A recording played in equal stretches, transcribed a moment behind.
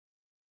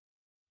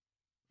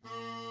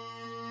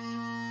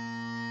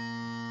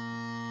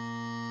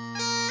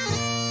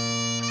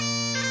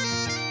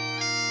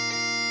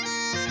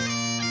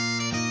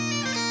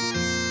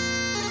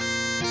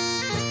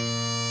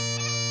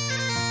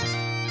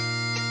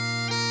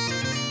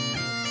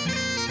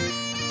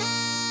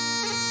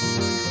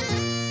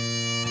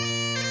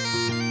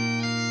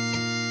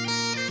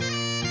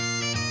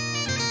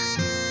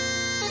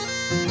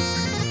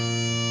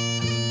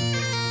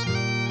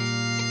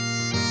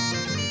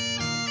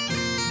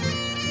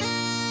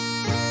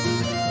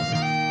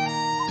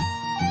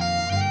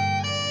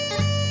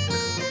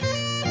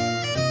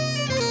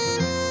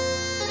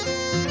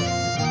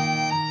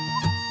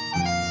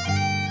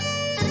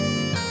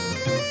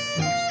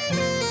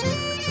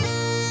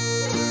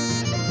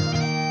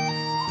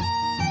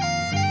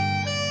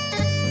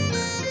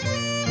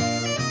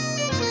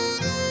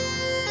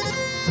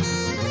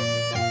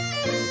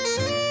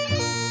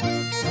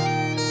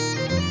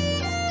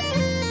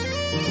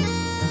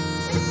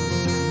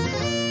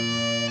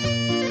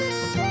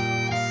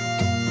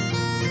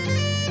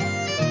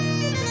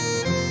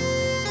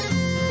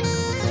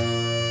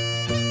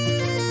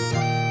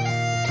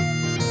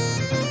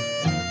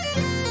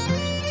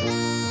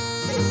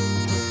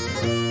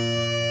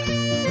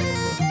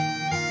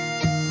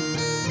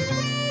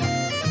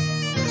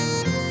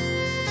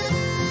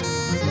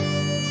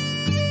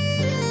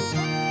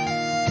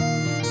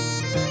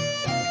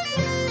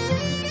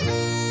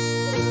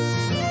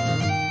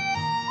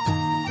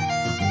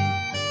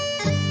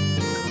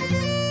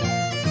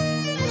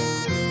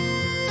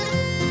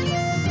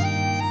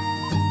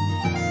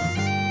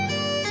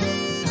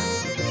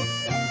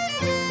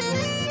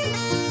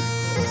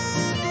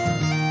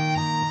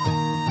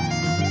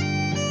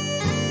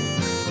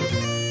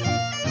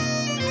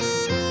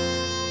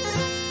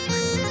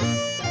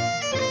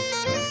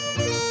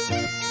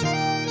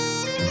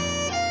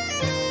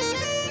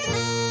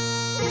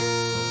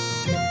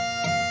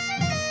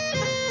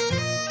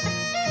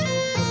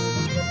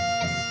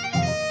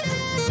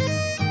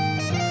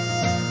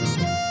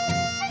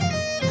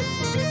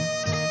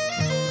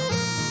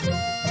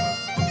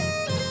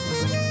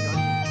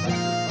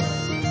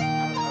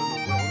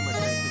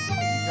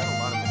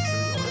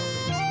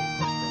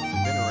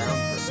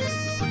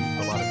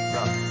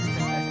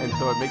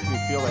so it makes me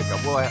feel like,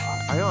 well,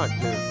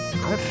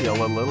 I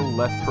feel a little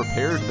less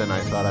prepared than I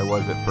thought I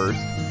was at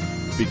first,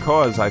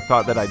 because I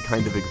thought that I'd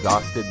kind of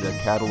exhausted the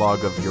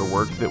catalog of your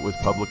work that was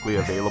publicly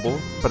available,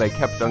 but I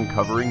kept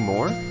uncovering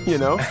more, you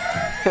know?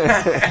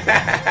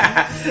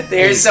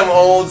 There's some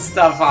old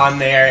stuff on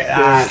there.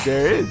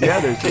 There is, yeah,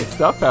 there's some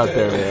stuff out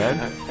there,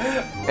 man.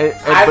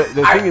 But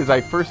the thing is,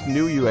 I first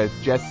knew you as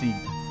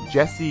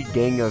Jesse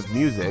Gang of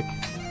Music,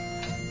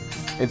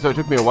 and so it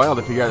took me a while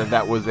to figure out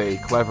that was a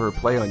clever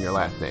play on your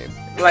last name.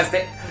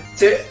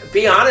 To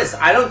be honest,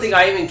 I don't think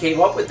I even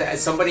came up with that.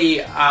 Somebody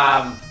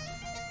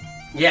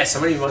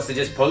must have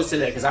just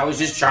posted it, because I was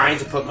just trying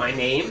to put my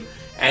name,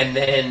 and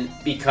then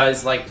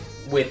because like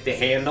with the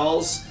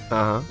handles,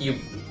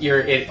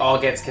 it all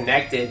gets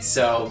connected.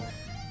 So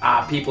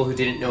people who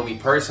didn't know me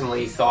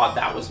personally thought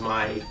that was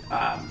my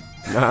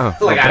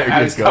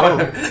I was going.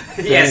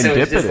 Yeah, so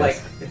it's just like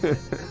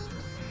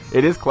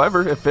it is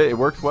clever if it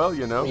works well,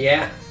 you know.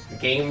 Yeah,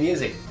 Gang of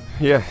Music.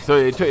 Yeah, so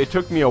it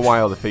took me a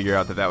while to figure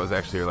out that was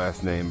actually your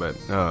last name, but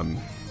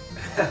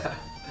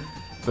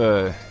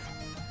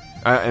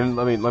and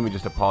let me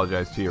just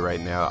apologize to you right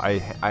now.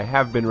 I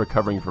have been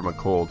recovering from a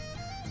cold.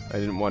 I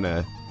didn't want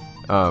to.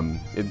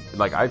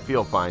 I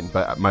feel fine,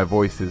 but my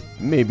voice is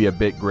maybe a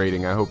bit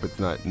grating. I hope it's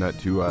not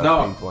too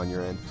painful on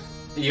your end.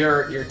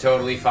 You're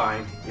totally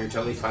fine. You're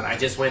totally fine. I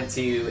just went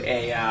to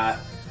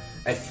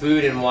a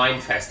food and wine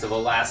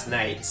festival last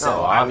night, so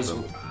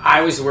awesome.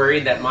 I was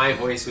worried that my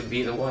voice would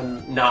be the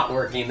one not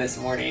working this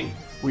morning.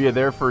 Were you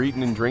there for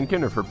eating and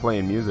drinking or for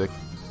playing music?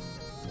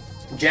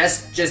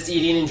 Just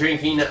eating and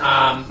drinking.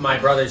 My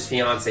brother's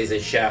fiance is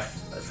a chef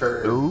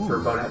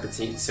for Bon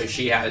Appetit, so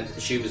she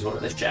was one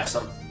of the chefs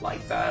of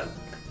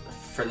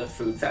for the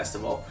food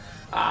festival.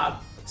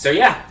 So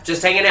yeah,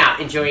 just hanging out,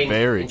 enjoying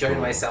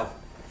myself.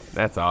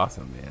 That's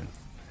awesome, man.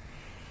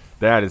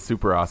 That is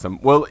super awesome.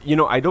 Well, you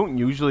know, I don't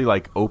usually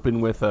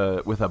open with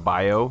a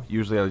bio.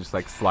 Usually I'll just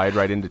slide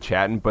right into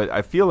chatting, but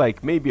I feel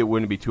like maybe it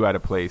wouldn't be too out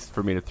of place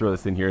for me to throw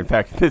this in here. In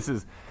fact,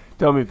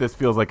 tell me if this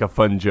feels like a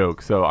fun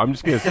joke. So I'm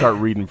just going to start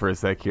reading for a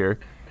sec here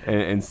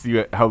and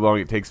see how long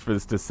it takes for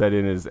this to set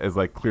in as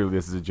clearly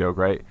this is a joke,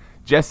 right?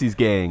 Jesse's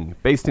Gang,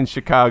 based in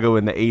Chicago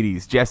in the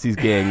 80s. Jesse's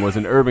Gang was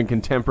an urban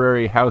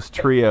contemporary house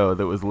trio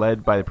that was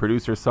led by the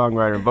producer,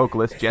 songwriter, and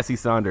vocalist Jesse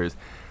Saunders.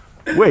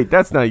 Wait,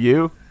 that's not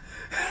you.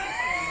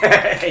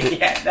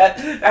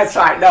 Yeah, that's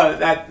fine. No,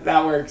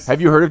 that works.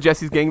 Have you heard of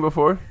Jesse's Gang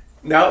before?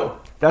 No.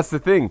 That's the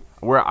thing.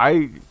 Where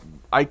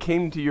I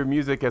came to your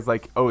music as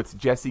it's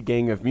Jesse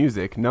Gang of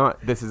Music,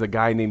 not this is a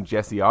guy named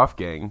Jesse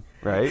Ofgang,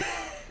 right?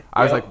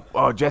 I was like,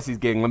 oh, Jesse's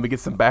Gang, let me get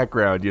some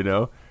background, you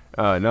know?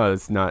 No,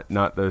 it's not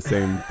the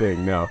same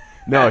thing, no.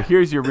 No,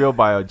 here's your real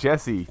bio.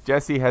 Jesse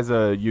has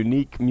a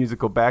unique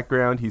musical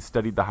background. He's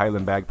studied the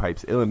highland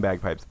bagpipes, uilleann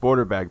bagpipes,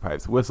 border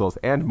bagpipes, whistles,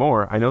 and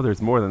more. I know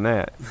there's more than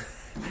that.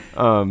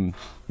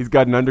 He's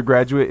got an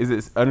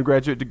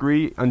undergraduate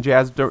degree on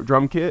jazz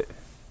drum kit.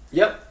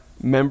 Yep.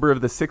 Member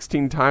of the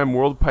 16-time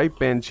World Pipe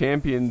Band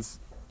Champions,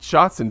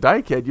 Shots and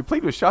Dykehead. You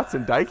played with Shots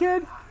and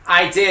Dykehead?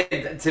 I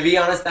did. To be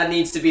honest, that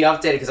needs to be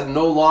updated because I'm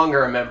no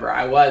longer a member.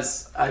 I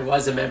was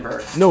a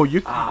member. No,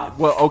 you.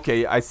 Well,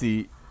 okay, I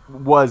see.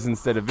 Was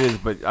instead of is,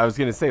 but I was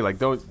gonna say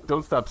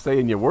don't stop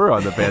saying you were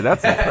on the band.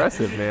 That's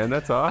impressive, man.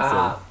 That's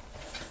awesome.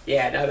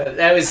 Yeah, no,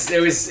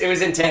 it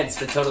was intense,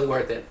 but totally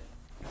worth it.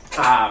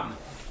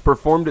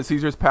 Performed at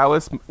Caesar's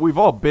Palace. We've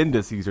all been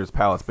to Caesar's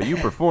Palace, but you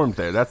performed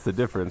there. That's the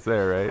difference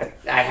there, right?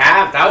 I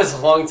have. That was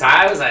a long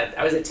time.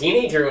 I was a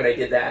teenager when I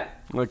did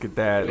that. Look at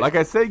that. Like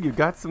I said, you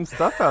got some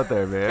stuff out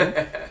there,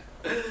 man.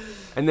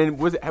 And then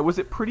was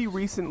it pretty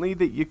recently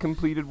that you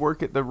completed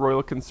work at the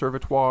Royal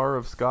Conservatoire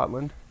of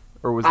Scotland?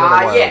 Or was that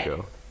a while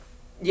ago?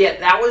 Yeah,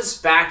 that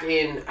was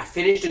I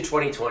finished in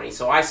 2020.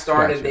 So I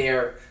started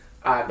there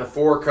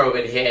before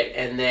COVID hit,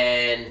 and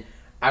then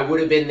I would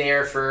have been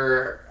there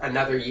for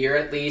another year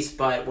at least,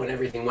 but when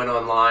everything went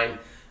online,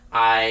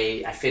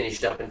 I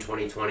finished up in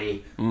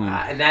 2020.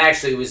 And that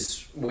actually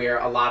was where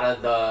a lot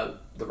of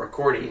the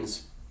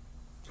recordings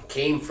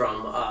came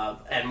from,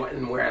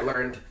 and where I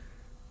learned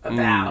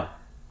about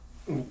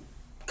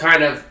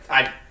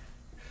I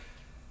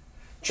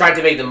tried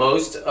to make the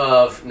most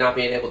of not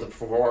being able to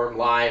perform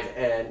live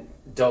and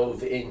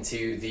dove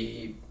into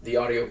the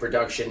audio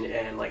production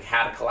and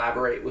how to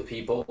collaborate with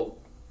people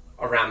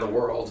around the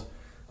world.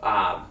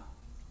 I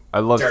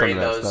love some of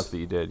that stuff that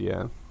you did,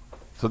 yeah.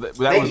 So that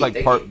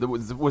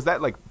was was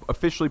that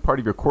officially part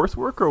of your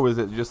coursework, or was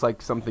it just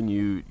something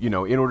you in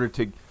order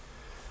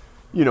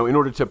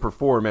to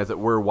perform, as it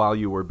were, while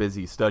you were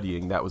busy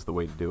studying, that was the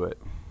way to do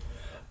it?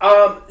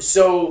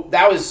 So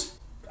that was,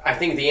 I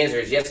think the answer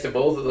is yes to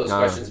both of those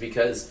questions,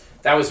 because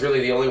that was really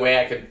the only way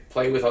I could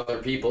play with other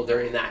people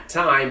during that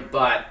time.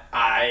 But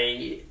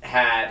I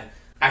had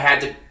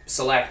to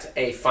select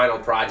a final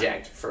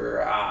project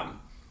for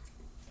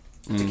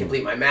to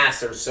complete my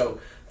master's. So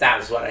that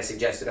was what I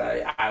suggested.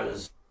 I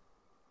was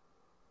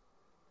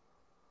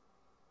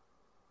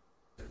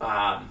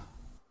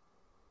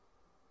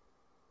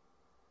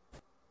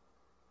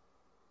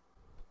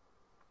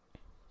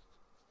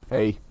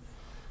Hey,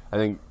 I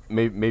think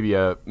maybe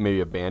a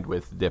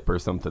bandwidth dip or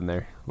something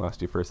there.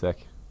 Lost you for a sec.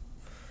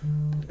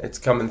 It's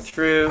coming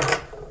through.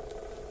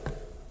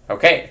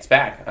 Okay, it's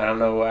back. I don't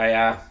know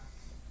why.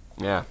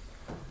 Yeah.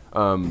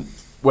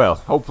 Well,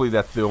 hopefully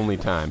that's the only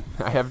time.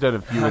 I have done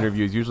a few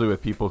interviews, usually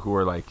with people who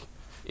are like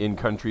in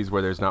countries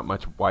where there's not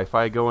much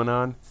Wi-Fi going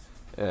on,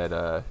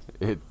 and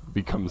it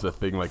becomes a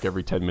thing. Like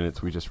every 10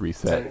 minutes, we just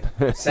reset.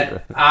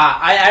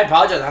 I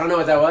apologize. I don't know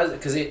what that was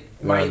because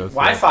my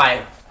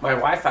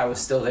Wi-Fi was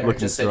still there. It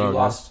just said you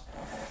lost.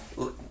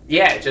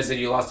 Yeah, it just said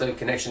you lost a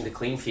connection to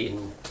Clean Feed,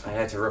 and I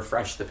had to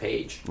refresh the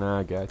page.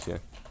 Ah, gotcha.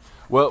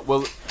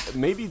 Well,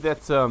 maybe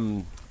that's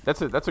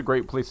a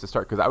great place to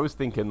start, because I was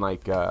thinking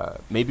like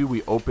maybe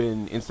we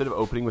open, instead of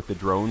opening with the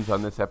drones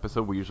on this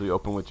episode, we usually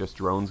open with just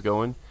drones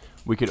going.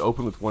 We could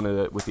open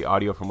with the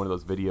audio from one of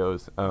those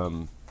videos,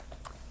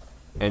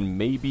 and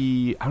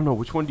maybe I don't know,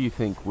 which one do you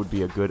think would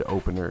be a good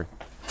opener?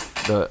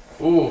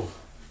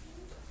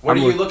 What are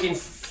you looking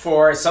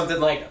for?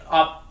 Something like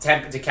up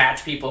tempo to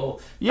catch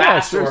people? Yeah,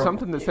 sure.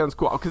 Something that sounds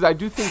cool. Because I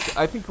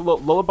think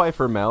Lullaby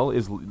for Mel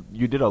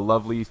you did a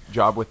lovely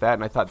job with that,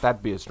 and I thought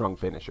that'd be a strong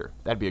finisher.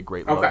 That'd be a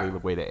great lovely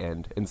way to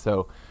end. And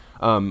so,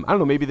 I don't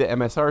know, maybe the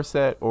MSR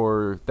set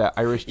or that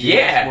Irish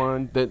Genius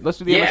one. Let's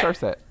do the MSR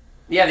set.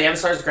 Yeah, the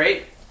MSR is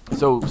great.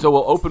 So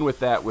we'll open with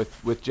that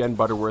with Jen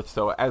Butterworth.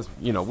 So as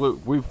you know,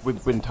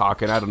 we've been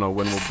talking. I don't know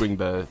when we'll bring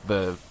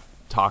the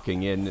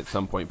talking in at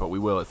some point, but we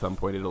will at some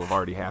point. It'll have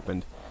already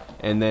happened.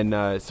 And then,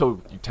 so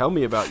you tell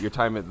me about your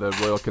time at the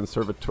Royal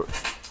Conservatoire.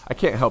 I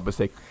can't help but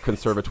say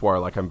conservatoire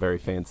like I'm very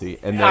fancy.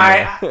 And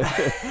then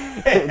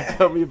and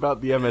tell me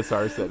about the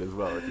MSR set as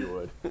well, if you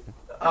would.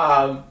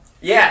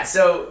 Yeah,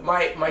 so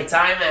my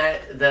time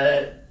at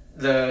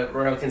the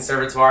Royal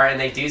Conservatoire, and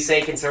they do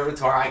say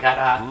conservatoire. I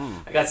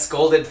got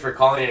scolded for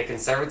calling it a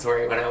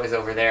conservatory when I was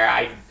over there.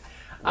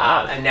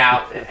 Wow. And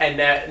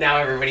now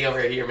everybody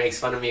over here makes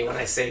fun of me when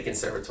I say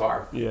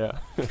conservatoire. Yeah.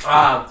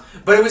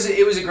 But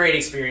it was a great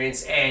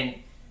experience, and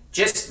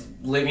just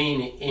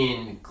living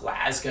in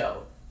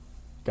Glasgow,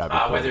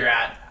 whether you're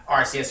at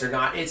RCS or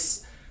not,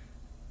 it's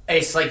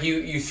like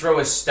you throw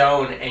a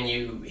stone and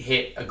you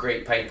hit a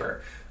great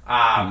piper.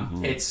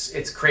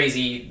 It's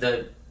crazy.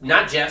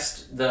 Not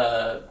just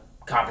the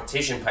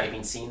competition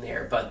piping scene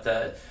there, but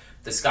the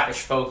Scottish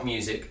folk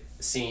music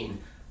scene.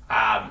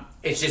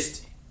 It's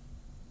just.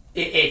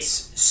 It's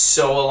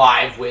so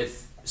alive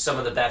with some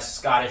of the best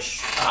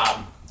Scottish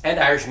and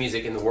Irish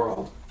music in the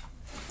world.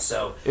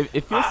 So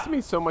it feels to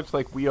me so much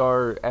like we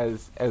are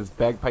as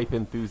bagpipe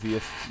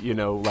enthusiasts. You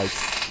know, like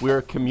we're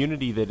a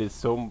community that is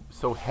so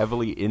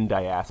heavily in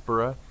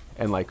diaspora,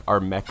 and like our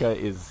mecca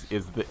is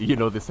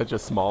there's such a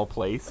small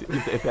place.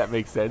 If that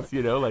makes sense,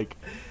 you know, like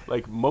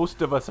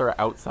most of us are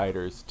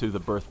outsiders to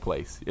the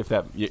birthplace. If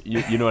that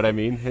you know what I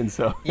mean, and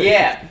so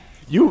yeah.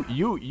 You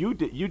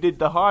did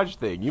the Hodge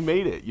thing. You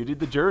made it. You did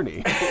the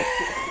journey.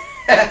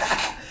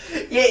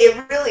 Yeah,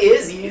 it really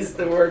is. You use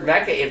the word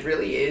Mecca. It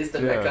really is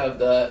the Mecca of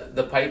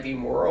the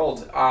piping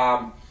world.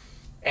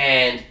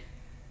 And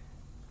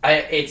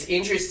it's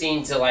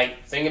interesting to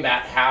like think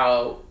about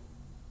how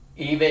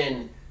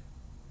even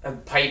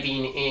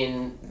piping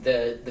in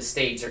the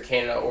States or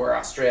Canada or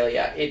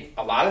Australia,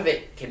 a lot of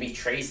it can be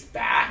traced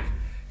back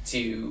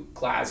to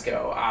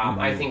Glasgow.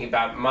 I think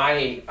about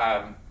my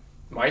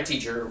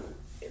teacher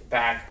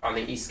back on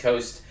the East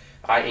Coast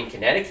in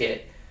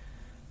Connecticut.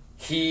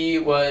 He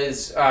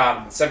was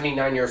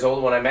 79 years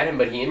old when I met him,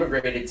 but he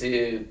immigrated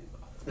to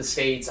the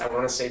States, I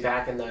want to say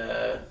back in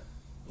the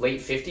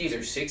late 50s or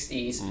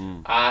 60s,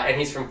 and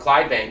he's from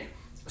Clydebank.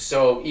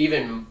 So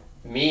even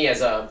me as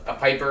a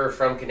piper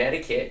from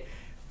Connecticut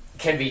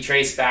can be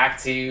traced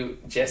back to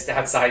just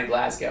outside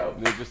Glasgow.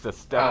 They're just a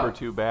step or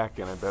two back,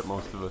 and I bet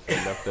most of us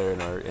end up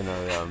there in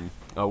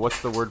our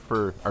what's the word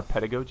for our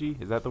pedagogy?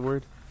 Is that the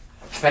word?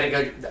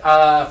 Pedagogy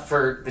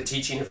for the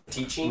teaching of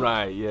teaching.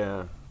 Right.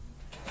 Yeah.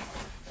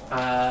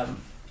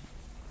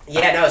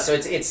 So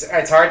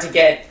it's hard to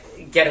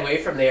get away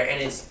from there,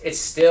 and it's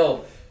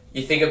still,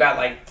 you think about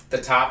like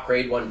the top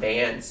grade 1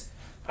 bands,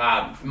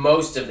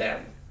 most of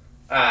them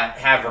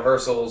have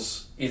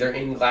rehearsals either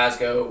in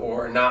Glasgow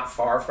or not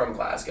far from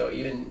Glasgow.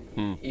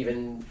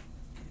 Even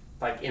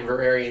like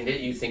Inverary, and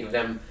you think of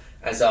them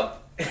as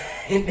up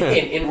in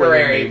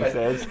Inverary, but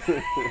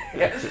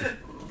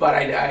but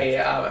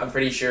I'm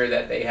pretty sure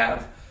that they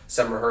have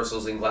some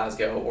rehearsals in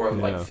Glasgow or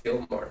like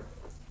Fillmore.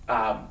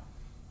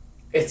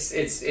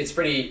 It's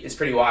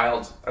pretty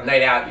wild. A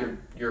night out,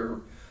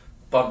 you're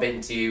bump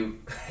into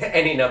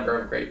any number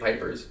of great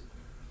pipers.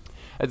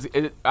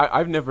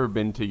 I've never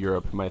been to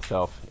Europe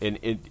myself, in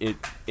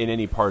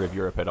any part of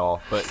Europe at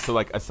all. But so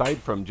like aside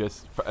from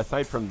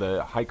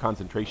the high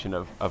concentration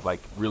of like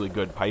really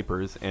good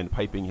pipers and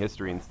piping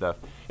history and stuff,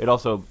 it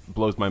also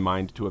blows my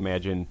mind to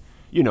imagine.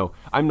 You know,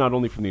 I'm not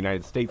only from the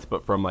United States,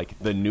 but from like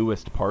the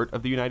newest part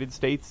of the United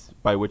States,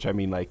 by which I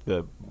mean like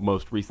the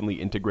most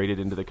recently integrated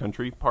into the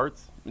country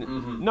parts.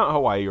 Not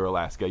Hawaii or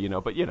Alaska, you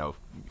know, but you know,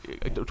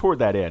 toward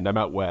that end. I'm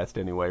out west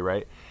anyway,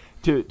 right?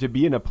 to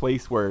be in a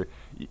place where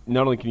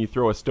not only can you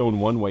throw a stone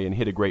one way and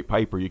hit a great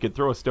piper, you could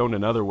throw a stone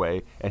another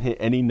way and hit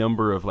any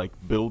number of like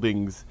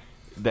buildings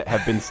that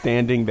have been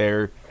standing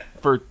there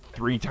for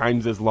 3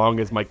 times as long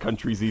as my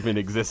country's even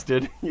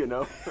existed, you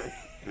know.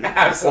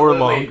 Absolutely. Or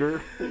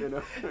longer, you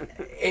know.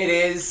 It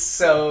is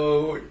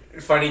so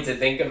funny to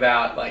think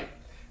about, like,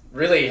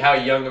 really how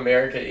young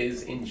America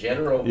is in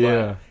general.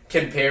 Yeah. But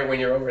compare when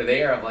you're over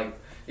there, I'm like,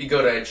 you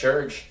go to a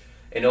church,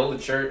 an old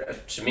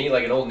church, to me,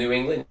 like an old New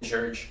England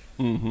church,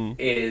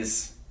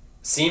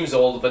 seems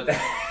old, but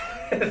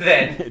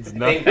then it's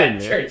nothing,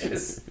 that church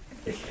is,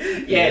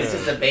 it's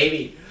just a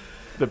baby.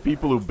 The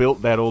people who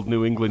built that old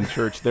New England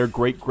church, their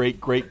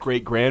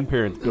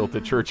great-great-great-great-grandparents built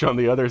a church on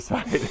the other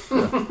side.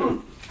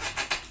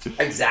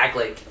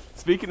 Exactly.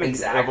 Speaking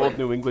of old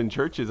New England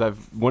churches,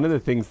 one of the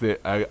things that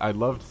I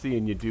loved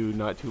seeing you do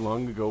not too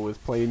long ago was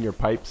playing your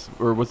pipes,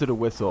 or was it a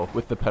whistle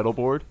with the pedal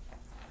board?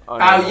 Oh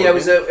yeah,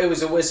 it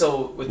was a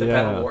whistle with the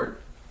pedal board.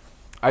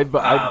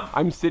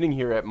 I'm sitting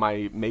here at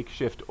my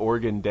makeshift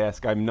organ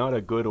desk. I'm not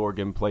a good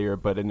organ player,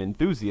 but an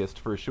enthusiast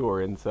for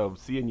sure. And so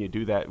seeing you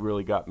do that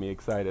really got me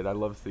excited. I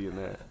love seeing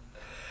that.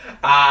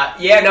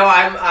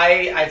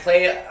 I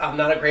play. I'm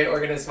not a great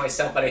organist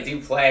myself, but I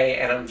do play,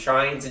 and I'm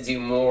trying to do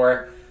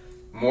more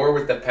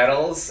with the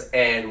pedals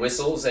and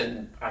whistles,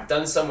 and I've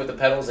done some with the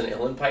pedals and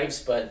uilleann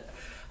pipes, but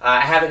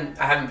I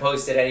haven't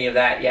posted any of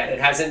that yet. It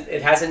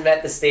hasn't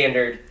met the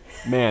standard.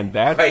 Man,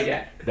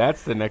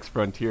 that's the next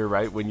frontier,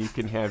 right? When you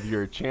can have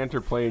your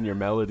chanter playing your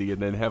melody and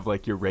then have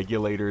like your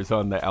regulators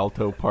on the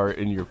alto part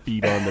and your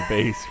feet on the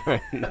bass,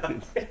 right?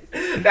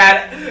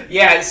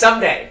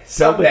 Someday.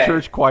 Tell the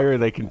church choir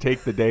they can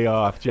take the day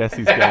off.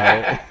 Jesse's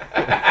got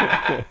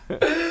it.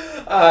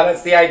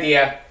 That's the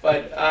idea,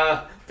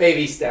 but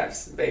baby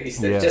steps.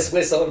 Yeah. Just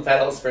whistle and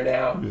pedals for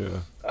now.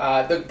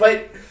 Yeah.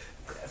 But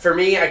for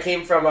me, I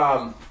came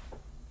from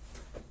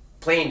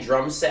playing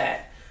drum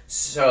set.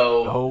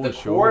 So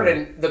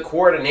the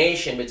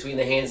coordination between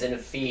the hands and the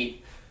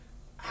feet,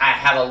 I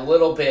have a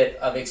little bit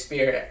of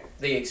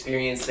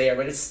experience there,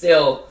 but it's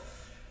still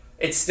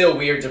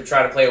weird to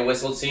try to play a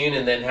whistle tune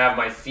and then have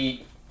my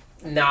feet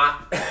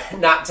not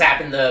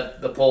tapping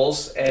the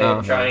pulse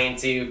and trying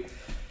to,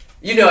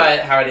 you know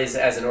how it is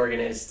as an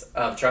organist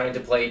of trying to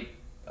play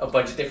a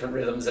bunch of different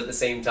rhythms at the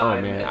same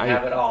time and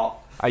have it all.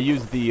 I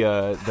use the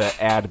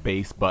add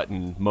bass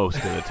button most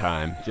of the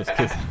time, just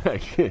because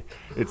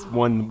it's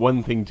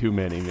one thing too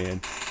many,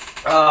 man.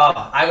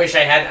 Oh, I wish I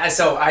had.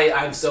 So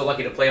I'm so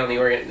lucky to play on the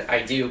organ.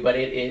 I do, but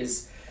it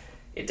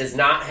does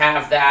not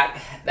have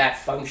that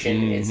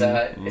function.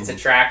 Mm-hmm. It's a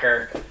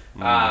tracker.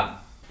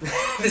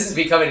 This is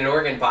becoming an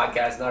organ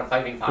podcast, not a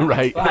piping podcast.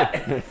 Right.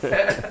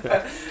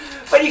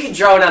 But you can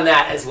drone on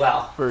that as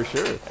well. For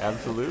sure,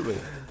 absolutely.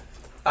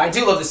 I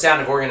do love the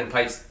sound of organ and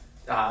pipes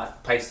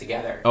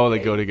together. Oh, they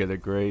go together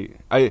great.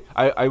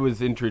 I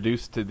was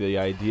introduced to the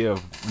idea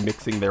of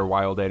mixing their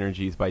wild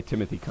energies by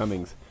Timothy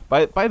Cummings.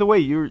 By the way,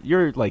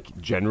 you're like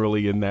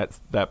generally in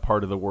that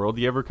part of the world.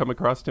 You ever come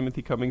across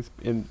Timothy Cummings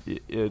in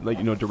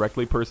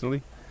directly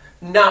personally?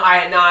 No,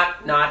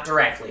 not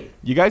directly.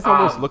 You guys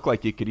almost look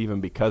like you could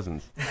even be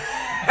cousins.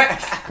 A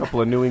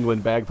couple of New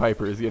England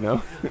bagpipers, you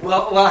know.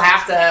 We'll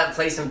have to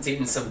play some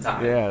tunes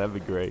sometime. Yeah, that'd be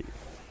great.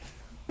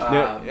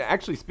 Now,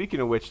 actually, speaking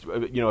of which,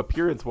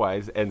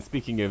 appearance-wise, and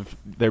speaking of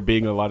there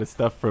being a lot of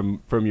stuff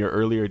from your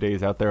earlier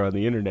days out there on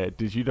the internet,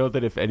 did you know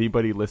that if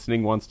anybody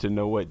listening wants to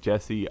know what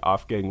Jesse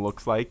Ofgang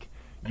looks like,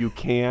 you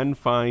can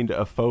find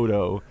a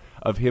photo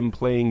of him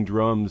playing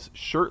drums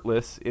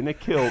shirtless in a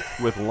kilt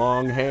with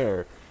long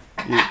hair.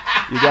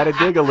 You got to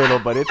dig a little,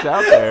 but it's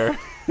out there.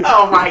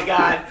 Oh my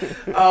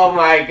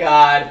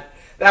God!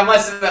 That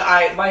must have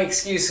been, my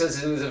excuse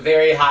was it was a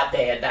very hot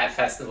day at that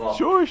festival.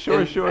 Sure.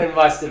 It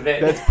must have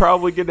been. That's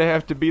probably going to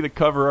have to be the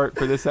cover art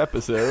for this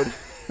episode.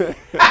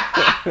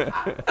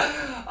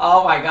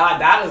 Oh my God,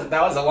 that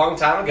was a long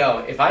time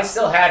ago. If I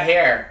still had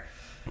hair,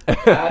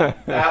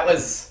 that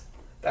was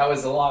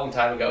a long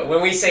time ago.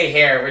 When we say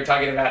hair, we're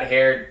talking about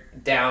hair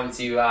down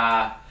to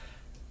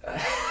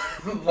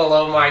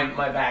below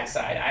my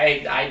backside.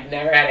 I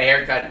never had a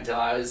haircut until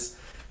I was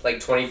like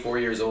 24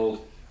 years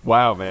old.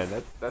 Wow, man,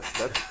 that's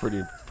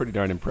pretty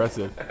darn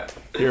impressive.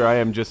 Here I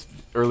am. Just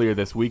earlier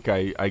this week,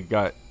 I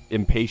got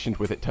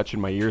impatient with it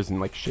touching my ears and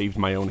like shaved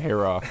my own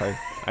hair off.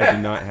 I do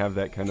not have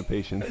that kind of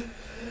patience.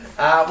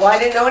 Well, I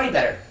didn't know any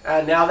better.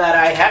 Now that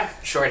I have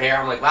short hair,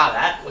 I'm like, wow,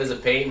 that was a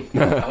pain.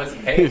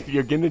 If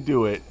you're gonna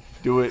do it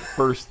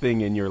first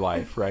thing in your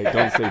life, right?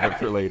 Don't save it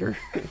for later.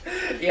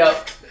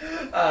 Yep.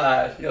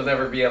 You'll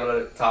never be able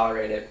to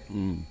tolerate it.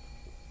 Mm.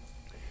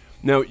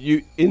 Now,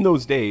 in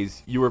those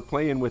days, you were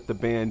playing with the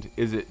band.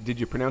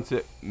 Did you pronounce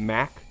it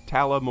Mac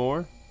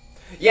Tallamore?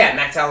 Yeah,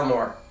 Mac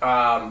Tallamore.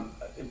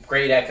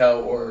 Great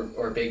Echo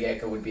or Big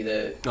Echo would be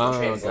the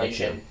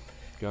translation.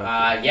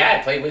 Gotcha. Yeah,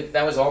 I played with.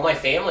 That was all my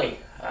family.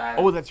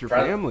 That's your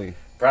family.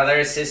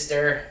 Brother,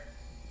 sister,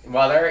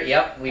 mother.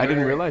 Yep. I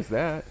didn't realize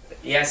that.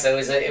 Yeah, so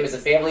it was a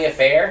family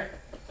affair.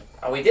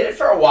 We did it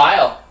for a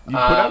while. You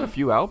put out a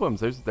few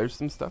albums. There's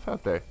some stuff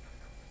out there.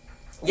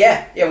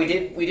 Yeah, we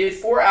did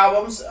 4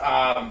 albums.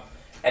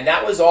 And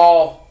that was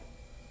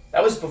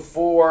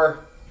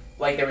before,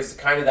 like, there was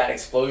kind of that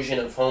explosion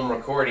of home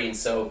recording.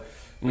 So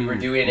we were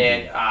doing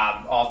it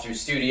all through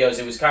studios.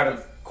 It was kind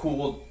of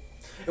cool.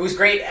 It was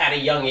great at a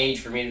young age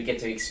for me to get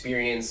to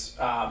experience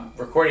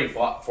recording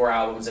 4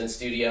 albums in a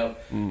studio,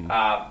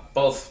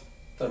 both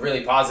the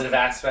really positive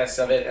aspects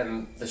of it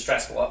and the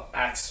stressful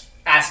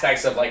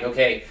aspects of, like,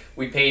 okay,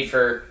 we paid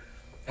for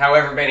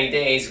however many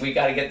days, we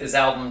got to get this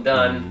album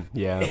done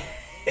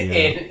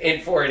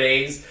in 4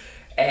 days.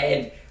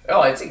 And,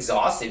 it's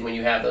exhausting when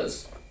you have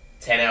those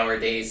 10-hour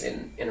days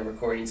in a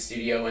recording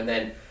studio, and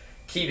then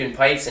keeping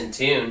pipes in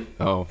tune.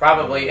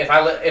 Probably, if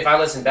I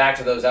listen back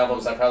to those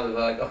albums, I'd probably be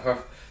like,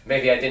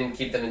 maybe I didn't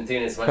keep them in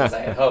tune as much as I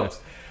had hoped.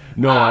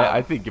 No,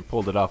 I think you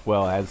pulled it off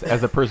well.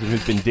 As a person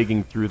who's been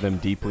digging through them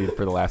deeply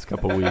for the last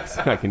couple of weeks,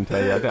 I can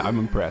tell you, I'm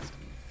impressed.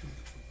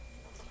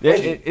 Yeah,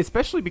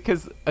 especially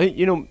because,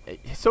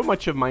 so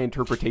much of my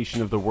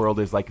interpretation of the world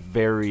is, like,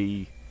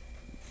 very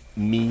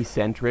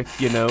me-centric,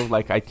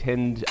 Like, I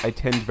tend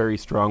very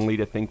strongly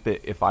to think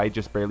that if I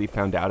just barely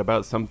found out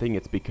about something,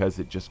 it's because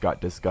it just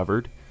got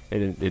discovered,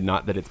 and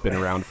not that it's been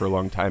around for a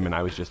long time and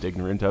I was just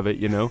ignorant of it,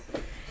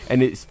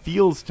 And it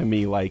feels to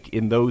me like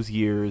in those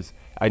years,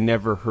 I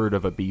never heard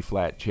of a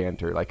B-flat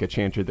chanter, like a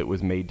chanter that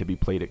was made to be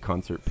played at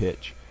concert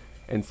pitch.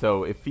 And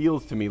so it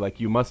feels to me like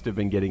you must have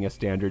been getting a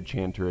standard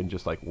chanter and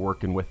just, like,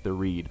 working with the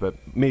reed. But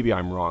maybe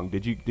I'm wrong.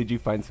 Did you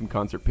find some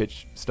concert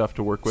pitch stuff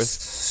to work with?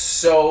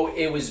 So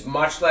it was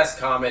much less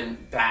common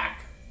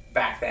back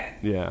then.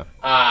 Yeah.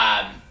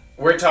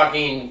 We're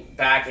talking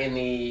back in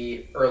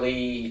the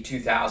early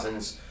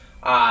 2000s.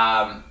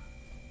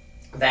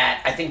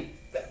 That I think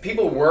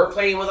people were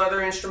playing with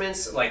other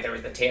instruments, like there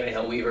was the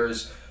Tannehill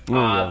Weavers,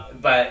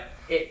 but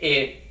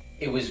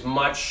it was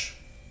much.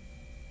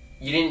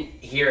 You didn't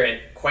hear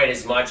it quite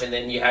as much, and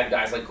then you had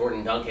guys like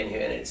Gordon Duncan, and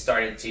it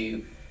started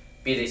to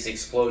be this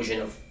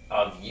explosion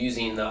of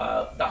using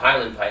the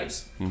highland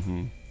pipes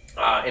in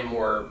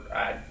more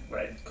what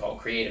I'd call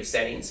creative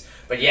settings.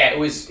 But yeah, it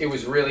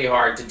was really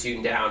hard to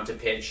tune down to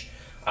pitch,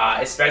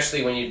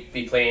 especially when you'd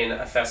be playing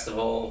a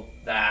festival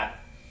that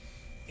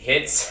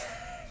hits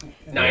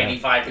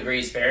 95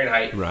 degrees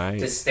Fahrenheit. Right.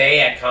 To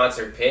stay at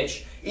concert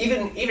pitch.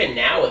 Even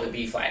now with a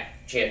B-flat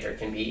chanter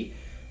can be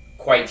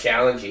quite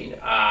challenging.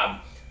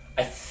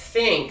 I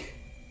think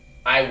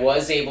I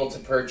was able to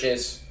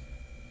purchase,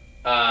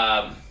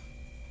 I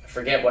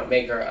forget what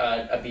maker,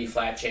 a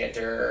B-flat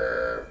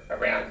chanter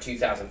around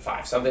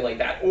 2005, something like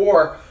that.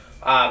 Or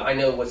I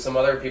know what some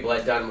other people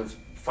had done was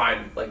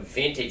find, like,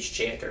 vintage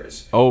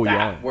chanters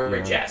that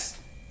were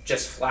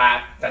just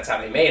flat. That's how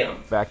they made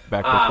them. Back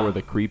before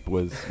the creep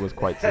was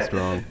quite so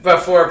strong.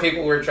 Before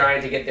people were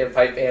trying to get their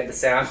pipe band to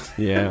sound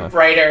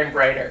brighter and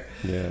brighter.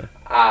 Yeah.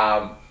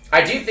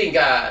 I do think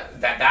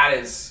that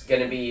is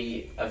going to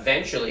be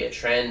eventually a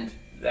trend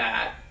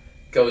that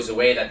goes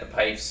away, that the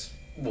pipes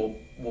will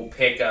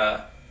pick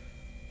a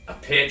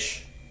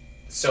pitch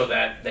so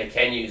that they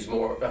can use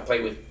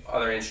play with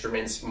other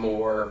instruments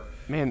more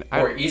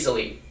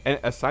easily. And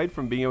aside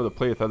from being able to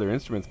play with other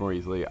instruments more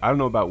easily, I don't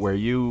know about where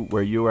you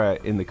are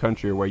at in the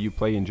country or where you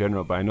play in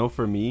general, but I know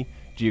for me,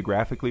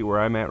 geographically,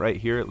 where I'm at right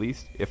here at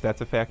least, if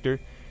that's a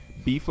factor,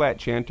 B-flat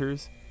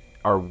chanters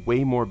are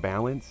way more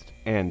balanced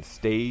and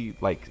stay,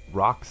 like,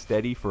 rock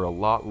steady for a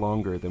lot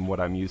longer than what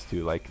I'm used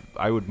to. Like,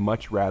 I would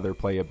much rather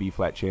play a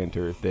B-flat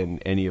chanter than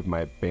any of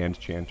my band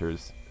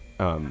chanters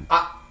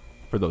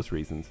for those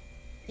reasons.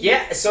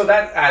 Yeah, so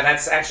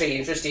that's actually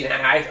interesting.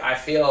 I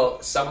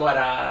feel somewhat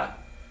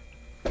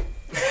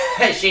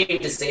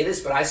ashamed to say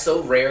this, but I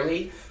so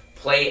rarely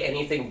play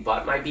anything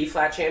but my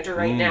B-flat chanter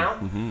right now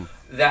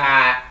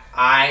that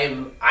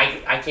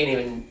I can't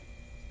even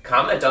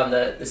comment on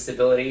the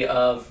stability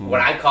of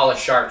what I call a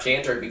sharp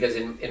chanter, because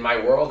in my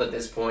world at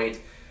this point,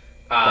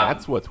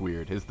 that's what's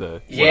weird is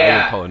what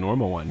I would call a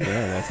normal one.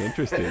 Yeah, that's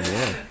interesting.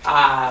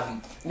 Yeah.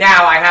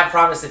 Now I have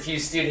promised a few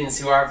students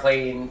who are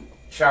playing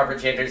sharper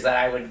chanters that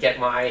I would get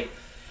my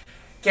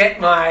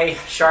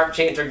sharp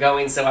chanter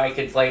going so I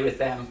could play with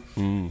them.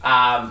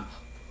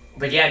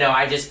 But yeah, no,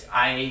 I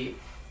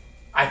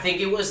think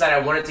it was that I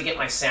wanted to get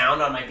my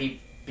sound on my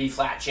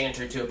B-flat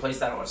chanter to a place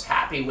that I was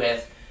happy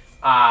with.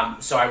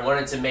 So I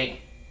wanted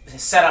to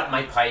set up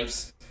my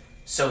pipes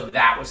so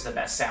that was the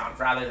best sound,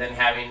 rather than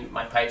having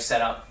my pipes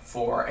set up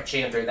for a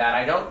chanter that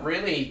I don't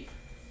really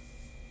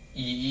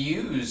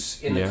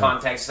use in the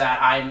context that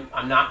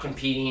I'm not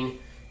competing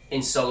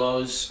in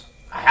solos.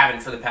 I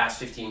haven't for the past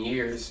 15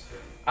 years.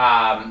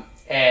 And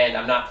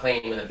I'm not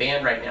playing with a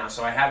band right now,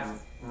 so I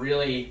have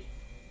really,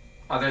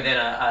 other than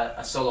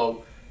a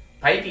solo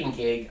piping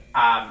gig,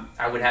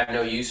 I would have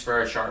no use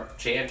for a sharp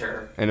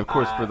chanter. And of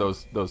course, for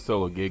those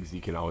solo gigs,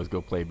 you can always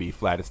go play B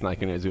flat. It's not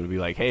going to be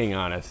like, hang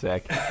on a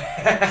sec,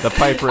 the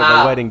piper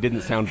at the wedding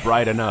didn't sound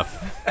bright enough.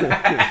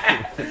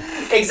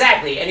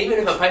 Exactly, and even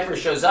if a piper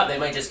shows up, they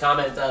might just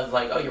comment of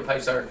like, oh, your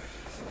pipes are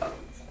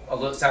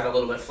sound a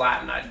little bit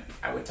flat, and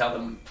I would tell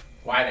them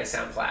why they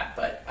sound flat,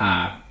 but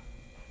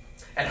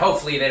and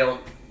hopefully they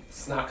don't.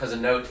 It's not because a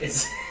note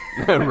is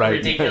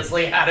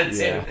ridiculously out of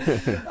tune.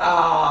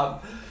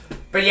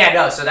 But yeah,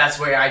 no. So that's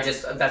where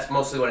that's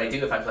mostly what I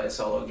do if I play a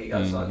solo gig.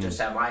 I'll just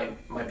have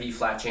my B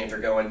flat chanter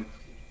going.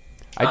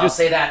 I'll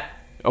say that.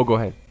 Oh, go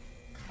ahead.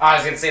 I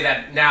was gonna say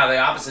that now the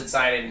opposite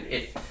side, and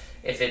if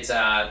it's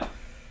a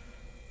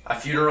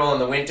funeral in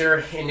the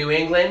winter in New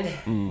England,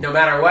 no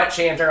matter what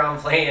chanter I'm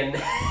playing,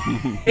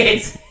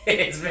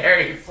 it's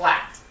very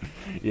flat.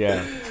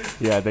 Yeah.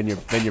 Then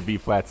your B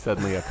flat's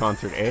suddenly a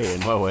concert A,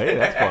 and whoa, hey,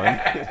 that's fun.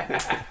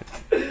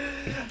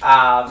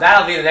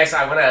 That'll be the next.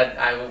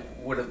 I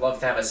would have loved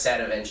to have a set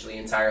eventually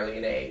entirely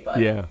in A, but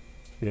yeah.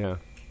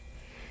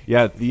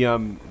 The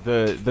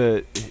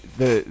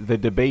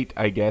debate,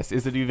 I guess,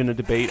 is it even a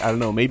debate? I don't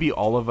know. Maybe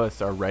all of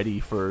us are ready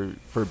for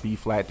B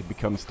flat to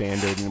become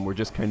standard, and we're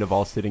just kind of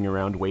all sitting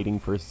around waiting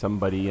for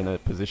somebody in a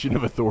position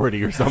of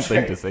authority or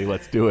something to say,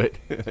 "Let's do it."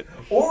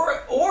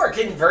 or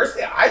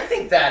conversely, I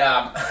think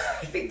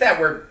that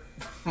we're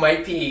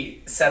might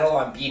be settle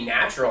on B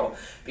natural,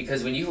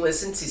 because when you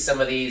listen to some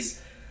of these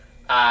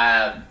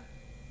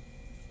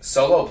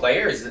solo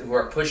players who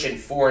are pushing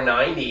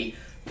 490,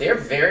 they're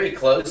very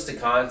close to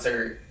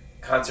concert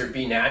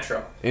B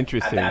natural.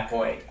 Interesting. At that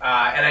point,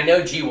 and I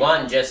know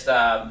G1 just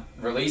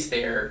released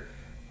their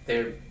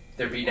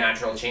B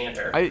natural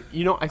chanter. I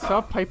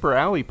saw Piper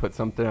Alley put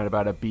something out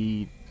about a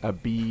B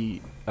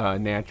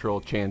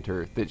natural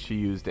chanter that she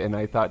used, and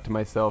I thought to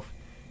myself,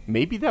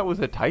 maybe that was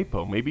a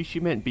typo. Maybe she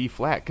meant B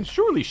flat, because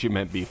surely she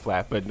meant B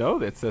flat. But no,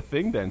 that's a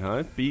thing then,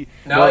 huh? B.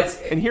 No, well,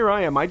 and here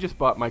I am. I just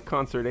bought my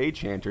concert A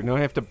chanter. Now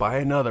I have to buy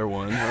another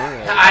one. All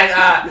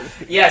right.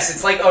 Yes,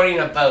 it's like owning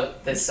a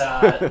boat. This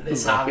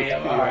hobby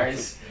of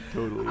ours.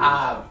 Totally.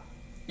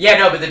 Yeah,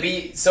 no, but the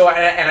B. So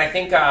and I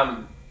think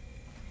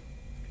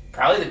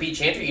probably the B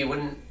chanter you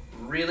wouldn't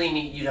really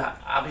need. You'd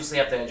obviously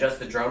have to adjust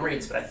the drum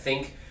reeds, but I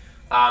think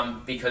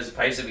because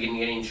pipes have been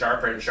getting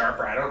sharper and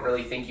sharper, I don't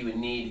really think you would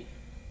need.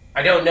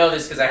 I don't know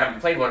this because I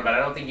haven't played one, but I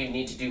don't think you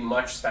need to do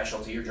much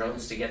special to your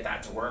drones to get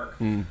that to work.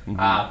 Mm-hmm.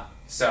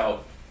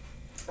 So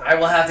I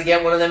will have to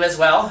get one of them as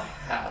well.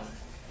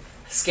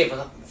 Skip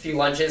a few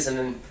lunches and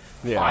then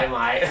buy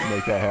my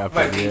make that happen.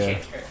 My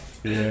chanter.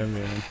 Yeah,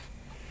 man.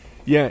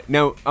 Yeah.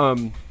 Now,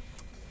 I'm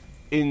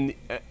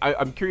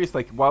curious.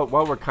 Like, while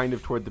we're kind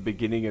of toward the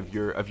beginning of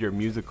your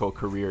musical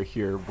career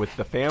here with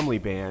the family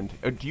band,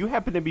 do you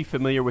happen to be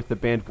familiar with the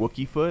band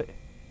Wookiefoot?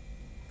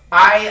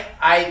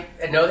 I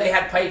know they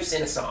had pipes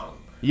in a song.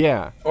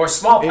 Yeah. Or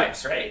small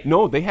pipes, right?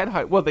 No, they had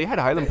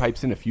highland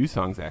pipes in a few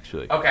songs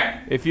actually. Okay.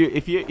 If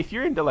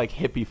you're into like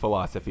hippie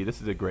philosophy,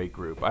 this is a great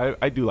group.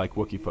 I do like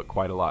Wookiefoot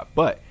quite a lot.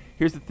 But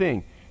here's the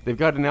thing: they've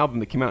got an album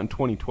that came out in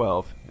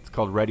 2012. It's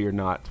called Ready or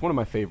Not. It's one of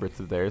my favorites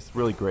of theirs. It's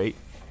really great.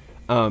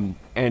 And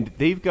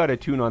they've got a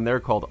tune on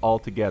there called All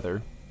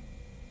Together.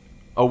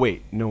 Oh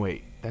wait.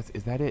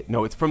 Is that it?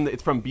 No, it's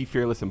from Be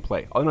Fearless and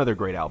Play. Another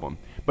great album.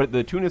 But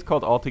the tune is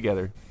called All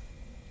Together.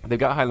 They've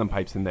got highland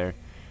pipes in there.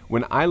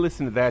 When I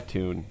listen to that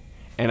tune,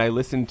 and I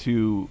listen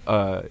to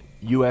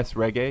U.S.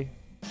 reggae.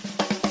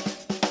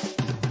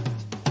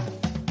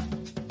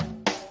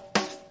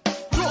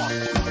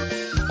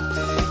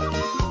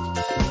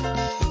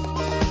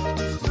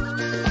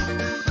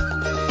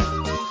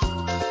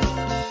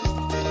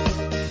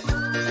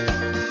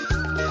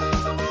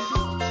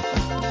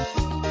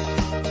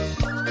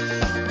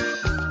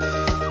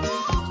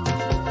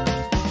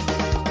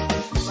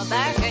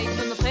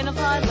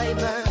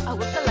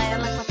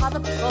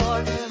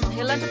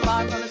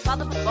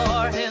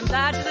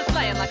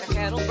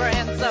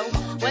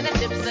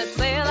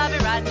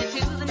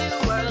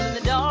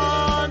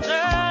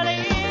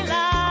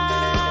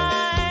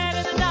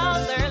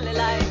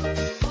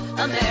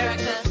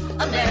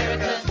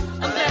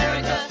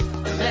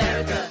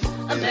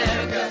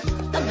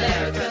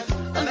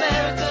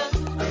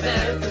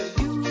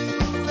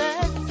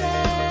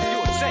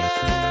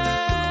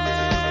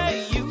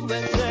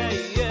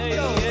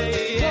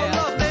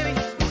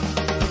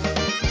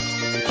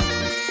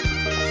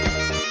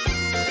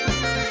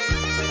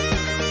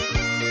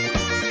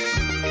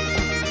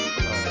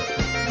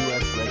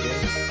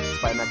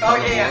 Oh,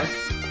 yeah.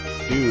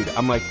 Dude,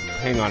 I'm like,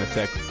 hang on a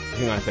sec.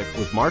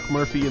 Was Mark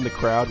Murphy in the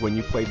crowd when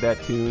you played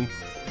that tune?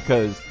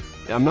 Because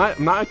I'm not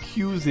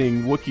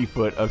accusing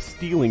Wookiefoot of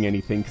stealing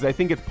anything, because I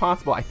think it's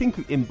possible. I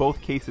think in both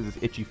cases,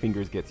 Itchy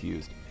Fingers gets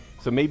used.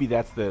 So maybe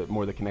that's the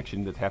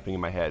connection that's happening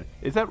in my head.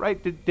 Is that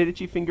right? Did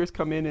Itchy Fingers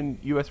come in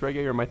U.S.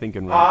 reggae, or am I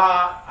thinking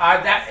wrong?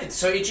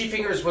 So Itchy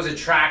Fingers was a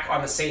track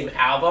on the same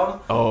album.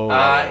 Oh.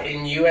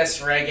 In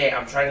U.S. reggae,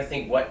 I'm trying to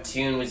think what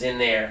tune was in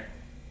there.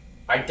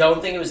 I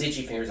don't think it was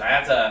Itchy Fingers.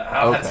 I'll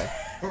have to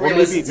well,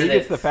 maybe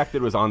it's the fact that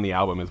it was on the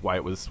album is why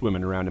it was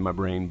swimming around in my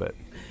brain. But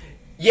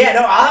yeah,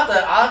 no,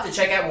 I'll have to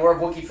check out more of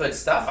Wookiefoot's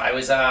stuff. I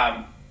was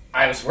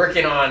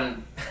working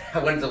on. I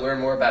wanted to learn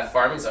more about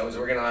farming, so I was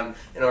working on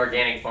an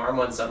organic farm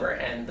one summer,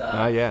 and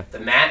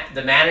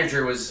the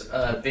manager was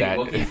a big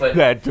Wookiefoot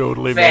that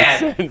totally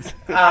fan. makes sense.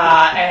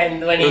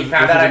 And when he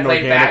found out I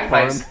played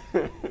bagpipes,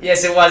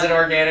 yes, it was an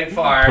organic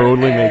farm.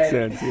 Totally makes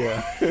sense.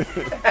 Yeah,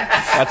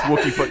 that's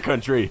Wookiefoot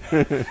country.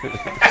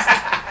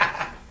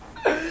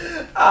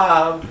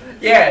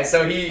 Yeah,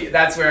 so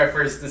that's where I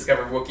first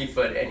discovered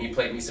Wookiefoot, and he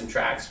played me some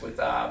tracks with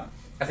I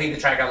think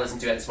the track I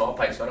listened to had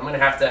Smallpipes, but I'm gonna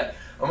have to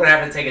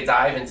take a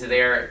dive into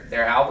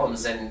their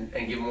albums and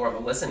give more of a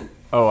listen.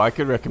 Oh, I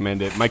could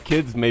recommend it. My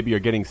kids maybe are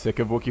getting sick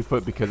of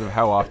Wookiefoot because of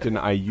how often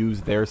I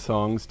use their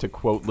songs to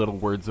quote little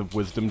words of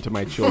wisdom to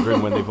my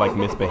children when they've like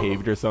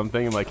misbehaved or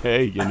something. I'm like,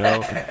 hey,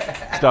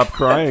 stop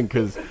crying,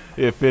 because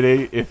if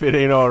it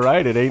ain't all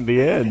right, it ain't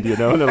the end. And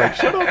they're like,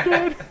 shut up,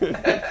 Dad.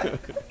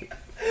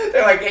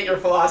 They're like, get your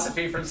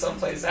philosophy from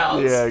someplace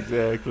else. Yeah,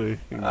 exactly.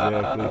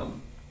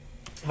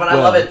 But I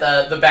love it,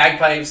 the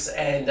bagpipes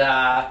and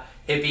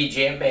hippie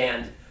jam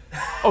band.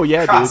 Oh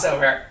yeah,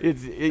 crossover.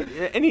 Dude.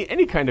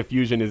 Any kind of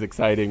fusion is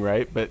exciting,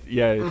 right? But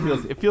yeah,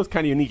 it feels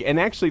kind of unique. And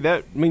actually,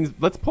 that means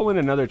let's pull in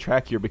another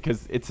track here,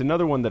 because it's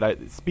another one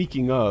that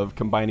speaking of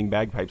combining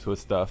bagpipes with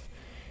stuff,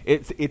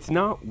 it's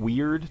not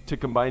weird to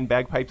combine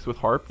bagpipes with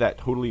harp. That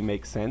totally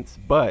makes sense.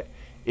 But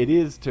it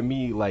is, to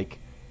me, like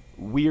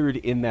weird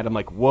in that I'm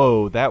like,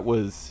 whoa,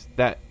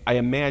 that I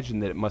imagine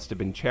that it must have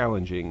been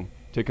challenging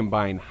to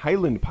combine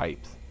highland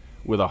pipes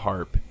with a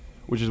harp,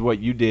 which is what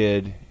you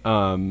did.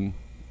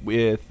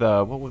 With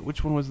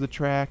which one was the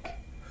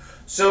track?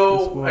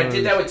 So I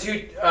did that with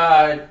two.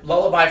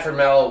 Lullaby for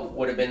Mel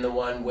would have been the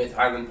one with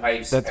highland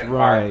pipes. That's and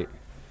right. harp.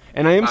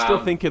 And I am still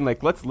thinking,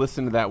 like, let's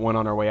listen to that one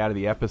on our way out of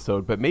the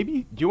episode. But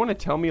maybe, do you want to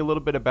tell me a little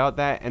bit about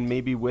that? And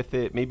maybe with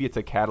it, maybe it's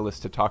a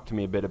catalyst to talk to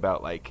me a bit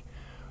about, like,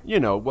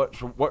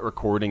 what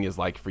recording is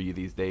like for you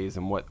these days,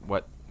 and what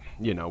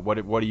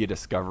are you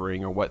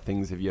discovering, or what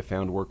things have you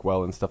found work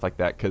well and stuff like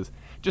that? Because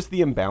just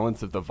the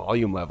imbalance of the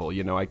volume level,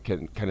 I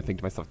can kind of think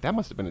to myself, that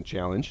must have been a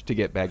challenge to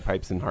get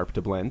bagpipes and harp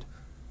to blend.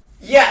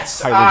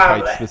 Yes.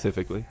 Highland pipes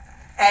specifically.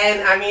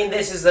 And, I mean,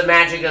 this is the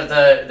magic of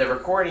the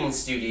recording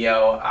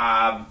studio.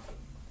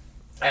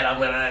 And I'm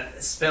going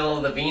to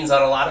spill the beans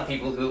on a lot of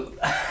people who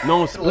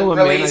no, spill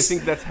them, man. I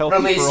think that's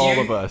healthy for all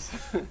of us.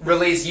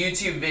 Release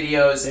YouTube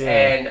videos,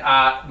 and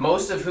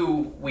most of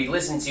who we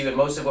listen to and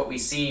most of what we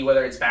see,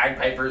 whether it's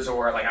bagpipers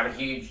or, like, I'm a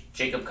huge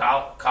Jacob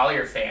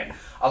Collier fan,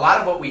 a lot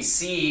of what we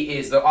see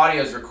is the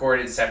audio is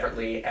recorded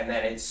separately, and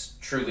then it's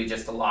truly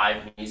just a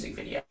live music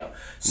video.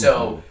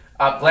 So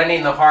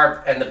blending the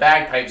harp and the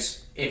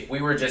bagpipes, if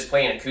we were just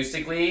playing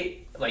acoustically,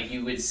 like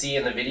you would see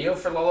in the video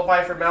for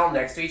Lullaby for Mel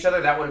next to each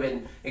other, that would have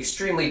been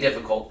extremely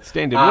difficult.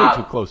 Standing way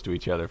too close to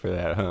each other for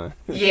that, huh?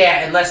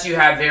 Yeah, unless you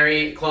have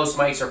very close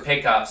mics or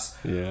pickups.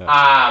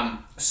 Yeah.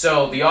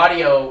 So the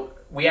audio,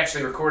 we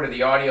actually recorded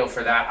the audio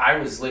for that. I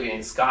was living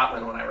in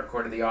Scotland when I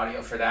recorded the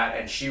audio for that,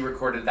 and she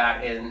recorded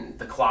that in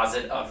the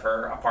closet of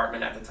her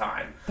apartment at the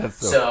time. That's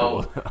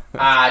so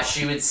cool.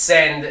 She would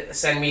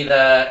send me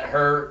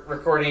her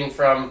recording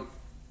from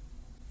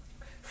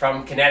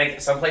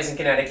Connecticut, someplace in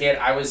Connecticut.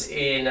 I was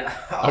in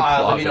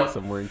living on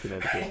somewhere in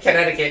Connecticut.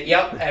 Connecticut,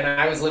 yep. And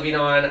I was living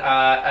on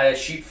a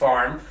sheep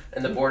farm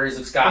in the borders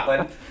of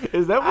Scotland.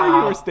 Is that where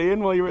you were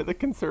staying while you were at the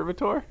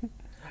conservatoire?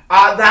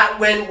 That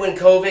when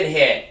COVID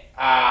hit.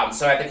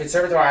 So at the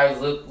conservatoire, I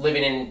was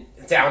living in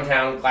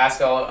downtown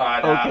Glasgow.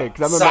 Okay,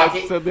 because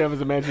I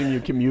was imagining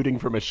you commuting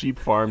from a sheep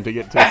farm to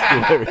get to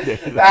school every day.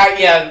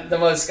 Yeah, the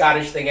most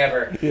Scottish thing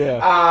ever.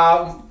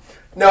 Yeah.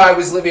 No, I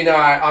was living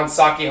on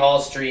Sauchiehall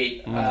Hall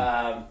Street.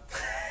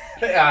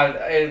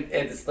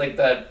 It's like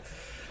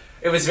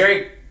it was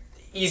very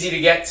easy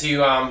to get to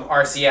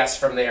RCS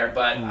from there,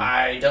 but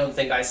I don't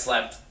think I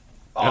slept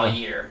all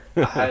year.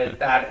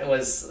 That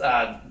was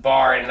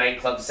bar and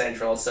nightclub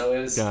central, so it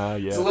was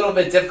it's a little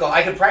bit difficult.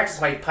 I could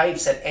practice my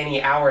pipes at any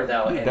hour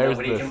though, and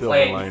nobody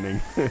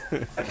complained.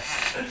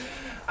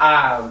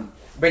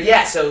 But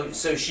yeah, so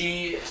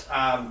she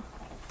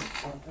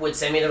would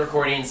send me the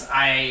recordings.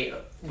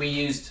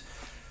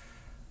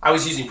 I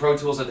was using Pro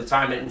Tools at the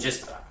time and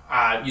just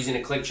using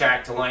a click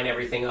track to line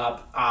everything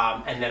up,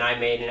 and then I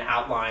made an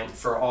outline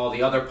for all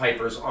the other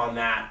pipers on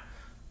that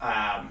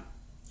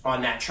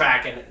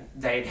track, and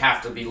they'd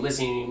have to be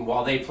listening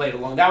while they played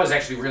along. That was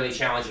actually really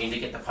challenging to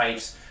get the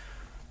pipes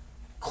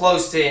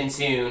close to in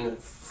tune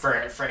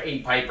for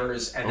 8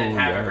 pipers, and then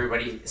have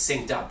everybody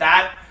synced up.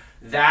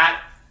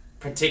 That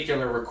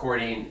particular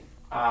recording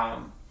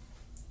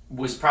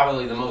was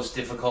probably the most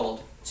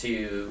difficult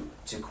to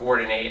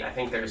coordinate. I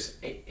think there's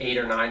 8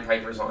 or 9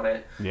 pipers on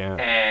it,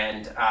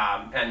 and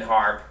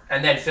harp,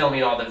 and then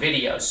filming all the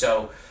videos.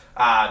 So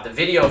the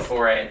video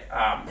for it,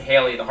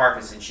 Haley, the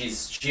harpist, and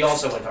she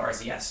also went to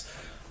RCS,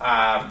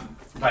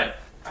 but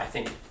I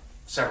think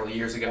several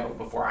years ago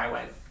before I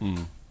went.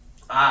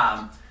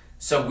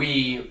 So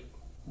we,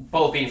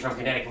 both being from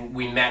Connecticut,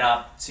 we met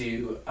up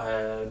to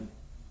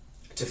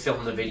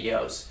film the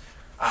videos.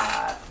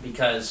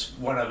 Because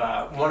one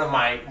of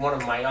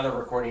my other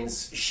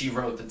recordings she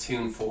wrote the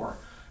tune for,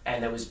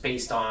 and it was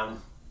based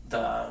on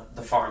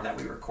the farm that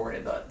we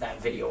recorded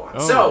that video on.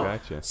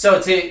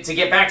 So to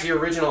get back to your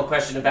original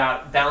question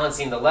about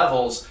balancing the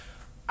levels,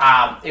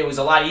 it was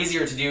a lot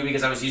easier to do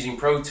because I was using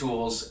Pro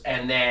Tools,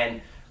 and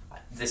then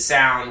the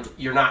sound,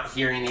 you're not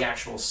hearing the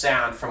actual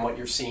sound from what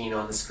you're seeing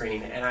on the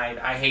screen. And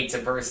I hate to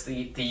burst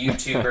the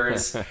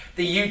YouTubers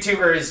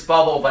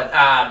bubble, but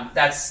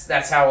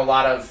that's how a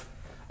lot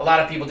a lot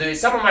of people do.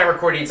 Some of my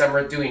recordings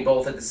I'm doing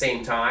both at the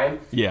same time.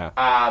 Yeah.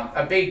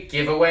 A big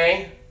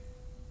giveaway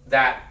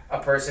that a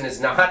person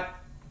is not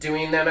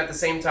doing them at the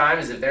same time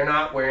is if they're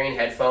not wearing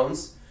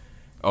headphones.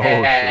 Oh,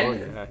 and,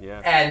 sure.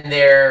 Yeah. And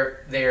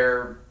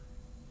they're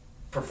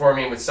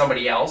performing with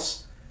somebody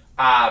else.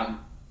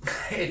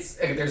 There's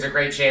a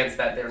great chance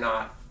that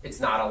it's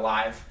not a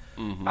live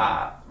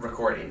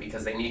recording,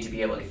 because they need to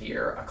be able to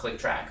hear a click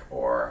track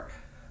or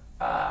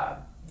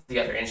the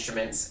other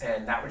instruments,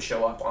 and that would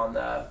show up on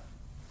the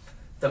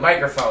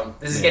microphone.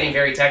 This is getting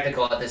very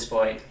technical at this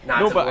point,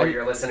 not to bore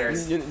your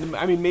listeners.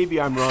 I mean,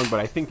 maybe I'm wrong, but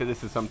I think that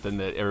this is something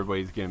that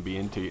everybody's going to be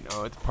into. You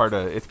know, it's part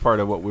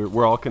of what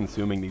we're all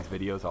consuming these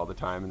videos all the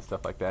time and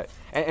stuff like that.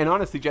 And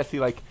honestly, Jesse,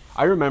 like,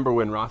 I remember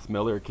when Ross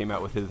Miller came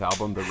out with his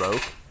album The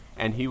Roke,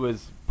 and he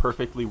was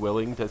perfectly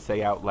willing to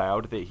say out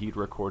loud that he'd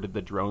recorded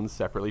the drones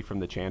separately from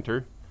the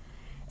chanter.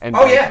 And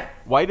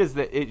why does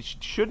that? It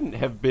shouldn't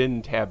have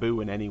been taboo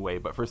in any way,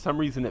 but for some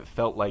reason it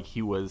felt like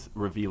he was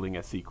revealing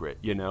a secret,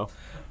 you know?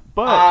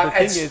 But the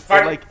thing is,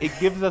 it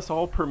gives us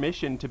all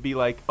permission to be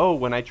like, oh,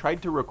 when I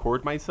tried to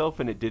record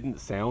myself and it didn't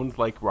sound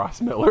like Ross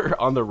Miller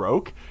on The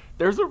Roke,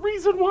 there's a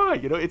reason why.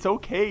 You know, it's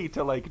okay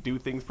to, like, do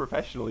things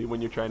professionally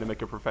when you're trying to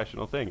make a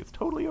professional thing. It's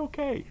totally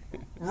okay.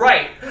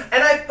 Right.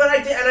 And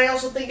I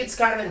also think it's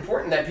kind of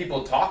important that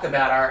people talk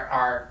about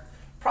our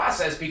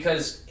process,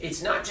 because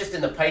it's not just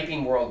in the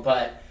piping world,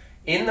 but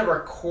in the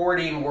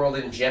recording world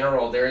in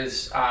general,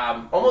 there's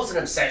almost an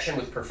obsession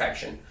with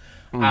perfection.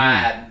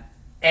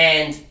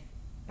 And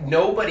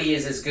nobody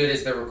is as good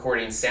as the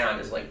recording sound,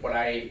 is like what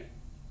I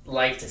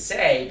like to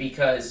say,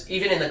 because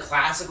even in the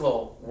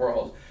classical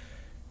world,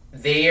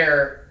 they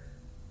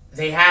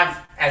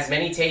have as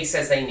many takes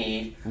as they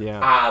need.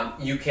 Yeah.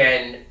 You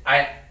can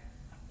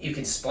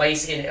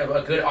splice in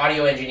a good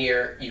audio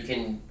engineer. You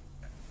can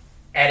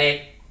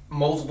edit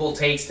multiple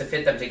takes to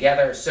fit them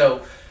together.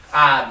 So,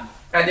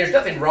 and there's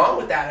nothing wrong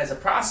with that as a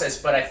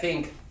process. But I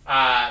think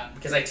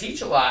because I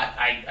teach a lot,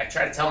 I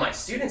try to tell my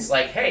students,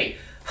 like, hey,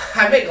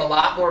 I make a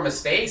lot more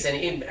mistakes, and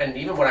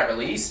even when I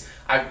release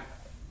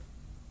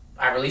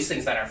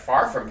things that are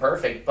far from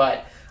perfect.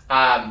 But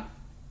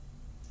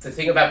the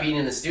thing about being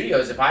in the studio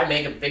is, if I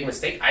make a big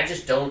mistake, I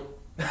just don't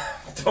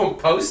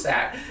post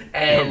that.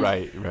 And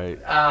right.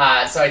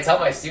 So I tell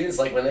my students,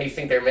 like, when they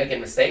think they're making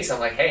mistakes, I'm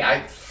like, hey,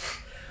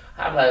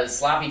 I'm a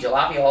sloppy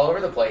jalopy all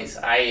over the place.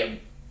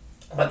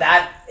 But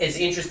that is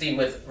interesting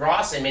with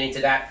Ross admitting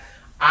to that.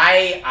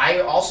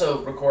 I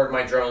also record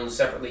my drones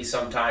separately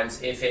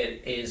sometimes if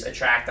it is a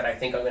track that I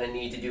think I'm going to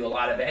need to do a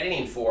lot of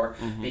editing for,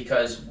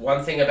 because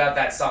one thing about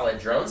that solid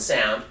drone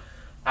sound,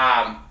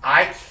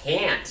 I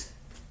can't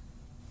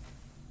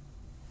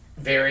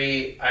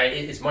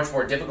it's much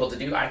more difficult to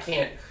do. I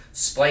can't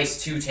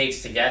splice two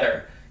takes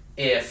together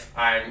if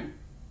I'm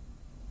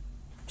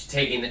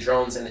taking the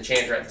drones and the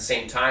chanter at the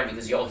same time,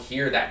 because you'll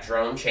hear that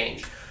drone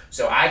change.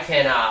 So I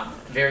can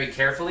very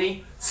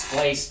carefully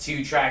splice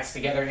two tracks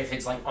together if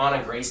it's like on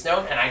a grace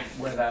note, and I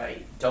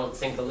don't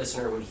think the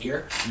listener would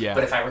hear. Yeah.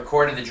 But if I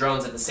recorded the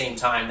drones at the same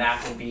time,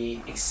 that would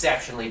be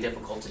exceptionally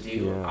difficult to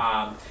do.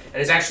 Yeah.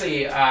 And it's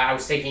actually, I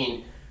was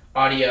taking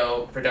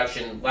audio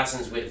production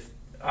lessons with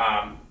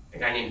a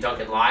guy named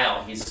Duncan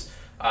Lyle. He's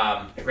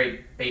a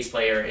great bass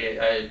player,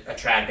 a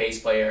trad bass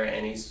player,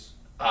 and he's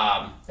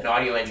an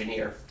audio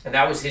engineer. And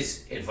that was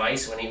his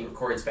advice when he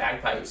records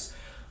bagpipes.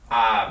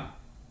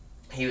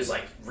 He was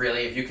like,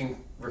 really, if you can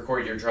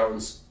record your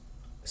drones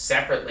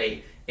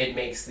separately, it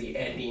makes the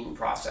editing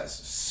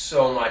process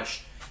so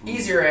much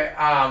easier.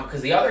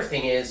 Because the other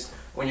thing is,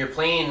 when you're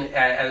playing,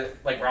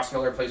 like Ross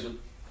Miller plays with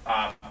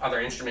other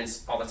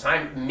instruments all the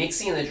time,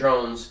 mixing the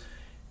drones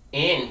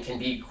in can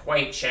be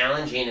quite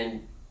challenging.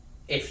 And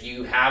if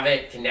you have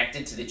it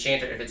connected to the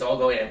chanter, if it's all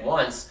going at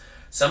once,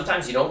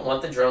 sometimes you don't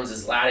want the drones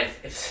as loud.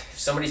 If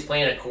somebody's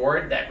playing a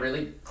chord that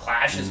really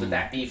clashes with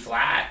that B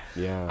flat,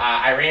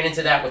 I ran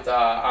into that with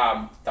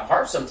the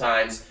harp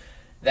sometimes,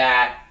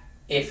 that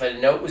if a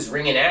note was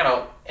ringing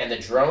out and the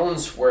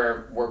drones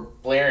were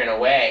blaring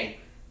away,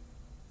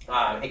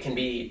 it can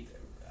be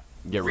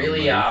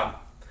really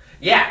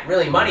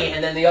really muddy.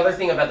 And then the other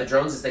thing about the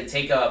drones is they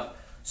take up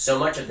so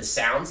much of the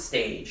sound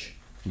stage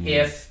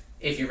if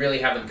you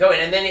really have them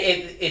going. And then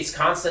it's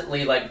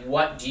constantly like,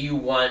 what do you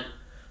want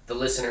the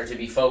listener to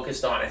be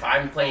focused on? If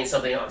I'm playing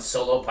something on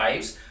solo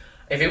pipes,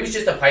 if it was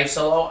just a pipe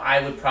solo,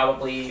 I would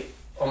probably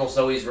almost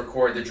always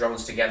record the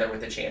drones together with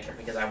the chanter,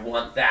 because I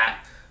want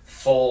that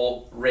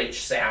full,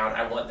 rich sound.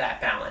 I want that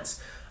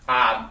balance.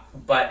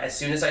 But as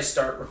soon as I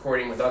start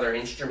recording with other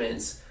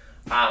instruments,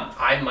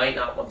 I might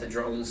not want the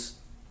drones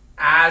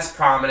as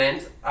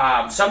prominent.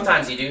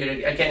 Sometimes you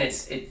do. Again,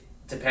 it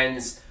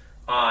depends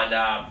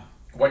on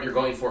what you're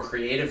going for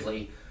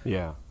creatively.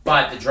 Yeah.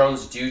 But the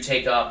drones do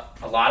take up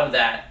a lot of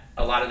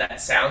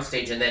that sound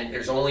stage, and then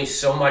there's only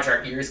so much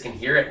our ears can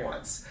hear at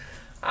once.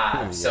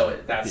 So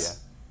that's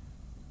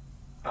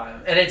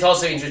and it's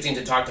also interesting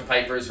to talk to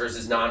pipers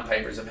versus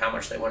non-pipers of how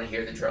much they want to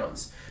hear the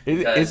drones.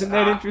 Isn't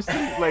that interesting?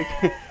 Like,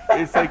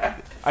 it's like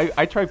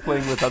I try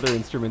playing with other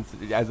instruments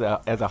as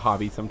a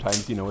hobby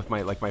sometimes, with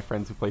my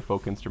friends who play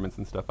folk instruments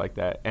and stuff like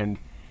that. And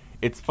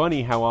it's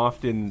funny how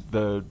often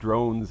the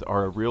drones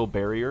are a real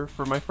barrier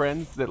for my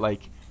friends that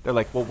they're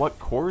like, well, what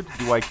chord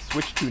do I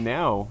switch to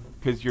now?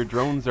 Because your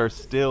drones are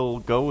still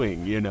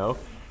going, And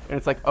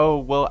it's like, oh,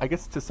 well, I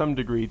guess to some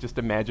degree, just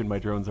imagine my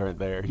drones aren't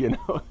there,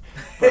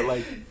 But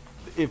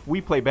if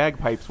we play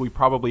bagpipes, we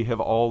probably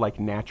have all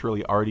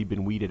naturally already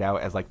been weeded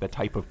out as the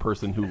type of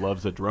person who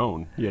loves a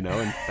drone, and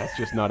that's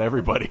just not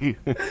everybody.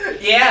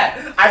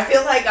 Yeah, I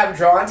feel like I'm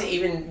drawn to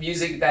even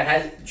music that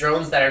has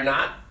drones that are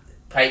not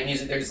pipe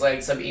music. There's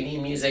some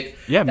Indian music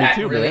me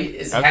too, really man.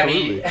 is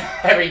Absolutely.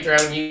 heavy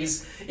drone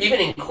use. Even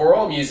in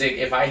choral music,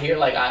 if I hear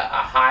a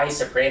high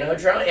soprano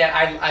drone,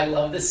 I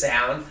love the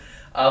sound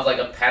of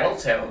a pedal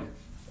tone.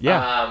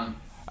 Yeah.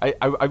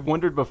 I've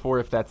wondered before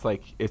if that's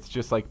it's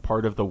just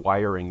part of the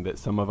wiring that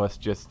some of us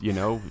just,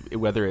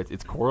 whether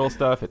it's choral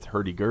stuff, it's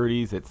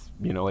hurdy-gurdies, it's,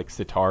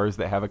 sitars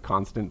that have a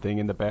constant thing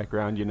in the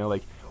background,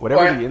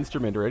 whatever the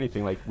instrument or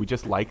anything, we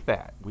just like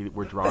that.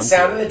 We're drawn to the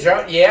sound of the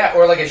drum,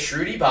 or a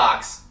Shruti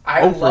box.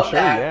 I love for sure,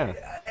 that.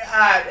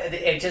 Yeah.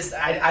 It just,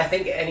 I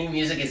think any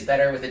music is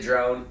better with a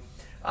drone,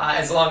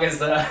 as long as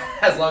the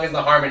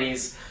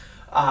harmonies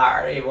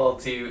are able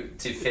to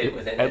fit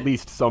within it. At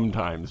least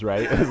sometimes,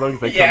 right? As long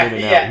as they come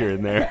in and out here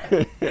and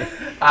there.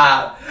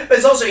 But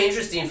it's also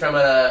interesting from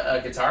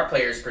a guitar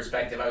player's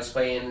perspective. I was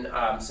playing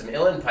some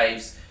uilleann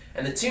pipes,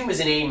 and the tune was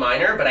in A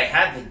minor, but I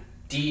had the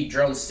D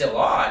drone still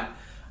on.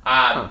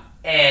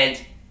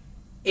 And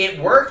it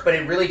worked, but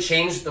it really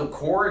changed the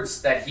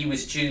chords that he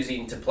was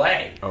choosing to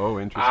play. Oh,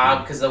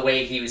 interesting. Because the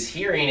way he was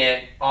hearing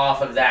it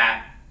off of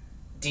that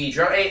D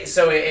drum.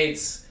 So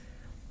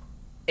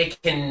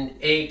it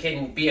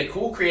can be a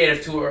cool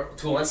creative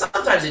tool, and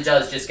sometimes it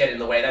does just get in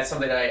the way. That's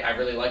something I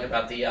really like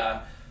about the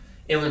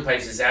uilleann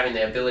pipes, is having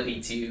the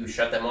ability to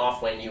shut them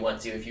off when you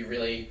want to, if you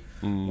really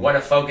want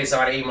to focus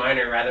on A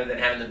minor rather than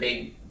having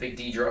the big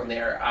D drone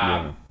there.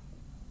 And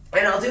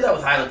I'll do that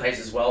with highland pipes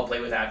as well, play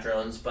without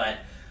drones, but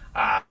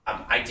I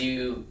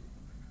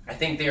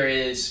think there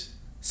is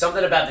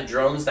something about the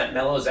drones that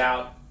mellows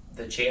out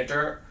the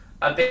chanter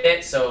a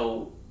bit,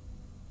 so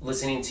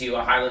listening to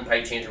a highland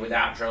pipe chanter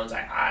without drones,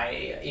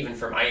 I even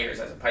for my ears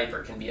as a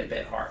piper, can be a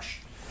bit harsh.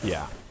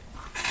 Yeah.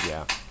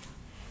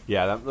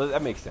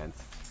 That makes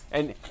sense.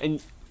 And I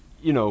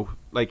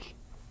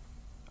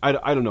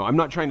don't know. I'm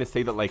not trying to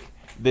say that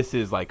this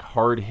is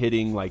hard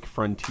hitting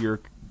frontier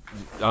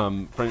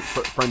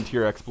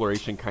frontier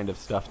exploration kind of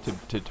stuff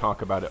to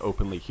talk about it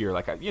openly here.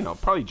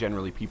 Probably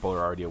generally people are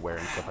already aware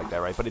and stuff like that,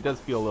 right? But it does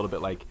feel a little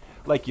bit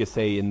like you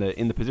say in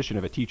the position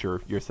of a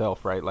teacher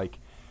yourself, right?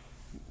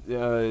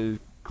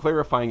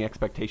 Clarifying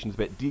expectations a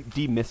bit,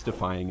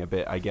 demystifying a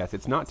bit, I guess.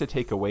 It's not to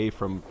take away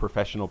from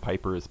professional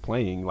pipers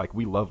playing.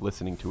 We love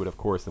listening to it, of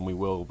course, and we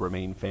will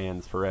remain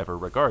fans forever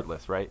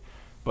regardless, right?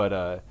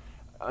 But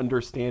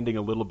understanding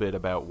a little bit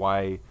about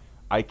why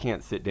I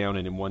can't sit down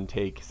and in one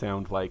take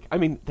sound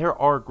there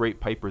are great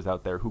pipers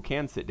out there who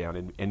can sit down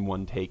and in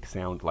one take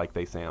sound like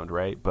they sound,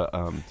 right? But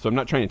so I'm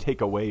not trying to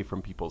take away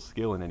from people's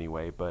skill in any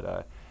way,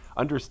 but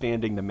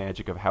understanding the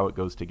magic of how it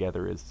goes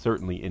together is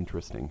certainly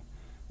interesting.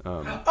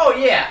 Oh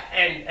yeah,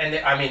 and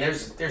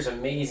there's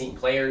amazing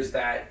players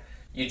that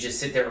you just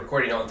sit there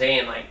recording all day,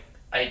 and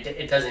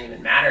it doesn't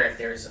even matter if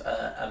there's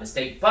a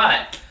mistake.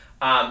 But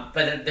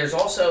there's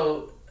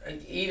also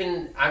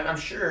I'm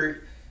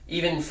sure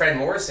even Fred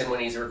Morrison,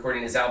 when he's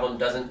recording his album,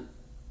 doesn't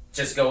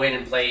just go in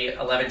and play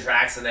 11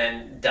 tracks and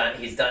then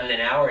he's done in an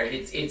hour.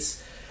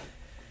 It's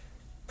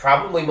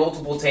probably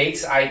multiple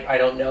takes. I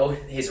don't know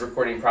his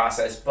recording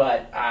process,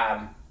 but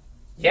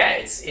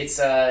it's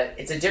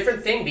a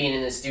different thing being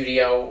in the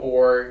studio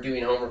or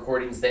doing home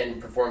recordings than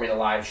performing a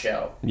live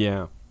show.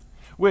 Yeah,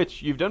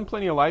 which you've done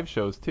plenty of live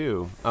shows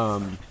too.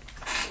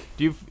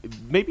 Do you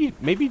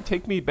maybe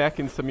take me back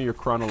in some of your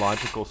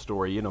chronological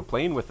story?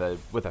 Playing with a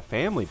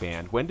family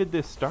band. When did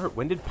this start?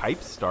 When did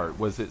pipes start?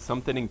 Was it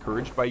something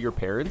encouraged by your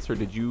parents, or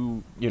did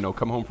you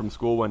come home from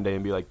school one day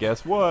and be like,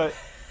 guess what?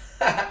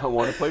 I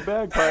want to play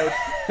bagpipes.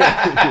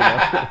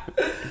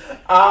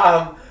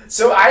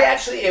 So I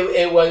actually,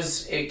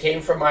 it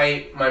came from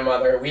my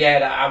mother. We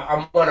had,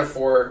 I'm one of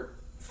four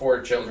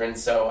children,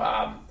 so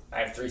I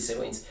have 3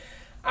 siblings.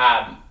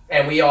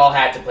 And we all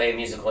had to play a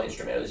musical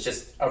instrument. It was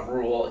just a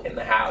rule in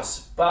the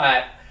house.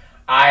 But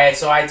I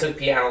took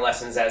piano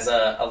lessons as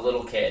a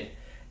little kid,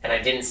 and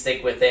I didn't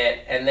stick with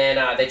it. And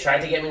then they tried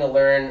to get me to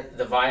learn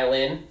the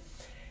violin,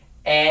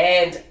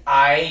 and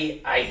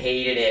I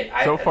hated it.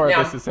 So far,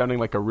 this is sounding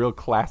like a real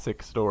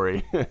classic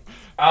story.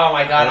 Oh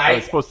my God! I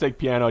was supposed to take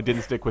piano. I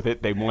didn't stick with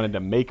it. They wanted to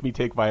make me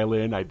take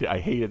violin. I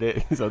hated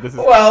it. So this is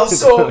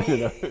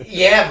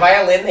yeah,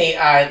 violin.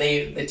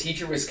 The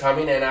teacher was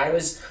coming, and I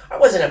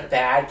wasn't a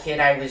bad kid.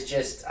 I was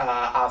just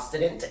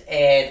obstinate,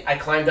 and I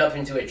climbed up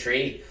into a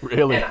tree.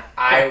 Really? And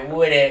I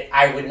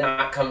would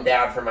not come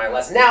down for my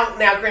lesson.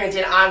 Now,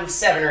 granted, I'm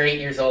 7 or 8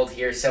 years old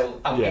here, so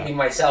I'm giving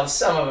myself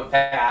some of a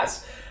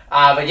pass.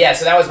 But yeah,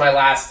 so that was my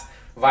last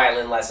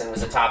violin lesson,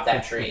 was atop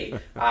that tree.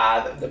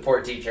 The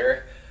poor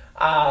teacher.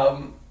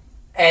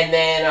 And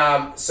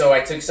then, so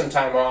I took some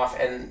time off,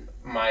 and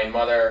my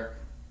mother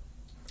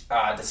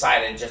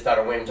decided just out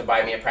of whim to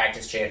buy me a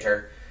practice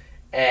chanter.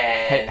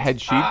 And had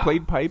she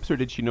played pipes, or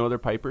did she know other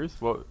pipers?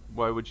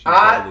 Why would she play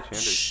the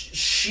chanters?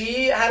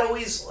 She had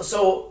always,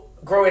 so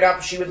growing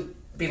up, she would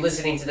be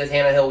listening to the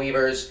Tannehill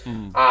Weavers,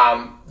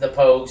 the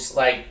Pogues.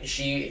 Like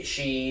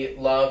she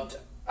loved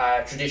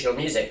traditional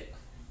music,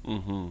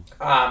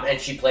 and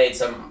she played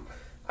some.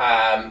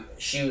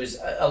 She was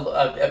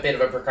a bit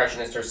of a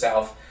percussionist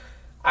herself,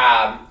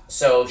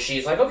 so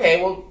she's like, okay,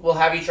 we'll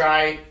have you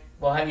try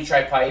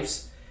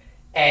pipes,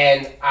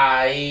 and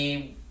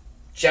I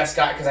just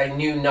got, because I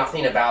knew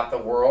nothing about the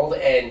world,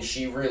 and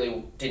she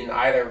really didn't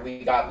either.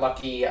 We got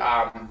lucky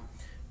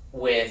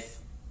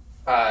with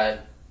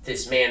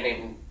this man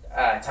named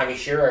Tommy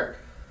Shearer,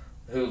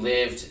 who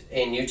lived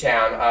in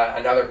Newtown,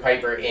 another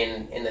piper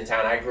in the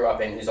town I grew up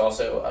in, who's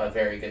also a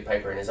very good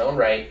piper in his own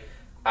right.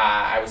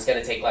 I was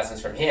going to take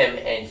lessons from him,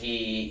 and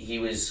he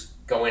was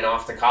going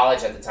off to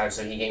college at the time,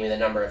 so he gave me the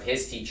number of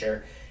his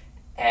teacher.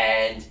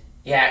 And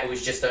yeah, it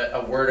was just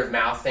a word of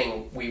mouth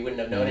thing. We wouldn't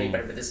have known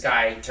anybody, but this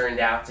guy turned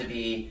out to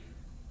be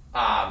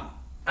an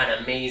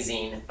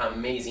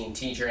amazing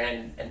teacher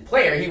and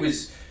player. He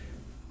was,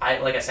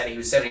 like I said, he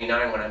was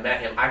 79 when I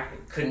met him. I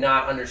could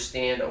not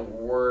understand a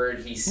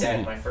word he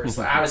said my first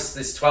I was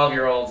this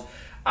 12-year-old,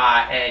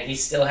 and he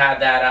still had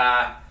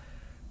that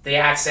the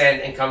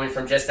accent, and coming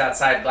from just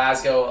outside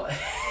Glasgow,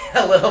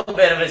 a little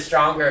bit of a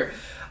stronger,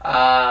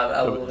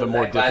 the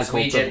more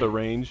difficult of the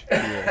range.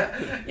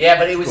 Yeah, yeah,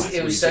 but it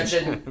was such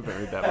an. I've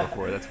heard that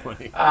before. That's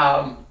funny.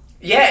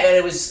 Yeah, and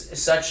it was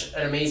such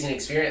an amazing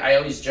experience. I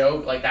always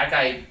joke, like, that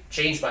guy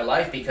changed my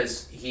life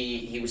because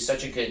he was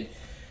such a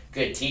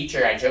good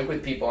teacher. I joke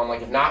with people, I'm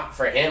like, if not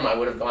for him, I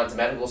would have gone to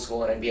medical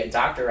school and I'd be a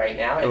doctor right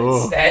now.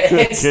 And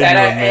instead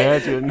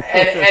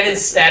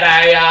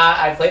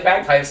I play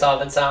bagpipes all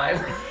the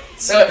time.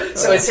 So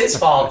it's his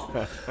fault.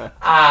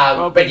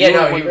 But you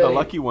know, were one of the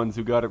lucky ones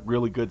who got a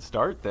really good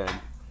start then.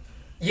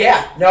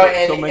 Yeah, no,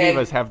 so many of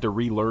us have to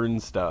relearn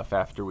stuff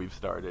after we've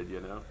started,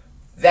 you know.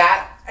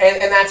 That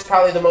and that's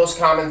probably the most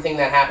common thing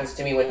that happens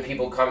to me when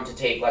people come to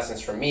take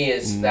lessons from me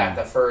is that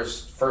the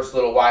first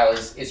little while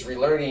is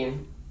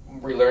relearning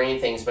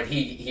things. But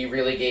he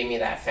really gave me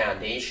that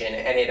foundation,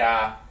 and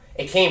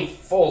it came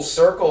full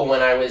circle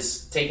when I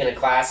was taking a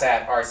class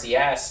at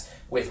RCS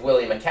with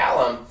Willie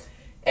McCallum,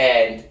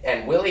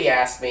 and Willie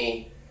asked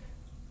me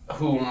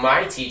who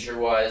my teacher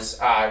was,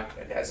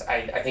 as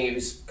I think he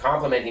was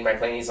complimenting my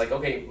playing. He's like,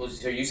 okay, well,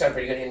 so you sound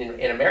pretty good.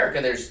 In America,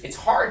 it's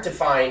hard to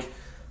find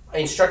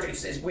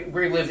instructors.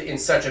 We live in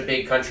such a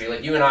big country.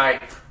 Like, you and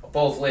I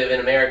both live in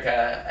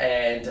America,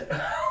 and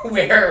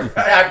we're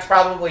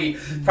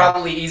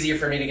probably easier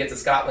for me to get to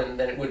Scotland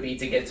than it would be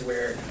to get to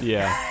where.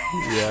 Yeah.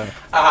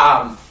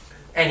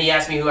 And he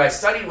asked me who I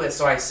studied with,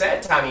 so I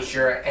said Tommy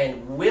Shearer,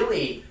 and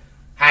Willie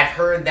had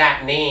heard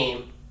that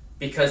name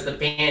because the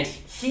band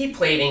he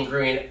played in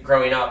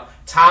growing up,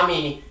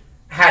 Tommy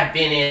had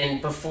been in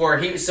before.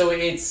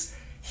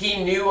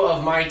 He knew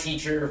of my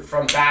teacher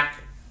from back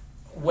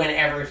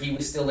whenever he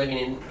was still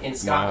living in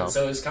Scotland. Wow.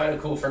 So it was kind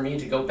of cool for me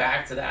to go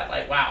back to that.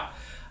 Like, wow,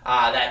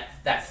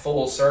 that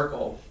full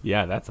circle.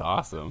 Yeah, that's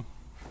awesome.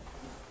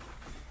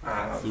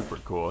 Super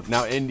cool.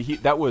 Now, and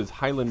that was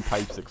Highland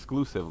pipes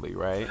exclusively,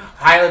 right?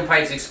 Highland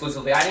pipes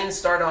exclusively. I didn't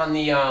start on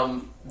the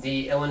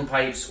uilleann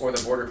pipes or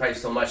the border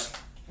pipes till much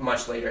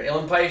later.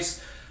 Uilleann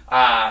pipes,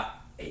 I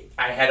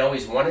had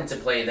always wanted to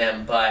play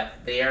them, but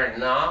they are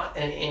not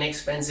an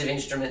inexpensive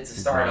instrument to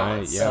start on.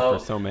 Yeah, so,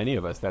 for so many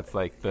of us, that's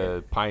like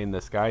the pie in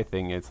the sky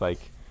thing. It's like,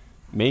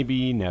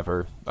 maybe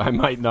never. I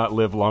might not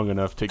live long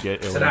enough to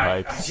get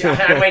uilleann pipes.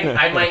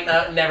 I might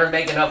never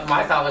make enough.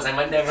 My thought was I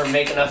might never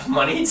make enough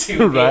money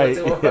to be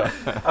able to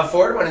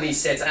afford one of these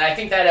sets. And I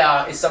think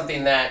that is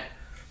something that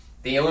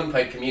the uilleann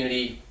pipe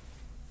community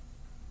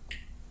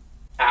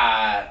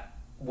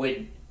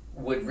would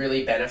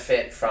really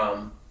benefit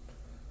from,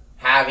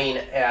 having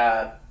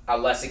a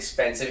less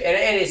expensive,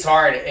 and it's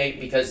hard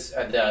because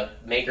the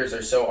makers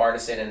are so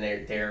artisan, and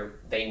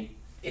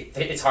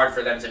it's hard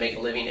for them to make a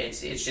living.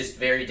 It's just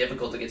very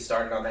difficult to get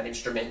started on that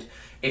instrument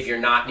if you're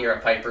not near a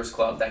piper's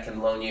club that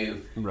can loan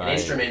you an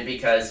instrument,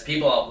 because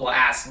people will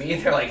ask me,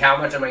 they're like, how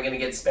much am I going to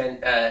get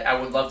spent? I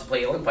would love to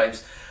play uilleann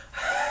pipes.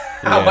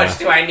 How much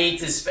do I need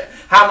to spend?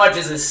 How much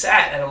is a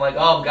set? And I'm like,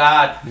 oh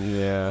God.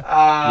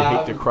 Yeah. You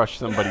hate to crush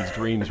somebody's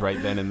dreams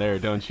right then and there,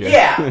 don't you?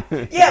 Yeah.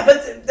 Yeah,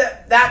 but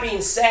that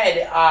being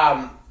said,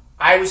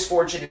 I was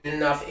fortunate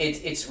enough.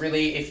 It's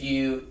really,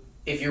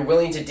 if you're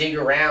willing to dig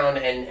around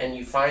and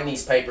you find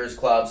these pipers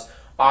clubs,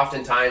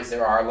 oftentimes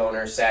there are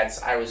loaner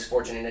sets. I was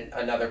fortunate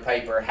another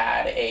piper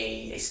had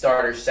a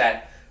starter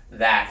set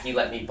that he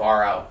let me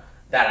borrow,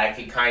 that I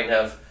could kind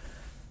of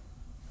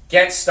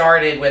get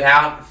started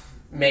without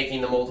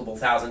making the multiple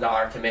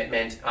 $1,000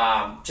 commitment,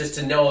 just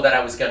to know that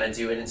I was going to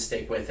do it and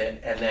stick with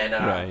it. And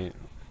then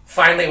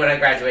finally, when I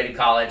graduated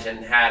college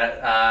and had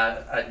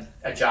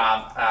a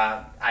job,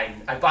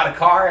 I bought a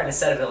car and a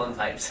set of uilleann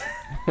pipes.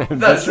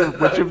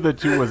 Which of the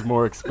two was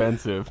more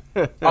expensive?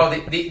 Oh,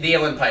 the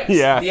uilleann pipes.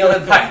 Yeah. The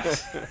uilleann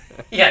pipes.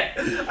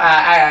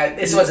 Yeah,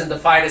 this wasn't the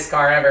finest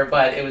car ever,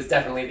 but it was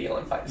definitely the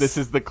uilleann pipes. This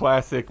is the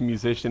classic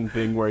musician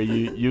thing where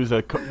you use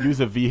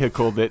a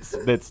vehicle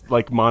that's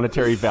like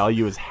monetary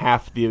value is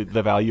half the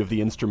value of the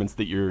instruments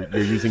that you're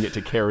using it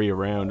to carry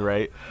around,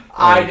 right?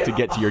 To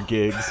get to your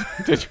gigs,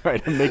 to try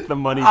to make the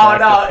money back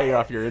to pay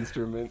off your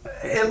instrument.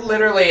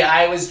 Literally,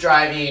 I was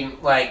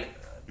driving like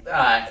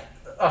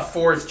a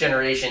fourth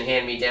generation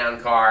hand-me-down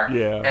car,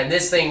 and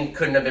this thing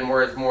couldn't have been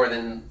worth more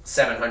than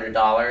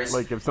 $700.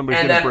 Like if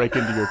somebody's gonna break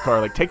into your car,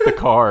 like take the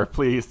car,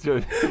 please.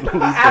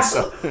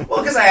 Absolutely.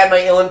 Well, because I had my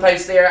uilleann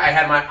pipes there, I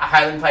had my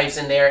highland pipes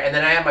in there, and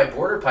then I had my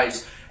border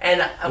pipes.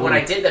 And when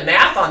I did the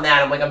math on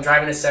that, I'm like, I'm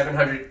driving a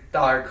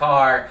 $700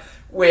 car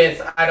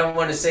with, I don't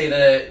want to say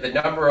the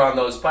number on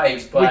those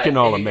pipes, but we can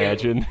all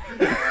imagine.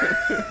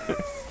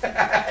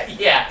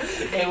 Yeah,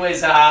 it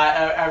was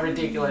a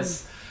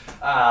ridiculous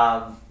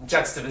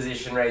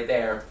juxtaposition right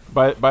there.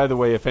 By the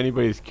way, if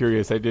anybody's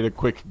curious, I did a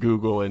quick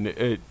Google,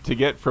 and to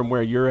get from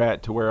where you're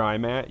at to where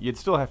I'm at, you'd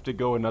still have to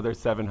go another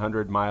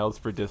 700 miles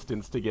for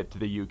distance to get to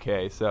the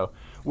UK. So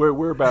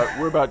we're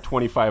about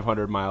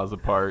 2,500 miles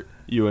apart,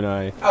 you and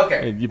I.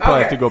 Okay. And you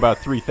probably have to go about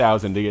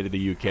 3,000 to get to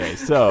the UK.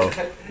 So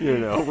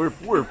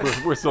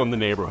we're still in the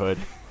neighborhood.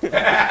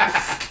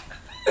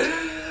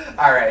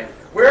 All right.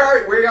 Where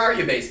are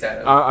you based out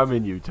of? I'm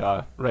in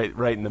Utah,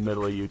 right in the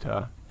middle of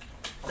Utah.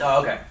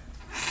 Oh, okay.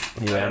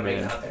 Yeah,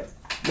 man.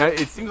 Now,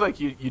 it seems like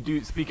you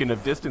do, speaking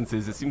of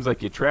distances, it seems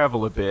like you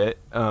travel a bit,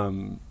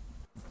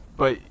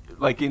 but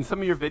like in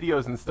some of your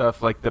videos and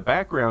stuff, like the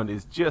background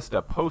is just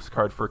a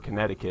postcard for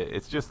Connecticut.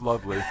 It's just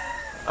lovely.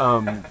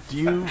 Do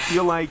you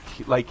feel like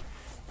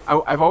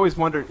I've always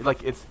wondered,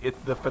 like it's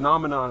the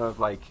phenomenon of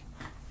like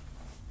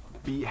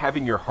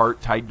having your heart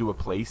tied to a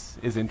place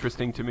is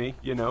interesting to me,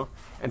 you know?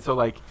 And so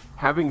like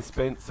having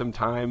spent some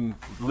time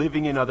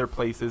living in other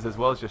places as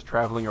well as just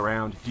traveling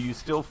around, do you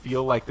still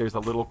feel like there's a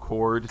little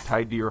cord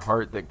tied to your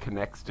heart that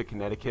connects to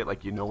Connecticut,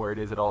 like you know where it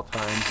is at all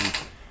times? And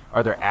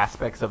are there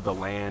aspects of the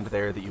land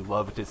there that you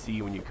love to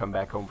see when you come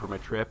back home from a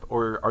trip?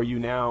 Or are you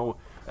now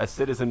a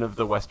citizen of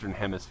the Western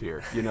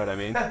Hemisphere? You know what I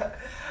mean?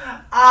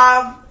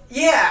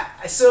 Yeah.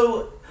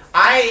 So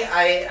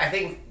I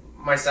think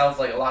myself,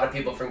 like a lot of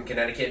people from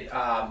Connecticut,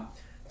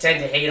 tend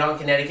to hate on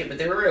Connecticut, but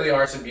there really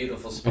are some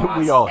beautiful spots.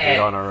 We all hate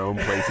on our own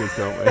places,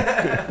 don't we?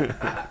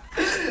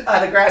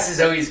 The grass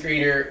is always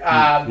greener.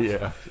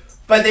 Yeah.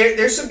 But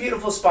there's some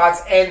beautiful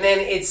spots, and then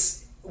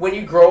it's when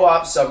you grow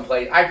up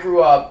someplace. I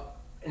grew up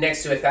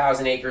next to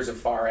 1,000 acres of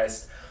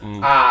forest,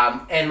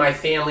 and my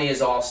family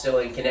is all still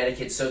in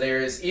Connecticut. So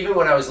there's, even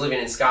when I was living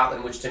in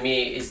Scotland, which to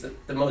me is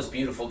the most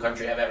beautiful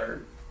country I've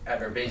ever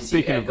been to.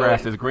 Speaking of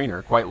grass is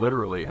greener, quite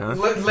literally, huh?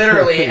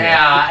 Literally,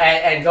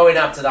 and going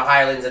up to the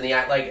highlands and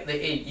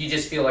you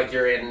just feel like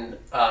you're in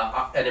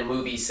a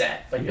movie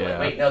set. But you're like,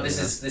 wait, no, this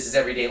is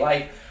everyday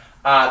life.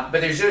 But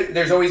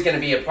there's always going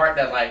to be a part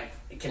that like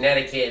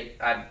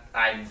Connecticut.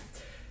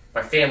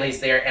 My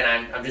family's there,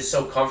 and I'm just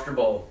so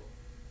comfortable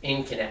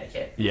in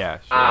Connecticut. Yeah,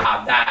 sure.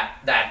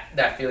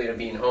 That feeling of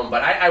being home.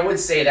 But I would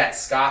say that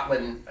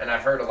Scotland, and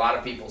I've heard a lot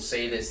of people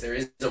say this, there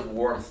is a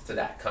warmth to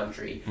that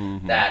country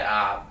that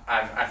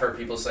I've heard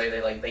people say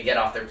they get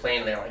off their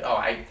plane and they're like, oh,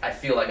 I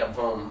feel like I'm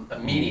home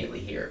immediately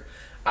here.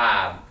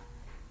 But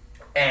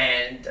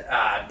in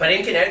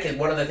Connecticut,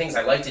 one of the things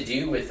I like to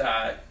do with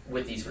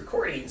these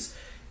recordings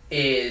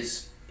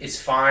is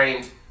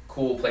find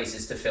cool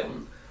places to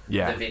film the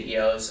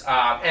videos,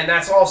 and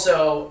that's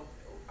also,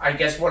 I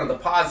guess, one of the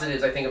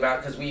positives I think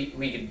about, because we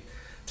could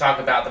talk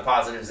about the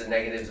positives and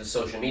negatives of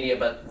social media,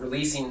 but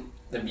releasing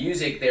the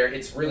music there,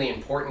 it's really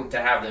important to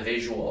have the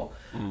visual.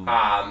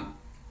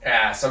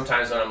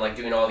 Sometimes when I'm like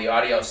doing all the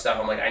audio stuff,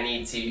 I'm like, I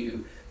need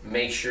to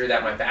make sure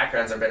that my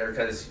backgrounds are better,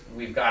 because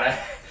we've got to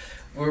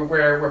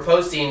we're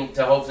posting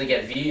to hopefully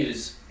get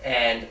views,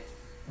 and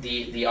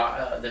the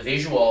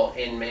visual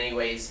in many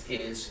ways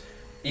is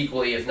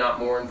equally, if not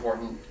more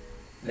important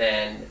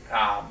than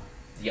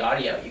the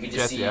audio. You can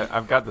just see.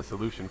 I've got the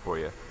solution for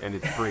you, and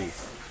it's free.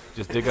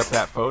 Just dig up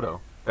that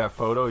photo. That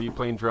photo, you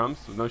playing drums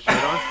with no shirt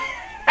on?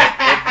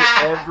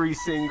 every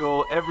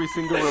single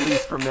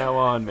release from now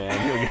on,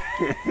 man.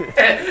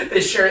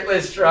 The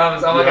shirtless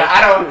drums. Oh my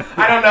god,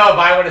 I don't know if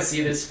I want to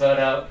see this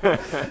photo.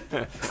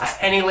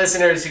 Any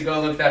listeners who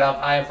go look that up,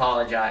 I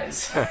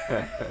apologize.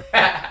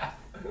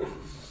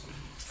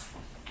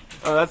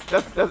 Oh,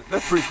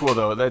 that's pretty cool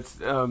though.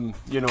 That's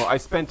I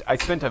spent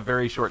a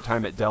very short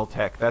time at Dell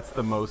Tech. That's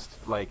the most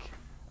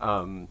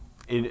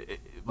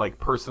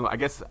personal. I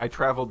guess I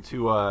traveled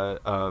to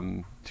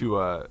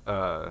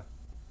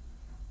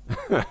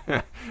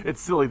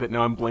it's silly that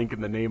now I'm blanking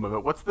the name of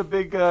it. What's the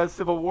big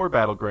Civil War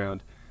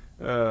battleground?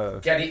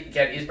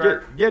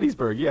 Gettysburg?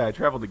 Gettysburg, yeah. I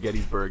traveled to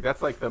Gettysburg.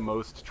 That's like the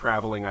most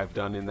traveling I've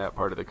done in that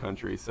part of the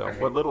country. So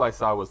what little I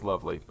saw was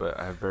lovely, but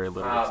I have very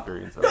little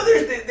experience of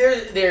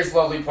it. There's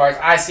lovely parts.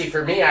 I see,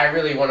 for me, I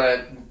really want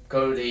to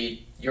go to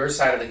your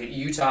side of the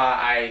Utah.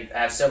 I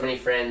have so many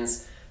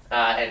friends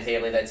and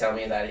family that tell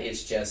me that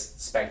it's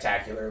just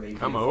spectacularly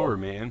beautiful. Come over,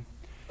 man.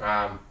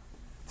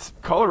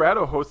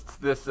 Colorado hosts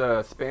this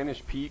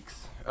Spanish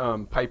Peaks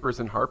Pipers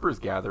and Harpers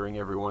gathering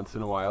every once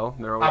in a while.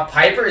 They're always, a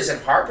Pipers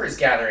and Harpers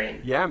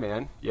gathering. yeah,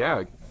 man.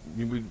 Yeah,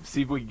 we would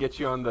see if we could get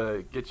you on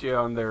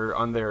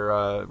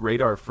their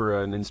radar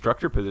for an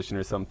instructor position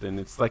or something.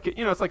 It's like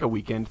it's like a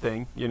weekend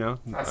thing. That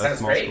a sounds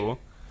small great. school.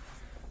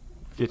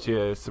 Get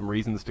you some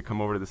reasons to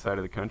come over to the side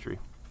of the country.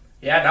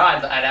 Yeah, no,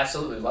 I'd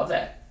absolutely love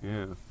that.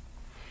 Yeah.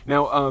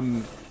 Now,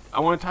 I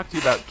want to talk to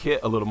you about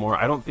kit a little more.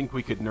 I don't think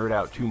we could nerd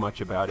out too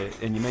much about it.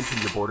 And you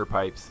mentioned your border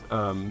pipes.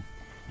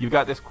 You've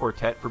got this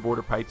quartet for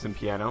border pipes and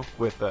piano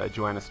with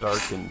Joanna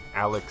Stark and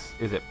Alex,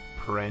 is it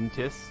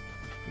Prentice?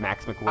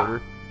 Max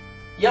McWhorter?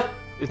 Yep.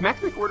 Is Max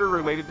McWhorter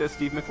related to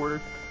Steve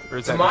McWhorter? Or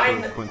is that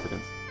mine, just a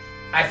coincidence?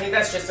 I think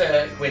that's just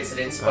a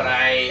coincidence, but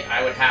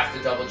I would have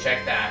to double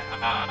check that.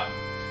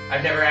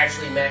 I've never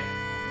actually met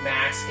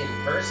Max in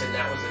person.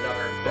 That was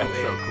another That's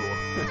so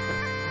COVID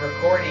cool.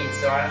 recording,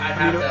 so I'd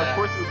have to... Of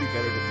course it would be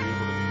better to be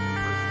able to meet in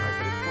person, right?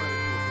 But it's one of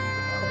the cool things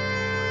about it.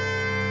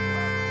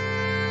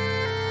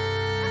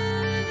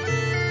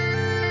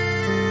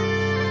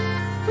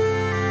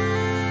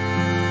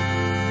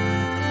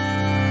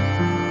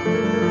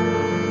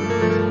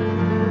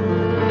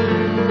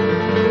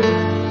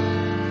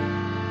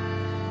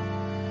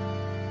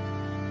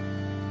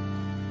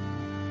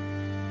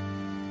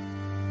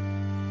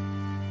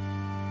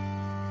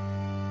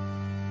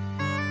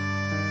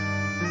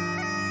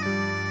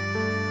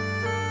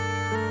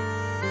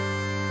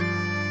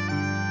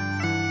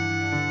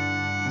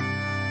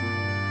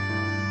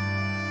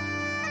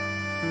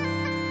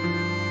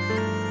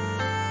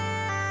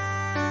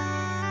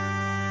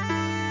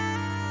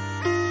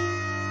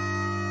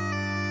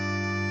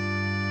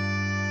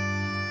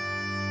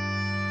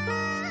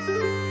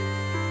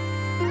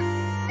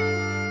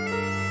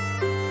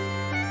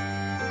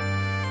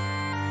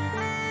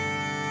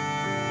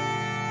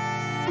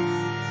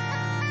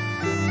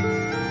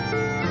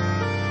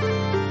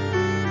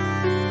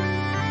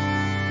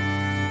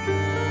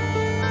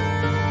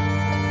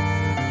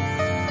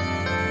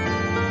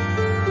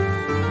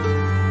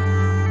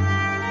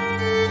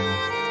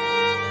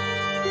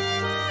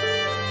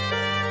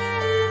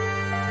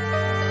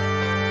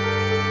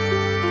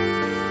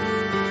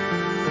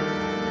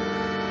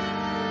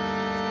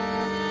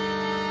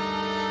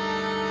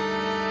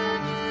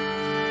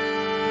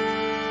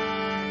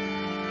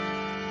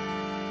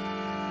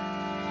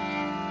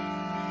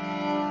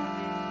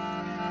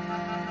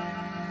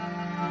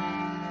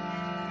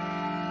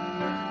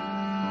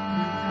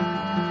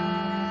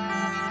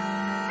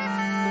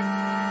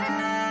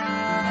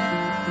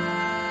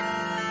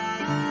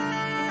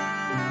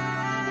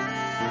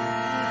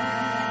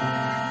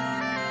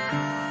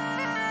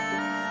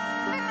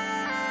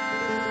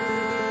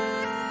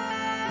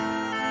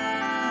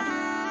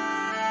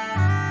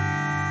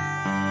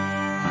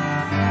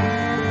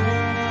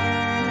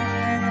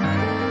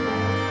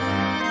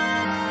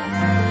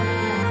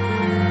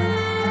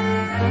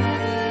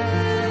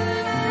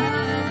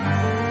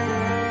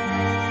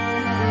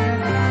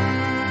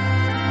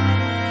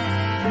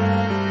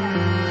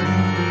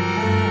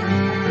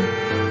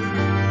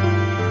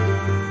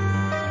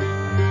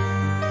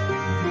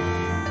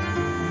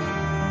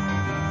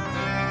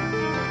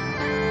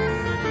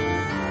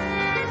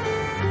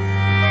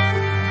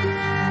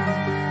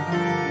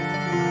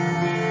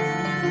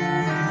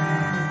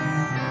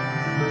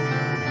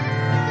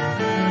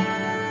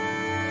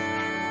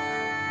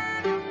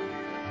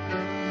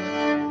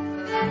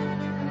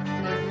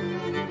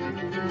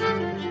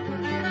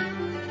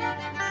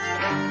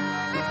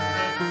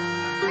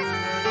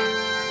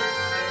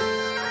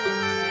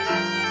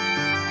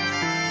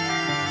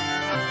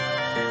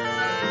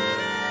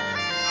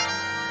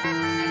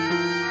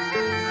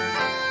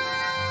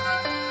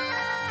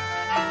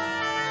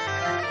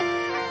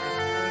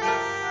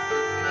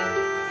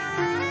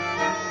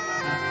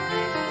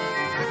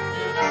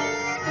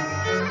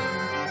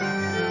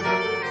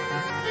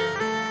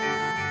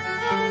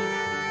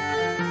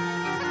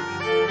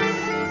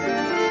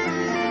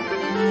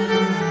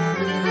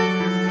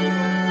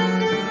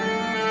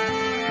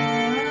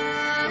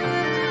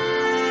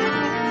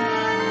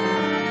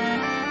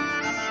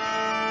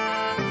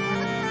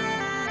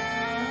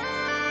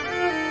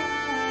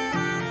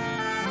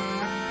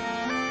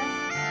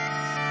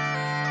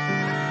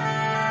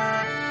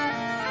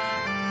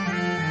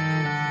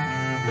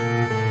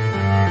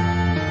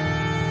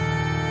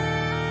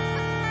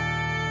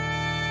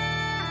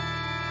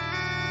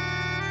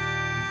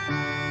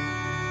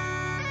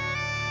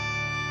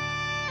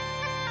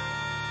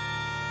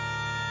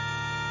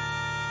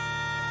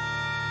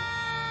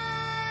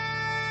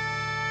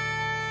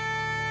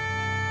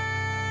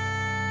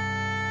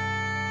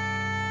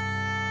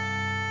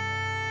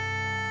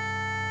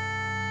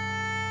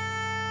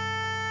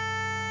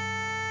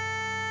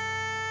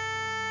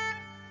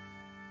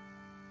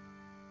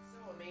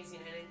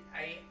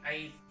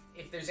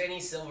 If there's any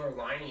silver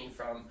lining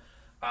from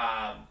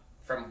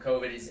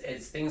COVID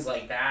is things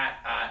like that,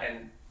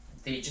 and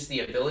just the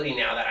ability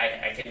now that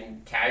I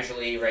can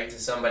casually write to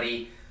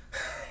somebody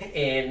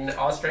in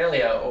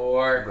Australia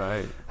or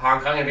right.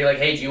 Hong Kong and be like,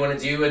 hey, do you want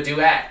to do a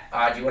duet?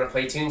 Do you want to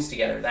play tunes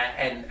together?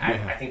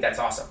 I think that's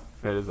awesome.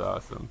 That is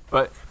awesome.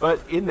 But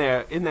in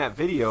that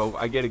video,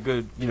 I get a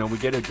good, we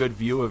get a good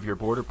view of your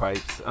border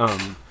pipes.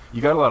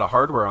 You got a lot of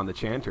hardware on the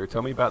chanter.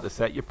 Tell me about the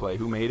set you play.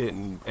 Who made it,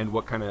 and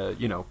what kind of,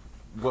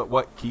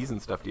 what keys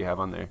and stuff do you have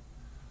on there?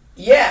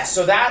 Yeah,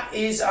 so that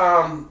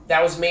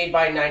was made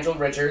by Nigel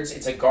Richards.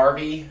 It's a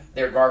Garvey.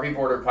 They're Garvey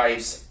border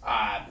pipes,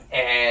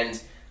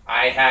 and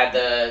I had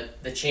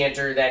the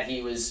chanter that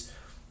he was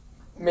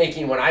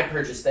making when I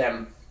purchased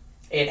them.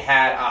 It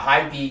had a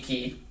high B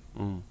key,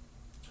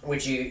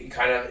 which you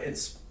kind of,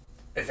 it's,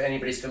 if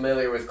anybody's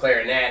familiar with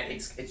clarinet,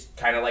 it's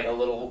kind of like a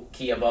little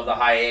key above the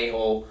high A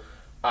hole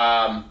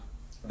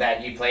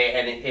that you play,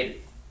 and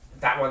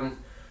that one,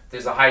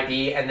 there's a high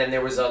B, and then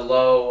there was a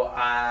low,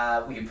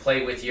 you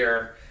play with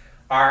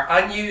our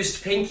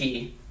unused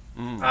pinky.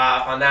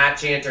 On that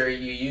chanter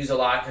you use a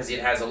lot because it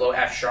has a low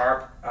F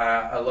sharp,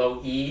 a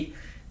low E,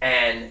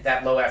 and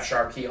that low F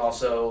sharp key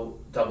also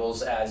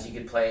doubles as you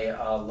could play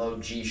a low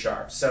G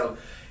sharp. So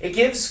it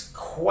gives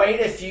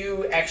quite a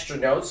few extra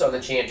notes on the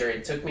chanter.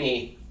 It took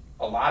me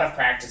a lot of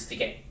practice to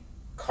get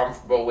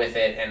comfortable with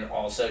it, and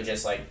also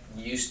just like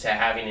used to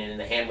having it in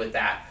the hand with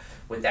that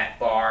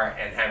bar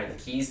and having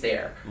the keys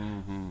there.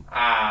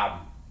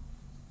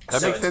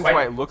 That makes sense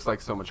why it looks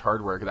like so much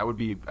hardware. That would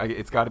be,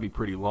 it's got to be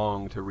pretty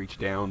long to reach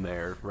down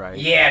there, right?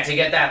 Yeah, to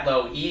get that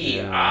low E.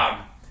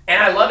 Yeah.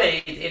 And I love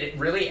it. It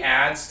really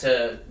adds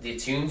to the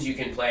tunes you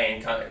can play,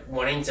 and kind of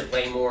wanting to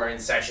play more in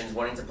sessions,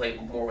 wanting to play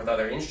more with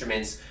other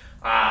instruments.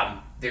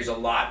 There's a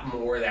lot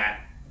more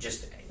that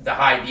just the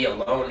high B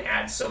alone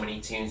adds so many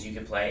tunes you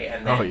can play,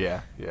 and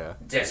then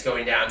just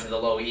going down to the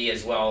low E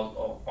as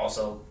well,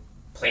 also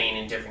playing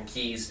in different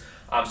keys.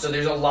 So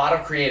there's a lot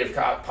of creative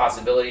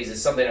possibilities.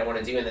 It's something I want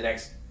to do in the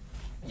next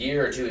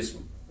year or two, is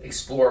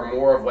explore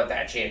more of what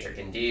that chanter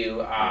can do.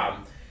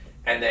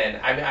 And then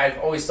I've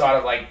always thought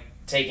of like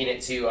taking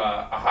it to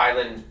a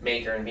highland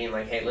maker and being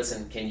like, hey,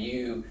 listen, can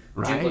you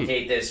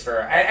duplicate this for,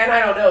 and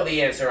I don't know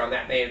the answer on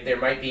that. There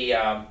might be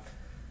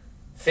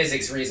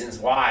physics reasons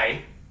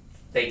why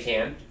they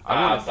can.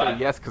 I want to say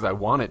yes because I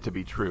want it to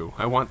be true.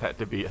 I want that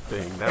to be a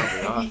thing.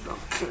 That would be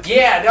awesome.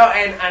 Yeah, no,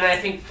 and I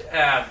think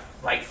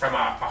like from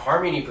a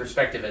harmony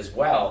perspective as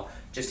well,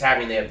 just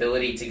having the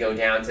ability to go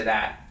down to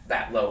that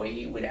low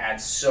E would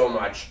add so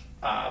much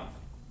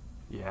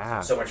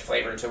so much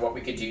flavor to what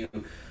we could do.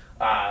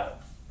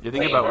 You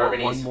think about what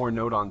one more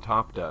note on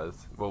top does.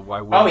 Well,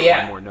 why would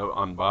one more note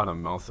on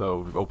bottom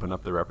also open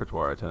up the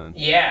repertoire a ton?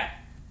 Yeah,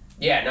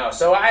 no.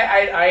 So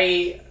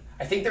I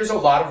think there's a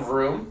lot of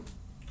room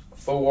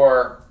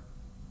for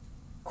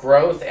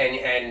growth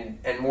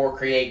and more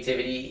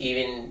creativity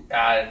even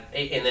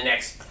in the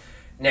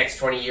next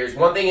 20 years.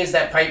 One thing is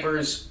that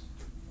pipers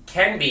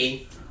can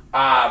be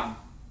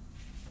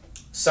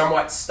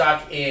somewhat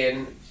stuck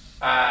in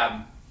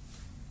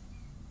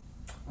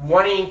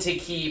wanting to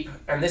keep,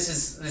 and this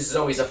is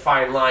always a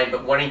fine line,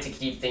 but wanting to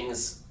keep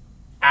things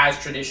as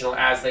traditional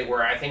as they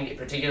were. I think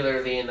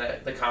particularly in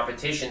the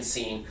competition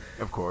scene,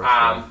 of course,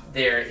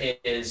 there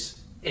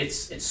is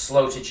it's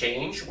slow to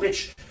change,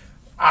 which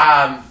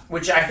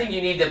I think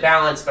you need to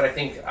balance. But I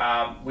think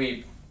I'm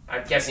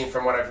guessing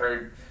from what I've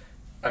heard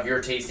of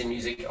your taste in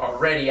music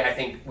already, I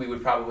think we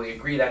would probably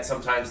agree that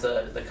sometimes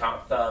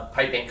the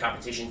pipe band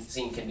competition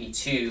scene can be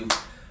too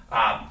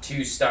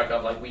stuck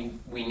of like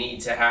we need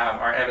to have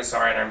our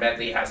MSR and our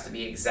medley has to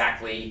be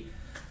exactly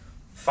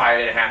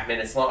 5.5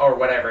 minutes long or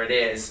whatever it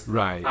is,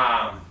 right?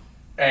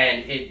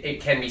 And it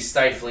can be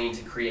stifling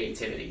to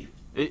creativity.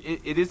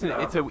 It isn't.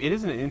 It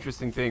is an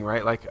interesting thing,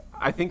 right? Like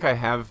I think I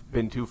have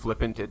been too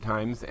flippant at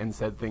times and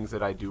said things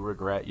that I do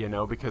regret,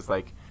 because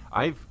like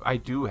I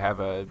do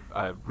have a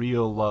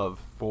real love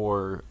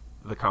for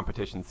the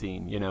competition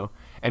scene,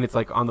 and it's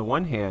like on the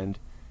one hand,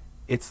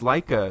 it's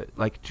like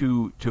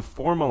to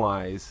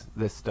formalize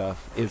this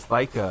stuff is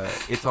like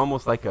it's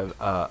almost like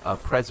a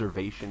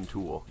preservation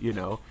tool,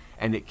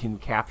 and it can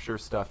capture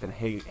stuff and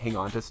hang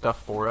on to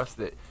stuff for us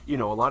that, a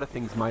lot of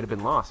things might have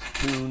been lost,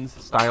 tunes,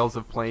 styles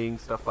of playing,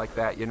 stuff like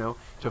that,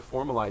 to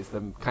formalize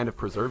them kind of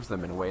preserves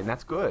them in a way, and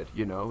that's good,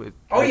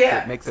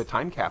 it makes a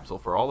time capsule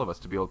for all of us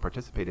to be able to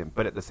participate in,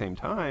 but at the same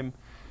time,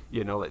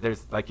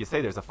 there's, like you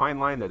say, there's a fine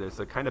line there, there's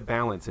a kind of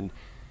balance,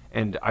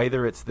 and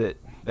either it's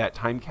that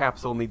time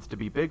capsule needs to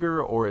be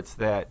bigger, or it's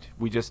that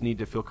we just need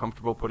to feel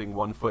comfortable putting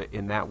one foot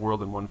in that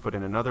world and one foot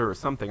in another or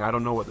something. I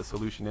don't know what the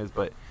solution is,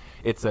 but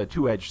it's a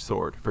two-edged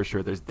sword for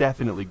sure. There's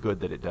definitely good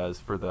that it does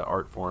for the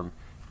art form,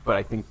 but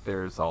I think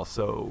there's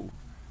also,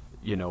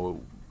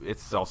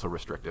 it's also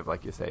restrictive,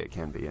 like you say, it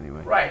can be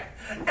anyway. Right,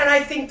 and I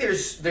think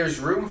there's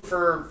room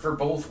for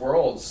both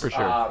worlds. For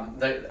sure.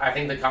 I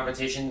think the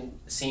competition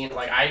scene,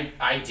 like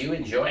I do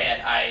enjoy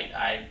it.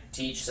 I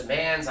teach some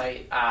bands.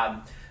 I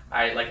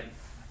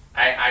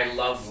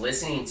love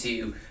listening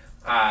to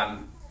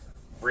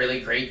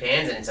really great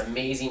bands, and it's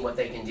amazing what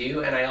they can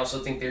do. And I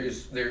also think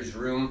there's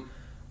room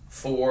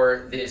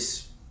for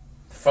this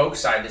folk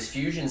side, this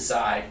fusion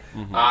side,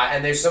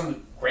 and there's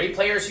some great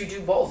players who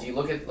do both. You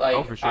look at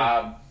like for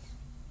sure.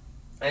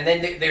 And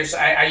then there's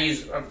I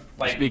use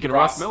like speaking of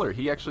Ross Miller,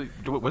 he actually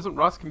wasn't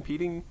Ross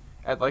competing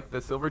at like the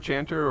Silver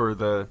Chanter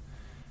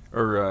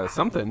or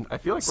something. I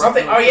feel like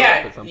something. Ross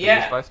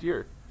Yeah. This last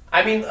year.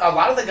 I mean, a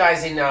lot of the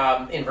guys in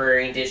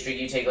Verarian District,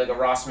 you take like a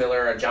Ross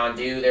Miller, a John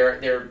Dew,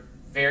 they're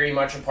very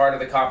much a part of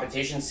the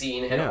competition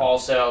scene and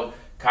also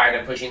kind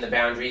of pushing the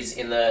boundaries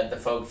in the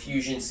folk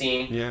fusion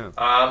scene. Yeah.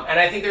 And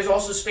I think there's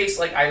also space,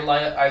 like I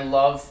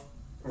love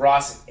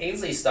Ross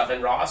Ainsley's stuff,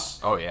 and Ross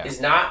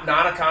is not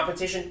a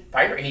competition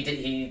piper.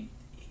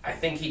 I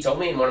think he told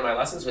me in one of my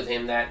lessons with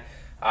him that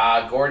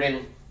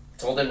Gordon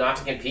told him not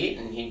to compete,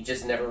 and he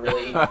just never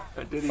really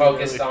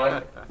focused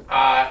on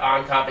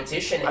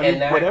competition. I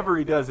mean, whatever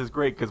he does is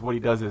great because what he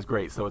does is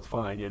great, so it's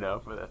fine, you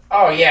know.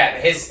 Oh yeah,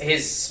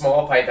 his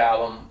small pipe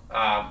album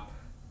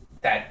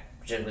that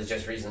was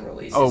just recently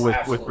released.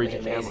 With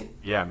Bridget amazing. Campbell.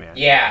 Yeah, man.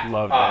 Yeah,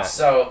 love that.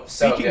 So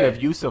speaking good.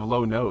 of use of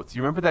low notes,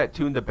 you remember that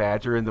tune, "The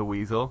Badger and the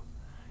Weasel"?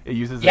 It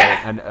uses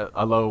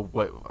a low.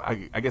 What I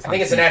guess. I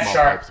think it's an F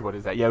sharp. Pipes. What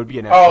is that? Yeah, it would be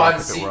an F sharp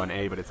if it were on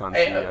A, but it's on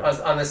C.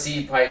 On the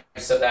C pipe,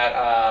 so that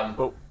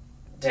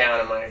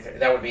down on my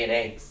that would be an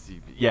A.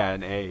 Yeah,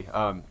 an A.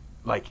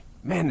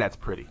 Man, that's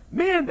pretty.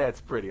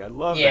 I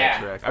love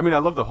that track. I mean, I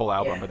love the whole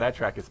album, but that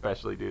track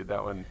especially, dude.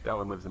 That one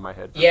lives in my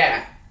head.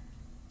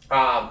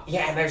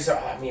 And there's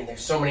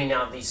so many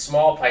now. These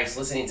small pipes,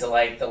 listening to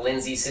like the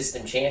Lindsay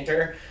System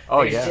Chanter.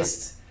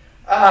 Just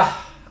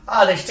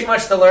there's too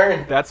much to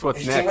learn. That's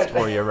what's next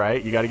for you,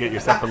 right? You got to get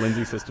yourself a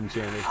Lindsay System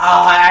Chanter.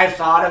 I've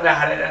thought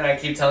about it, and I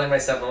keep telling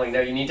myself, I'm like,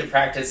 no, you need to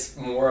practice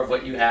more of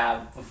what you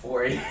have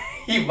before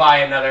you buy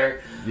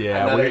another.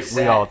 Yeah,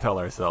 we all tell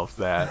ourselves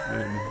that.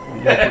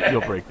 And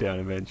you'll break down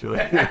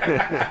eventually.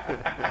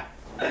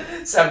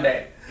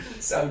 Someday.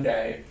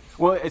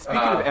 Well, speaking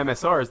of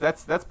MSRs,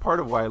 that's part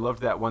of why I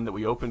loved that one that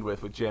we opened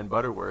with Jan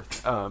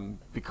Butterworth,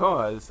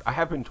 because I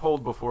have been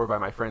told before by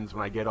my friends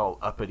when I get all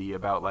uppity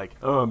about like,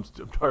 I'm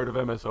tired of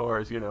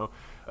MSRs, you know,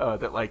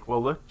 that like,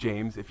 well, look,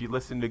 James, if you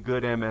listen to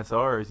good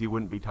MSRs, you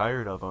wouldn't be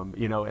tired of them,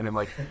 you know, and I'm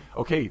like,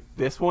 okay,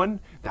 this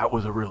one, that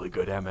was a really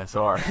good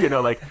MSR, you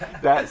know, like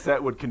that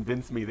set would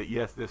convince me that,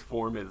 yes, this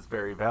form is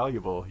very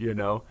valuable, you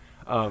know.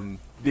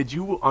 Did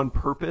you on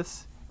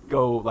purpose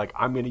go like,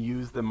 I'm going to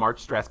use the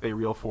March Strathspey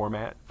reel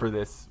format for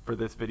this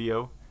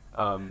video,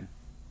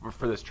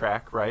 for this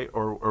track, right?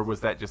 Or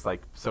was that just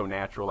like so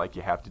natural, like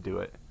you have to do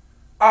it?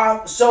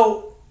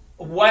 So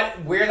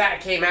where that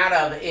came out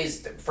of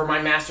is for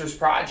my master's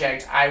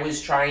project, I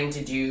was trying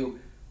to do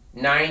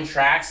 9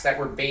 tracks that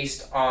were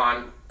based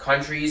on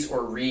countries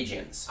or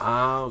regions.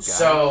 Oh, gotcha.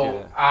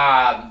 So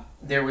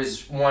there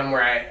was one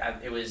where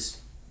it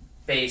was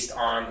based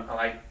on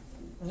like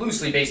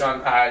loosely based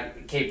on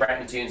Cape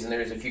Breton tunes, and there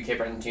was a few Cape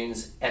Breton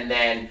tunes, and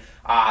then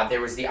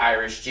there was the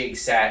Irish jig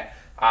set.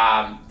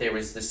 There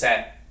was the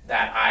set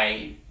that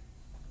I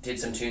did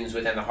some tunes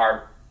with, and the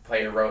harp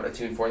player wrote a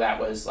tune for.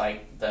 That was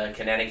like the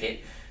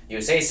Connecticut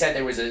USA set.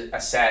 There was a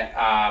set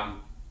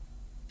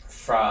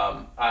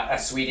from a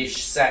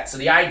Swedish set. So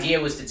the idea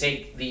was to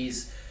take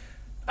these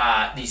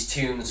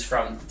tunes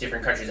from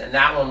different countries, and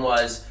that one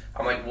was,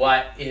 I'm like,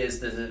 what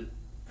is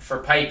for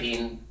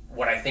piping,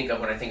 what I think of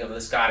when I think of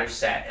the Scottish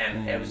set,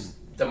 and it was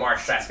the March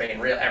Strathspey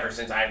and reel. Ever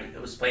since I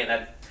was playing,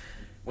 that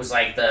was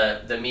like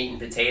the meat and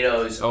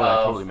potatoes of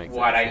totally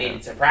what I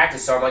needed to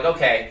practice. So I'm like,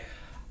 okay,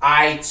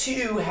 I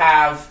too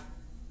have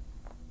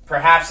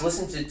perhaps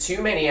listened to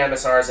too many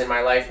MSRs in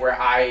my life where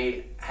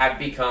I have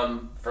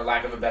become, for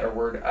lack of a better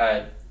word,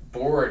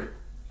 bored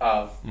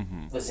of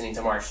listening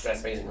to March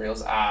Strathspeys and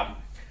reels,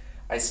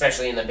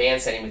 especially in the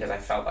band setting, because I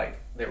felt like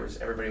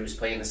everybody was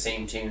playing the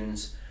same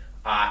tunes.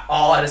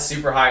 All at a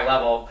super high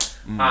level.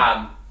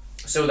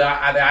 So the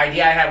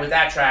idea I had with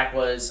that track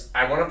was,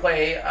 I want to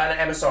play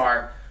an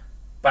MSR,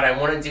 but I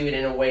want to do it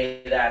in a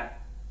way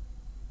that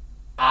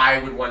I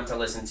would want to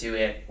listen to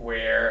it,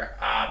 where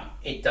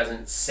it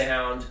doesn't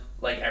sound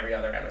like every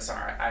other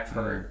MSR I've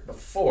heard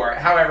before,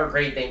 however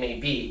great they may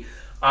be.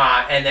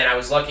 And then I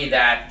was lucky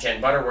that Jen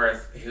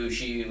Butterworth,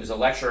 she was a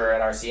lecturer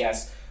at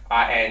RCS,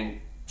 and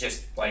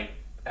just like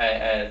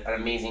an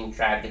amazing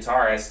trad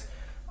guitarist,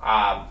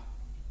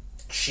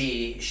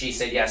 she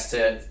said yes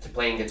to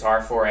playing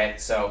guitar for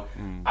it. So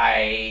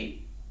I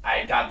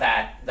got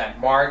that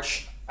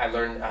March. I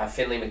learned,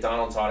 Finley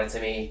McDonald taught it to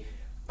me.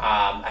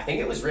 I think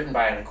it was written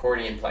by an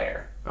accordion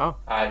player.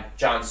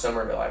 John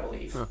Somerville, I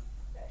believe.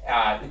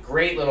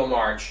 Great little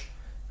march.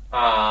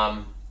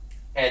 And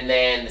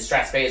then the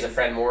Strathspey is a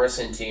Fred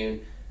Morrison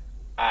tune.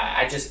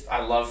 I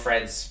love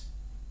Fred's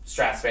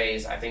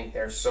Strathspeys. I think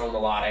they're so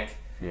melodic.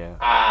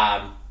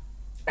 Yeah.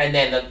 And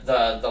then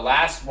the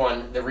last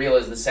one, the reel,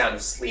 is The Sound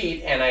of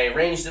Sleet, and I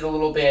arranged it a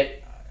little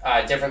bit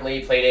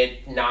differently, played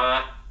it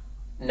not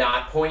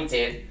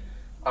pointed.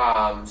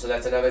 So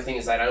that's another thing,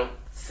 is that I don't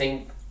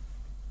think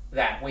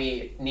that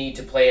we need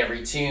to play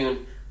every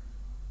tune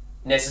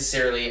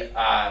necessarily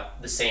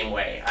the same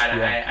way.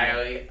 And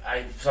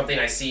I something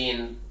I see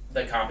in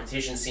the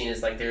competition scene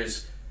is like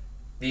there's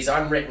these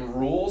unwritten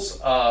rules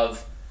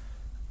of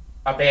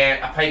a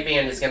pipe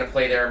band is going to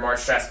play their March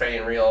Strathspey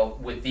and reel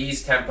with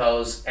these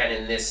tempos and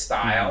in this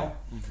style,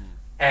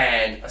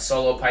 and a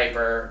solo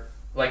piper,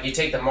 like you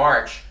take the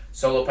march,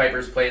 solo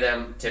pipers play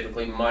them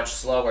typically much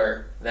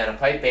slower than a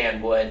pipe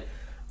band would.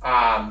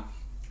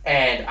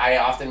 And I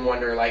often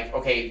wonder, like,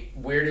 okay,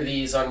 where do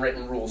these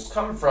unwritten rules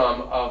come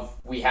from of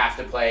we have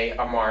to play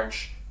a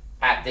march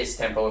at this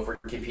tempo if we're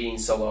competing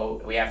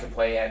solo? We have to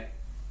play at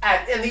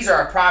and these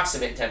are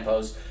approximate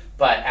tempos,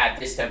 but at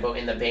this tempo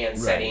in the band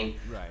setting.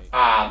 Right.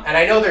 And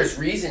I know there's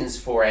reasons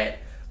for it,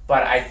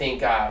 but I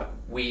think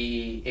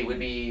it would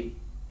be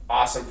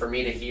awesome for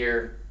me to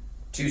hear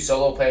two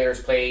solo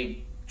players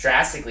play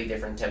drastically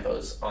different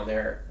tempos on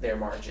their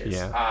marches.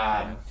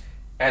 Yeah.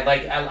 And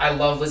like I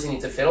love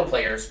listening to fiddle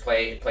players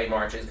play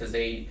marches because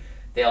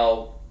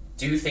they'll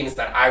do things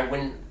that I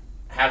wouldn't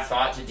have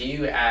thought to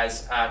do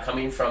as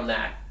coming from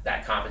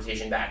that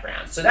competition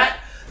background. So that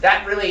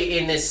really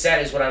in this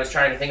set is what I was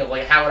trying to think of,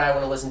 like how would I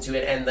want to listen to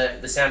it, and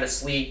the sound of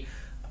sleet,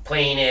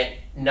 playing it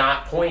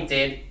not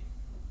pointed,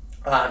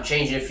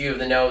 changing a few of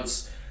the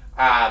notes,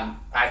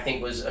 I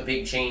think was a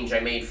big change I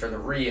made for the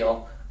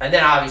reel. And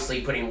then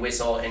obviously putting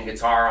whistle and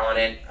guitar on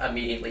it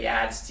immediately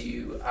adds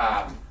to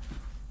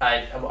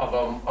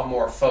a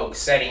more folk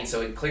setting,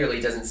 so it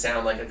clearly doesn't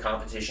sound like a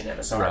competition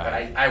MSR.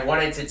 Right. But I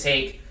wanted to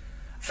take,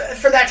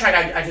 for that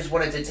track, I just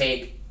wanted to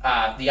take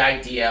the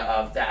idea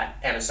of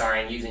that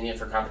MSR and using it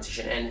for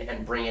competition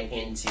and bring it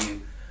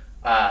into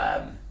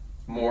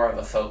more of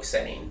a folk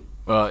setting.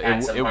 Well,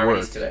 add some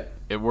harmonies to it.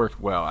 It worked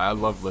well. I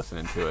love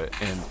listening to it.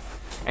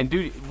 And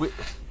dude,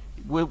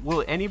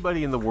 will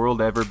anybody in the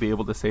world ever be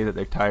able to say that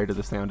they're tired of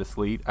the sound of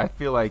sleet? I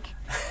feel like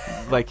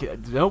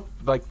nope.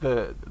 Like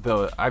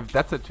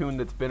that's a tune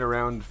that's been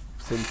around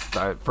since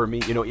for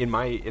me, in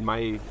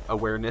my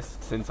awareness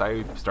since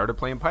I started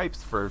playing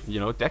pipes for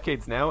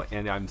decades now,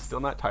 and I'm still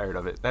not tired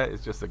of it. That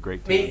is just a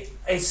great tune.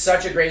 It's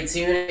such a great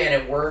tune, and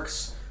it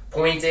works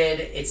pointed.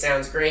 It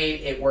sounds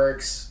great. It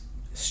works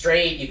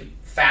straight. You can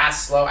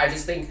fast, slow. I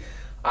just think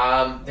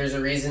there's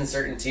a reason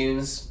certain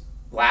tunes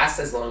last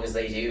as long as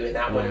they do, and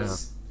that one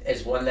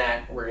is one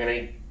that we're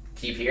gonna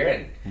keep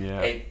hearing.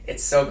 Yeah,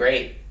 it's so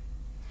great.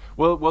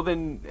 Well,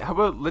 then how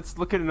about let's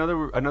look at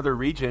another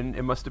region.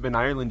 It must have been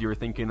Ireland you were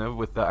thinking of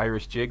with the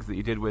Irish jigs that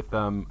you did with.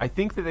 I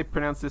think that they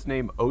pronounce this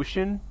name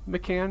Ocean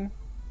McCann,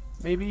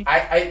 maybe.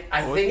 I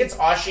think it's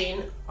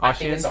Oisin. I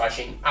think it's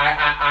Oisin.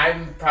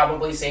 I'm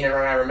probably saying it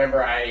wrong. I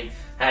remember I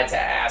had to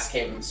ask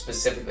him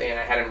specifically, and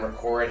I had him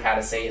record how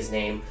to say his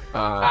name.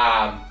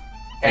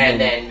 And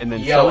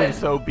then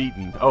so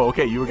beaten. Oh,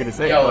 okay. You were gonna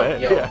say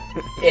Yoan. Yeah.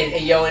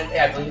 Yoan,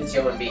 I believe it's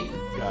Yoan Beaton.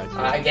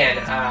 Gotcha. Again,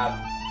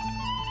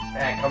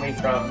 coming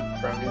from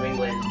New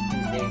England,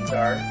 these names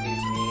are new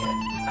to me.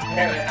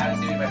 And I was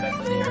doing my best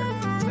with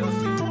those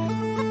two.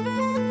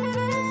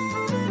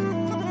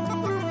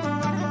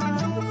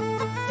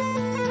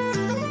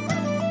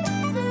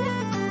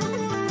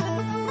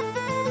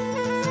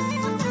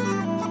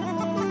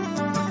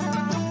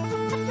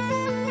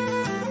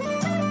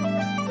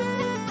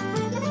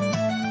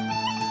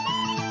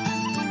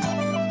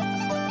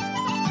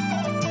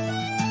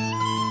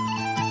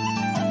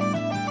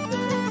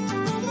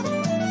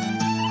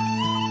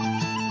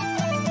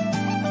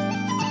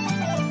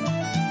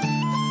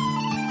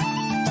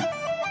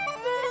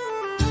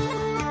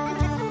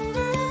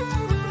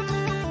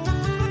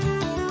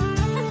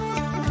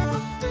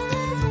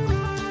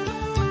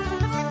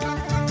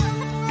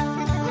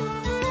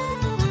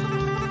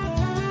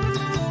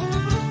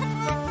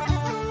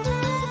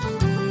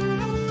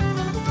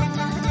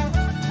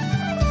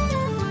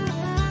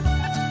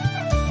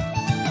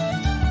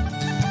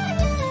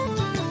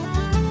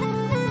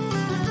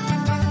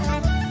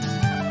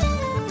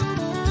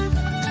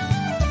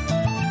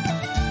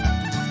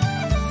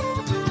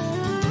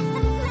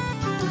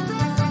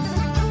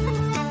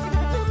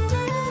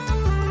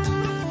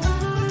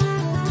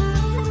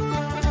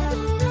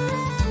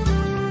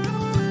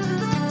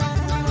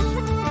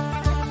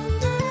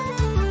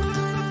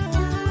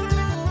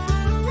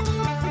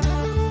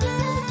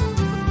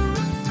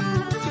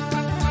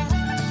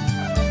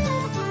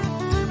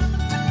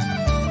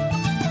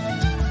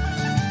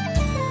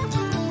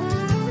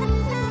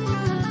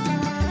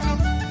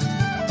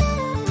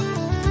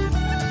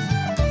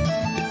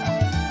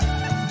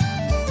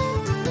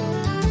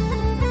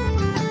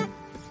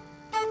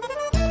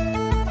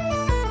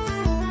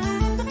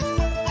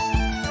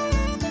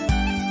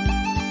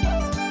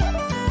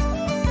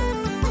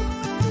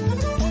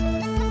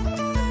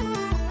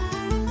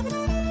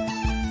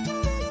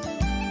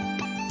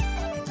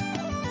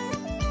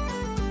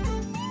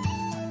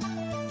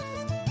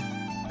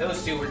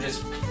 Those two were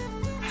just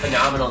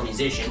phenomenal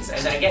musicians.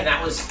 And again,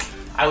 I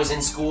was in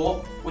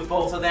school with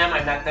both of them.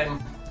 I met them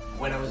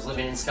when I was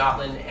living in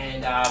Scotland,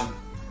 and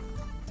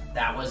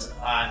that was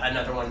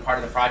another one part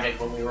of the project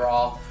when we were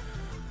all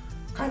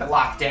kind of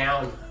locked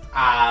down.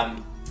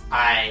 I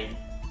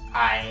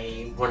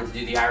wanted to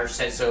do the Irish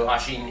set, so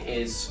Oisin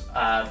is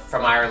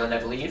from Ireland, I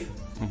believe.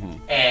 Mm-hmm.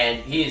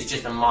 And he is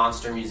just a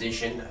monster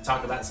musician.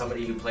 Talk about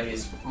somebody who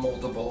plays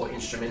multiple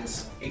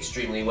instruments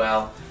extremely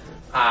well.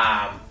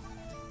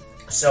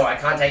 So I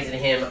contacted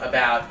him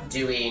about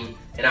doing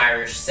an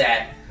Irish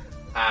set,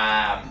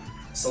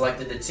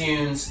 selected the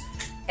tunes,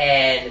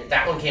 and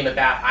that one came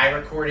about. I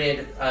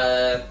recorded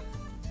I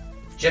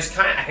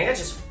think I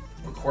just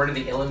recorded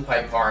the uilleann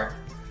pipe part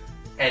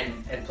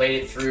and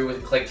played it through with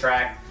a click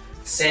track,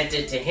 sent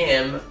it to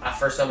him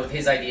for some of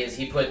his ideas.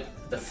 He put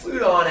the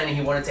flute on, and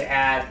he wanted to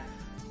add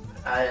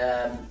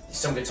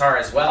some guitar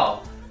as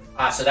well.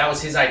 So that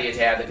was his idea,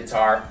 to add the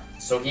guitar.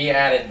 So he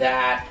added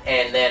that,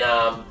 and then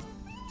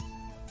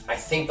I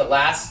think the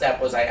last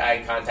step was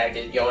I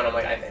contacted Yo, and I'm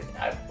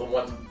like, the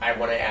one I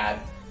want to add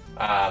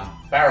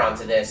Baron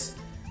to this.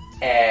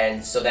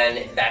 And so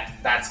then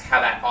that's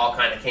how that all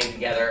kind of came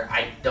together.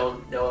 I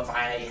don't know if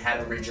I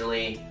had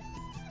originally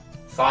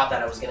thought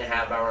that I was going to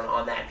have Baron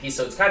on that piece.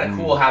 So it's kind of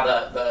cool how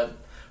the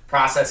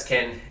process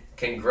can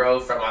grow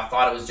from, I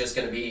thought it was just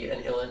going to be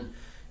an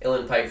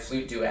uilleann pipe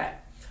flute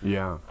duet.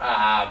 Yeah.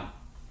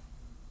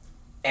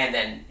 And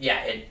then,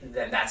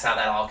 then that's how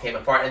that all came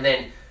apart. And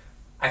then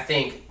I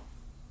think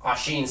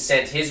Oisin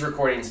sent his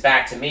recordings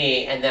back to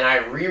me, and then I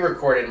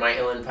re-recorded my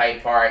uilleann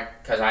pipe part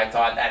because I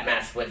thought that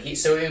matched what he.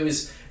 So it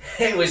was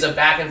a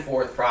back and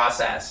forth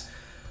process,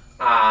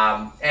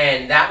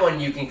 and that one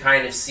you can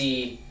kind of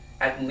see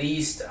at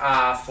least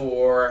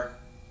for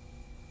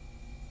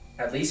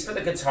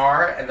the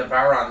guitar and the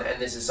Baron.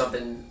 And this is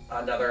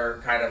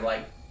another kind of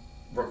like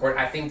record.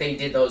 I think they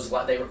did those.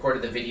 They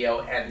recorded the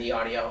video and the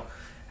audio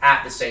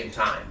at the same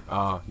time.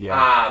 Oh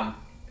yeah.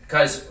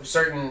 Because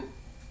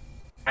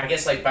I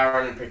guess like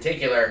Baron in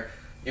particular,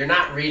 you're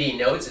not reading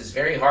notes. It's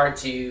very hard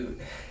to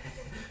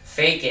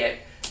fake it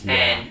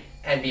and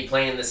be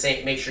playing the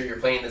same. Make sure you're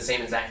playing the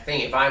same exact thing.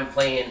 If I'm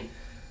playing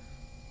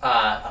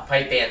a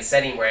pipe band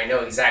setting where I know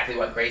exactly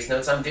what grace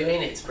notes I'm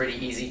doing, it's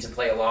pretty easy to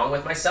play along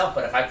with myself.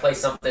 But if I play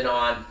something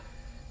on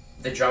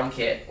the drum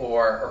kit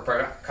or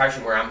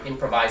percussion where I'm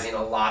improvising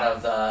a lot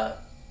of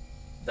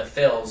the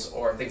fills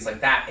or things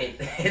like that,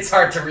 it's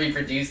hard to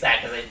reproduce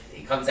that because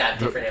it comes out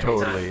different every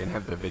time. Totally, and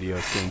have the video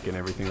sync and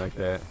everything like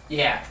that.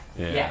 Yeah.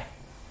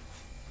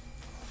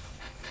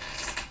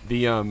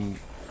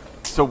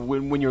 So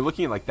when you're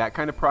looking at like that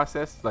kind of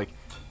process, like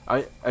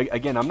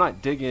I'm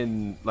not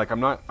digging, like I'm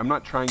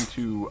not trying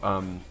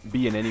to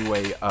be in any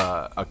way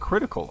a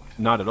critical,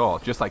 not at all.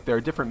 Just like there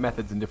are different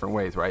methods in different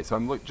ways, right? So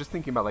I'm just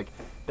thinking about like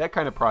that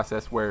kind of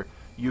process where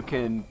you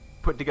can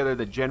put together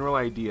the general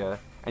idea,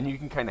 and you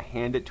can kind of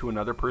hand it to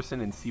another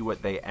person and see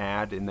what they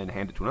add, and then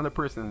hand it to another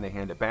person, and they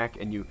hand it back,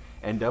 and you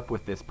end up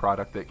with this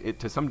product that it,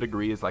 to some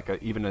degree, is like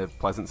even a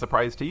pleasant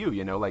surprise to you.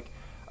 You know, like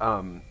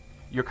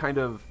you're kind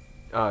of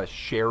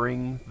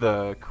sharing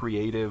the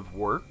creative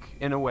work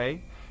in a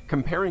way.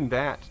 Comparing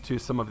that to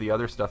some of the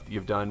other stuff that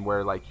you've done,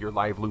 where like you're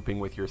live looping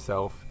with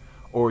yourself,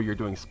 or you're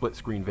doing split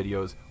screen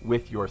videos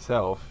with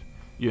yourself.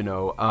 You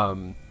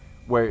know,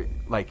 where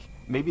like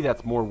maybe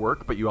that's more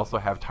work, but you also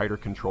have tighter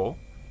control.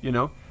 You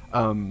know.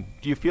 Do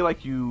you feel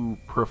like you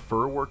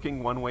prefer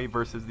working one way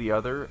versus the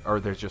other, or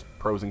there's just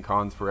pros and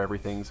cons for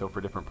everything? So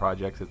for different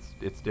projects,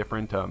 it's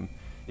different.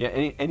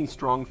 Any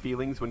strong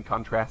feelings when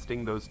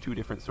contrasting those two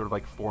different sort of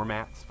like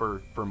formats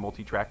for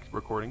multi-track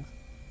recordings?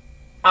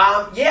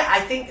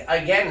 I think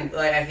again,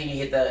 like I think you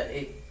hit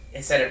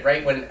it said it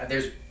right. When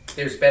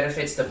there's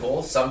benefits to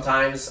both.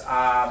 Sometimes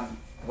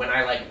when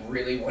I like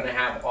really want to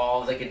have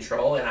all the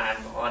control and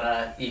I'm on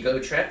a ego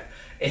trip,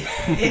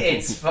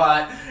 it's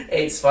fun.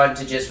 It's fun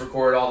to just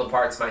record all the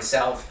parts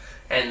myself,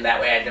 and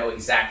that way I know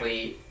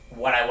exactly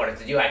what I want it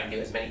to do. I can do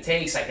as many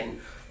takes. I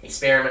can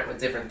experiment with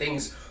different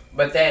things.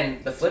 But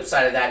then the flip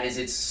side of that is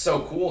it's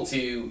so cool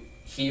to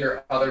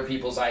hear other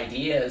people's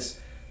ideas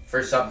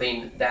for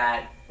something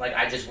that like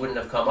I just wouldn't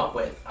have come up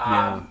with.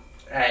 And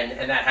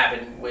that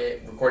happened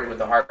with recording with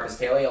the harpist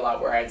Haley a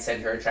lot, where I'd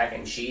send her a track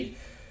and she'd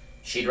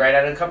write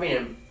out an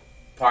accompaniment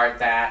part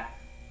that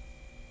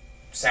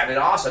sounded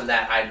awesome.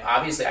 That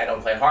I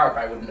don't play harp,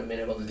 I wouldn't have been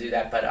able to do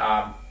that, but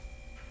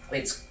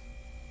it's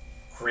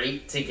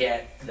great to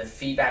get the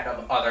feedback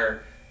of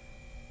other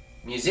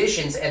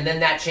musicians, and then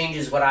that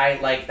changes what I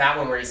like. That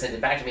one where he sent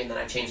it back to me, and then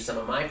I changed some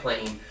of my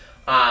playing.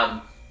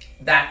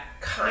 That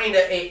kind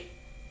of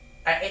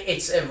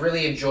it's a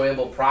really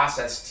enjoyable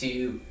process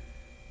to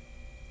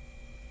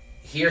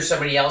hear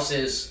somebody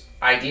else's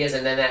ideas,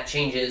 and then that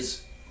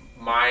changes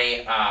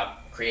my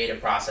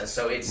creative process.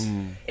 So it's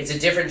a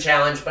different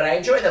challenge, but I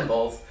enjoy them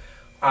both.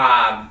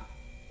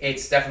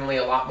 It's definitely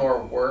a lot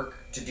more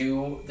work to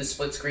do the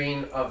split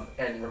screen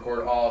and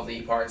record all of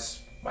the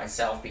parts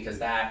myself, because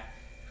that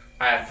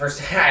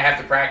first I have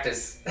to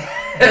practice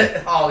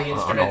all the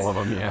instruments. All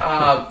of them,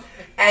 yeah.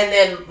 And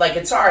then like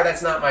guitar,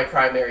 that's not my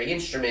primary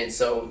instrument,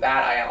 so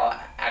that I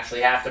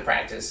actually have to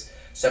practice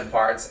some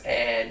parts,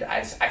 and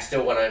I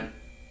still want to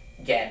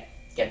get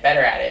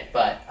better at it.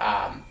 But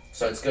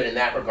so it's good in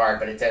that regard,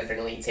 but it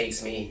definitely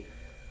takes me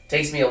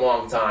a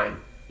long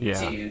time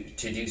to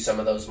do some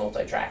of those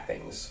multi-track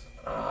things.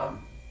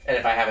 And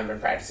if I haven't been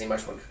practicing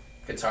much with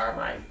guitar,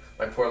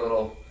 my poor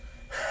little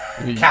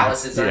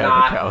calluses are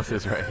not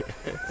calluses, right.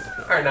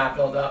 are not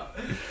built up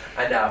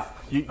enough.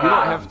 You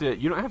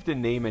don't have to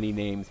name any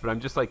names, but I'm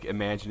just like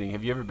imagining.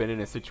 Have you ever been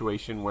in a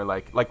situation where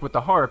like with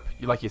the harp,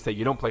 like you say,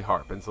 you don't play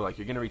harp, and so like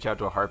you're gonna reach out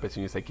to a harpist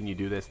and you say, "Can you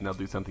do this?" and they'll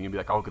do something and be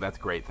like, "Oh, that's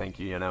great, thank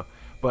you,"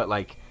 But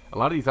like a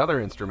lot of these other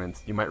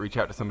instruments, you might reach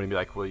out to somebody and be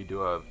like, "Will you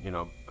do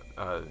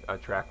a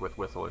track with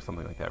whistle or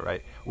something like that?"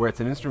 Right? Where it's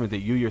an instrument that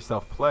you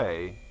yourself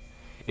play.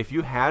 If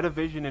you had a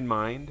vision in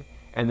mind,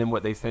 and then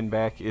what they send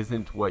back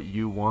isn't what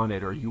you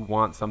wanted, or you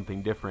want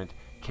something different.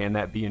 Can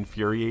that be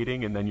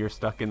infuriating? And then you're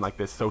stuck in like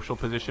this social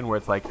position where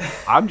it's like,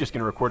 I'm just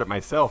going to record it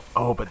myself.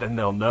 Oh, but then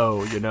they'll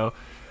know,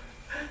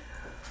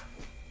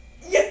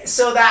 Yeah,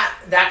 so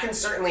that can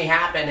certainly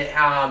happen,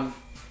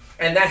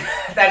 and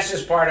that's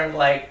just part of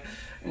like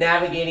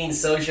navigating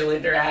social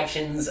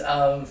interactions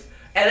of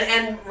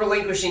and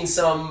relinquishing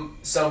some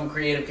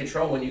creative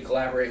control when you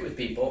collaborate with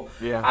people.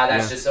 Yeah,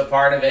 that's just a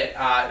part of it.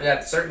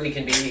 That certainly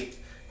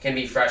can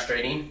be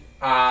frustrating.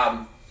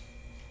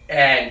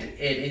 And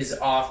it is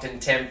often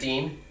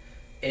tempting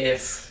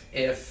if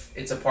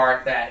it's a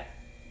part that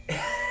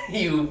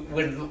you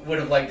would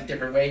have liked a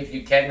different way, if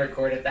you can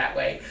record it that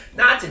way,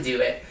 not to do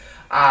it.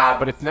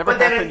 But it's never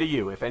happened to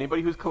you. If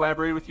anybody who's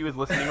collaborated with you is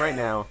listening right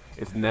now,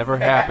 it's never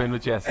happened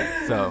with Jesse.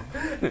 So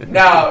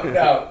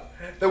No.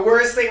 The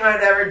worst thing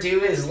I'd ever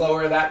do is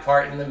lower that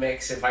part in the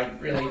mix if I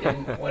really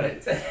didn't want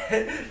it to.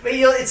 But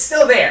it's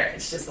still there.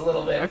 It's just a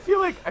little bit. I feel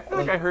like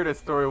I heard a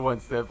story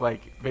once that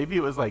like maybe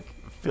it was like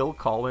Phil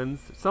Collins,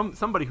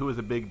 somebody who was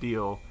a big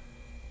deal,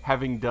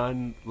 having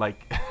done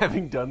like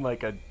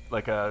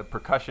a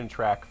percussion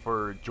track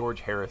for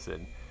George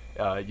Harrison,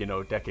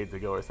 decades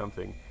ago or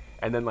something,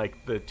 and then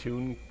like the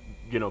tune,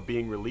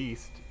 being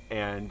released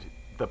and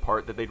the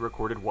part that they'd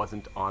recorded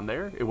wasn't on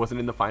there. It wasn't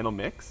in the final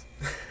mix,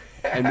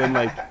 and then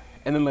I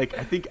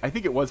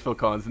think it was Phil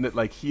Collins, and that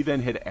like he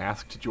then had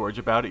asked George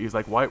about it. He was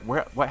like,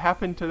 what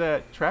happened to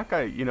that track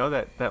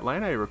that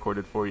line I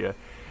recorded for you?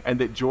 And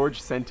that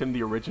George sent him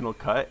the original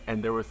cut,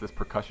 and there was this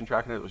percussion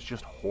track, and it was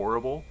just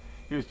horrible.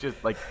 He was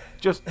just like,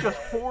 just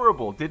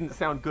horrible. Didn't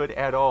sound good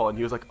at all. And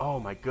he was like,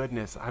 "Oh my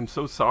goodness, I'm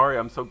so sorry.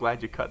 I'm so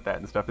glad you cut that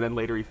and stuff." And then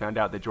later he found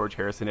out that George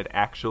Harrison had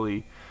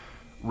actually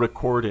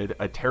recorded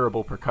a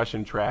terrible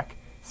percussion track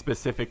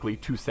specifically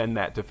to send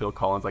that to Phil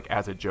Collins, like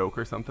as a joke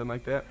or something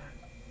like that.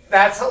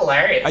 That's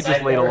hilarious. I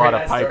just laid a lot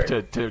of pipe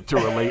to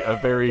relate a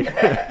very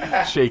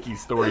shaky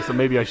story, so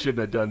maybe I shouldn't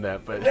have done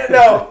that. But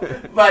no,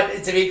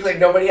 but to be clear,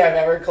 nobody I've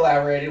ever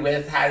collaborated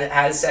with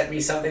has sent me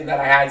something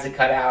that I had to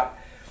cut out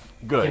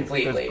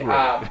completely.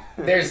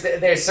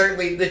 There's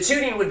certainly the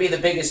tuning would be the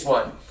biggest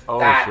one.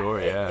 Oh,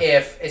 sure, yeah.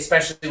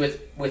 Especially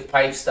with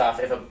pipe stuff,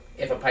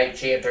 if a pipe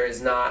chanter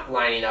is not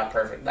lining up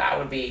perfect, that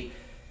would be,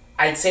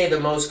 I'd say, the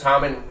most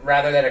common,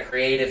 rather than a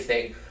creative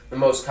thing, the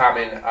most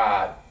common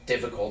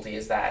difficulty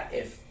is that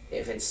if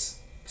it's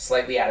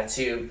slightly out of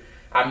tune,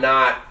 I'm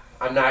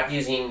not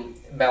using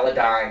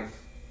Melodyne.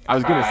 I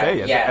was going to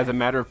say, as a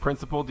matter of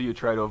principle, do you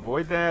try to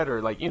avoid that,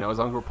 or like as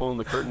long as we're pulling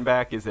the curtain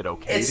back, is it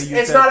okay to use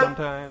that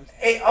sometimes?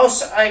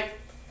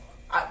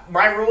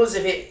 My rule is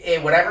if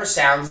it whatever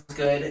sounds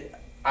good,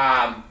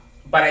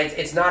 but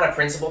it's not a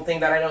principle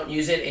thing that I don't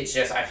use it. It's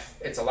just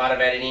it's a lot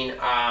of editing.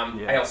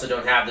 I also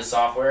don't have the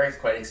software; it's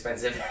quite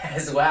expensive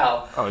as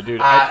well. Oh,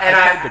 dude! I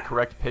tried the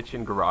correct pitch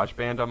in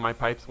GarageBand on my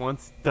pipes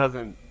once.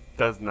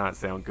 Does not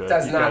sound good.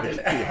 Does not do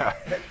that. Yeah.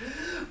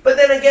 But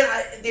then again,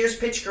 there's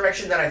pitch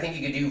correction that I think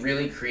you could do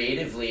really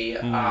creatively.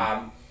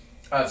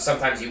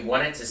 Sometimes you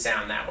want it to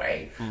sound that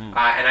way, and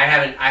I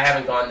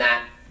haven't gone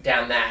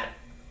down that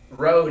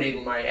road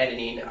in my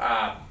editing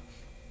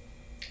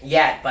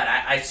yet. But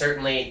I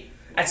certainly,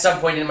 at some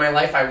point in my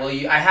life, I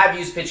have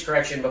used pitch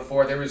correction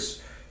before. There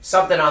was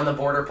something on the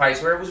border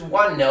pipes where it was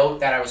one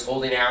note that I was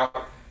holding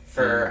out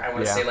for I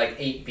want to say like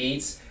 8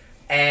 beats,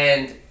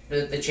 and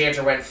the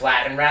chanter went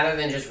flat, and rather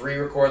than just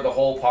re-record the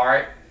whole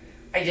part,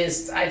 I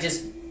just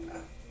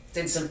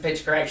did some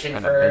pitch correction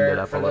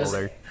for those.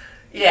 There.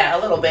 Yeah, a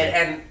little bit,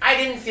 and I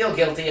didn't feel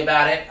guilty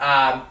about it.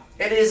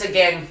 It is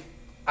again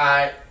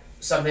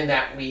something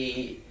that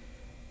we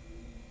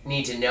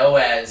need to know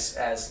as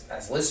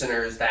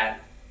listeners,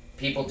 that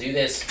people do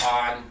this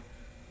on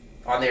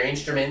their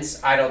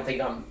instruments. I don't think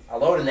I'm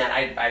alone in that.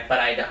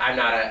 I'm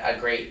not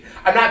great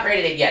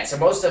at it yet. So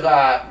most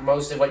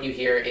of what you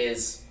hear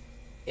is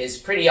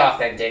pretty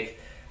authentic,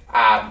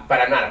 but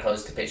I'm not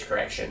opposed to pitch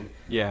correction.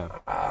 Yeah.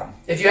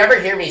 If you ever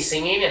hear me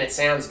singing and it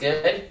sounds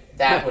good,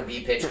 that would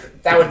be pitch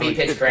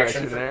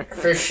correction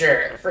for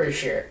sure.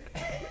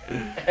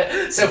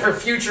 So for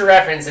future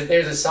reference, if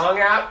there's a song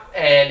out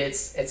and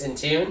it's in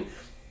tune,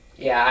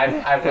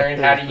 I've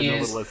learned how to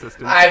use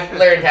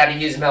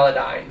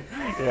Melodyne.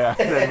 Yeah,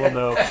 then we'll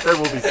know. There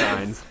will be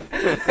signs.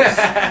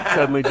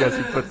 Suddenly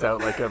Jesse puts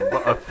out like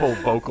a full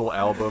vocal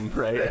album,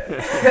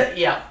 right?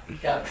 Yeah.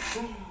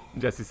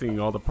 Jesse singing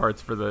all the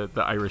parts for the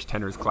Irish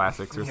Tenors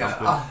Classics or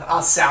something.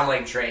 I'll sound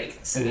like Drake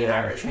singing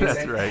Irish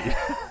music. That's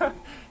right.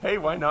 Hey,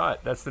 why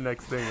not? That's the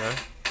next thing, huh?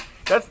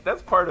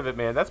 That's part of it,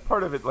 man. That's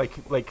part of it.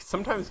 Like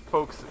sometimes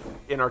folks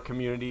in our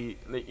community,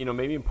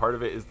 maybe part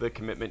of it is the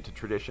commitment to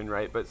tradition,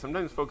 right? But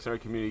sometimes folks in our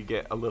community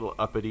get a little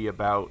uppity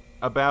about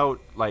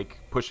like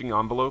pushing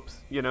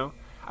envelopes,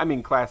 I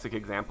mean, classic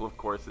example, of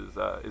course,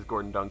 is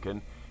Gordon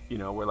Duncan. You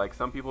know, where like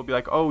some people will be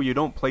like, oh, you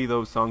don't play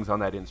those songs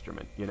on that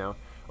instrument, you know,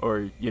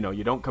 or you know,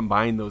 you don't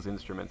combine those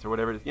instruments or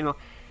whatever it is, you know.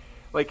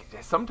 Like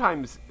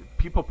sometimes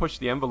people push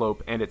the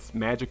envelope and it's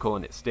magical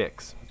and it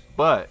sticks,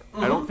 but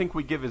I don't think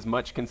we give as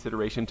much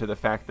consideration to the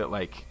fact that,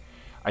 like,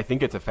 I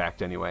think it's a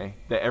fact anyway,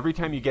 that every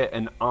time you get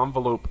an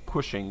envelope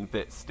pushing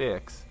that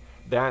sticks,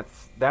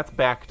 that's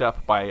backed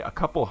up by a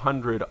couple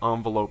hundred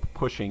envelope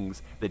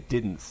pushings that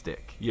didn't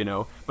stick, you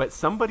know. But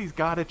somebody's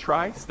got to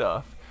try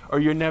stuff, or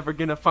you're never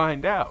gonna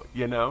find out,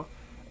 you know.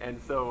 And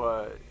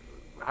so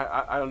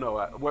I don't know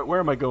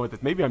where am I going with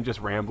this? Maybe I'm just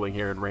rambling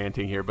here and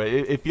ranting here, but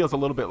it feels a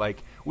little bit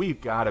like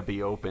we've got to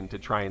be open to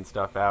trying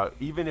stuff out,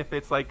 even if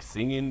it's like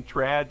singing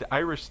trad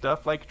Irish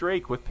stuff like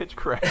Drake with pitch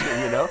correction,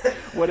 you know.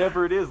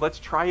 Whatever it is, let's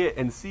try it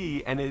and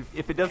see. And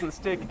if it doesn't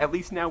stick, at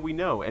least now we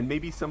know, and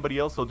maybe somebody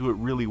else will do it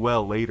really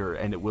well later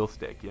and it will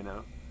stick, you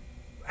know.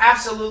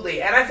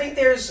 Absolutely, and I think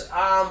there's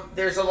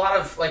a lot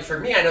of, like, for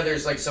me, I know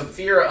there's like some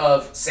fear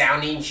of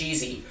sounding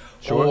cheesy,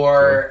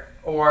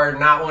 or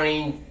not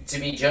wanting to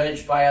be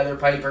judged by other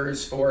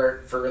pipers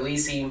for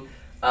releasing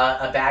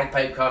a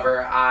bagpipe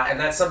cover, and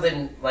that's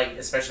something, like,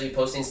 especially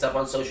posting stuff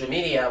on social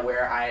media,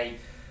 where I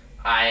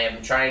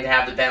am trying to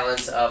have the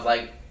balance of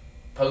like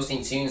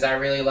posting tunes I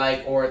really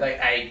like, or like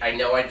I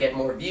know I'd get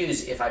more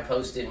views if I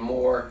posted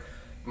more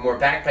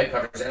bagpipe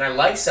covers, and I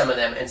like some of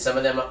them, and some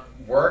of them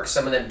work,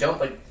 some of them don't,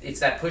 but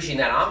it's that pushing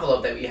that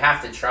envelope that you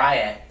have to try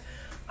it.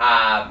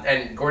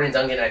 And Gordon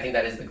Duncan, I think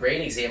that is the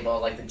great example,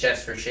 like the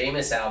Just for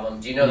Seamus album.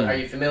 Do you know, are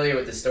you familiar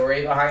with the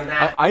story behind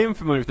that? I am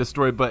familiar with the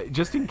story, but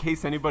just in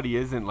case anybody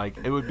isn't, like,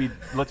 it would be,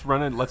 let's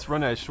run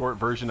a short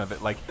version of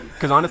it, like,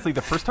 because honestly,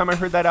 the first time I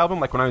heard that album,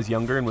 like when I was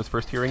younger and was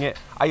first hearing it,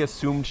 I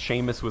assumed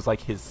Seamus was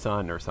like his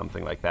son or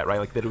something like that, right?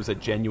 Like that it was a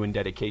genuine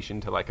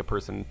dedication to like a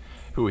person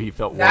who he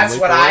felt warmly That's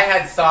what for. I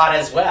had thought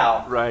as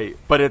well. Right,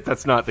 but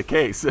that's not the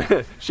case.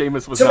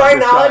 Seamus was to not my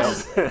his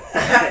knowledge,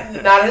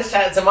 child. not his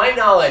child. To my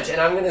knowledge,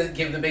 and I'm going to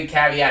give the big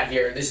caveat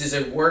here. This is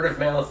a word of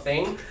mouth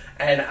thing,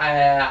 and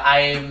I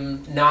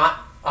am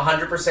not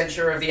 100%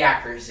 sure of the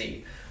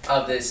accuracy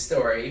of this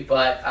story.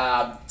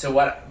 But to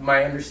what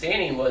my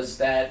understanding was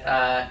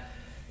that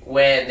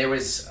when there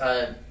was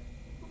a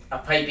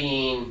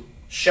piping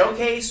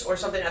showcase or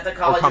something at the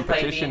College or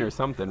competition of Piping, or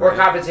something, or right?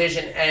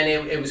 competition, and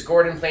it was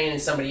Gordon playing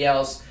and somebody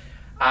else,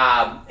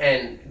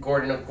 and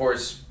Gordon, of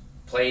course,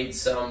 played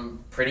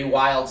some pretty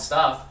wild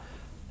stuff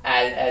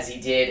as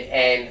he did,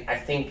 and I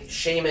think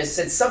Seamus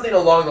said something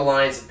along the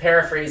lines,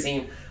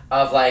 paraphrasing,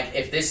 of like,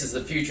 if this is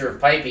the future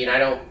of piping, I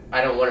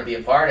don't want to be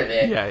a part of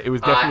it. Yeah, it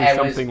was definitely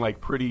something like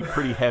pretty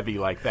heavy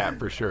like that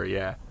for sure.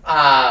 Yeah,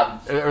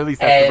 or at least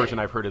that's the version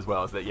I've heard as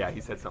well. Is that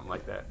he said something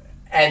like that.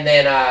 And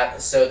then,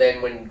 so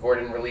then when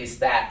Gordon released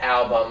that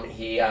album,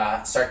 he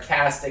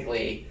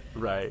sarcastically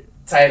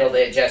titled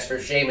it Just for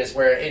Seamus,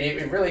 where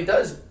it really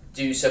does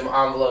do some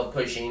envelope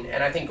pushing.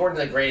 And I think Gordon's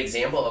a great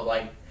example of,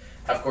 like,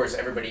 of course,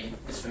 everybody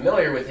is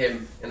familiar with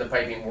him in the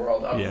piping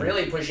world, of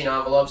really pushing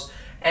envelopes.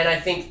 And I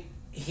think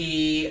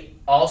he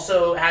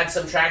also had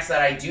some tracks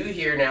that I do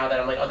hear now that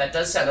I'm like, oh, that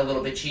does sound a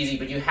little bit cheesy,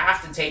 but you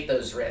have to take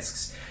those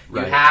risks.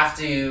 Right. You have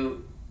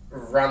to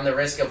run the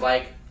risk of,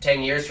 like,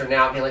 10 years from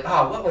now being like,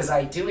 oh, what was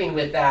I doing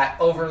with that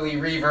overly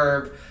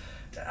reverb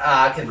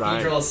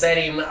cathedral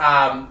setting,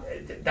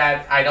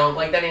 that I don't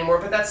like that anymore.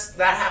 But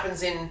that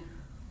happens in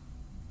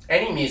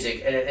any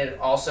music, and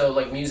also,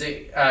 like,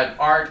 music,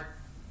 art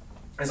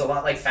is a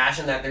lot like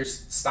fashion, that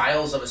there's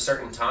styles of a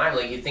certain time.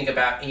 Like, you think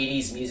about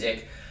 80s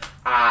music,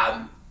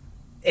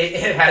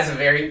 it has a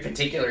very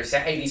particular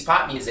 80s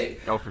pop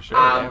music. Oh, for sure,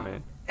 yeah,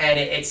 man. And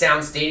it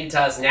sounds dated to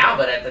us now,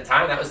 but at the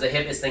time that was the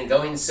hippest thing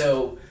going.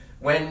 So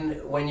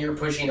when you're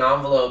pushing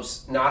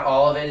envelopes, not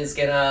all of it is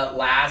gonna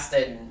last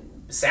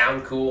and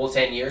sound cool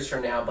 10 years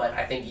from now. But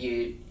I think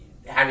you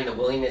having the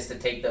willingness to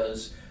take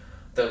those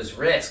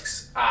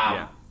risks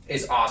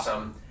is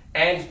awesome.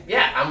 And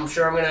yeah, I'm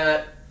sure I'm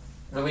gonna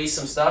release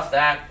some stuff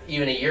that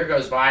even a year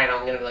goes by and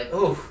I'm gonna be like,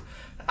 ooh,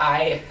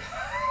 I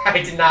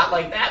did not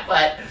like that,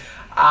 but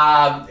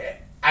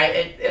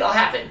it'll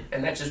happen,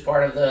 and that's just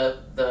part of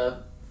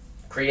the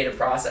creative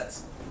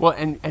process. Well,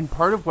 and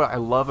part of what I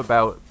love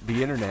about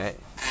the internet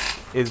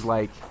is,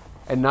 like,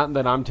 and not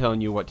that I'm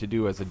telling you what to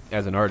do as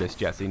an artist,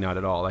 Jesse, not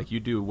at all. Like, you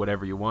do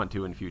whatever you want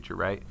to in future,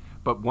 right?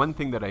 But one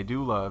thing that I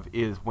do love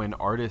is when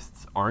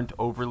artists aren't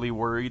overly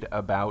worried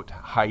about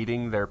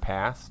hiding their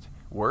past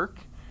work,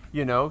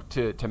 you know,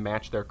 to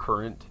match their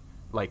current,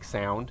 like,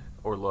 sound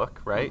or look,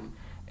 right? Mm-hmm.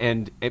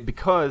 And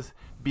because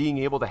being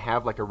able to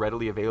have, like, a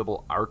readily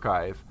available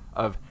archive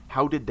of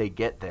how did they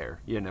get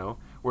there, you know,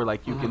 where,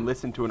 like, you can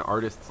listen to an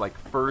artist's, like,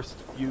 first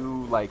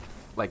few, like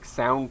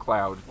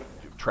SoundCloud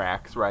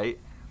tracks, right?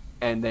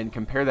 And then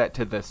compare that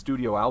to the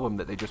studio album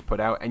that they just put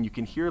out, and you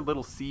can hear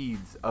little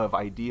seeds of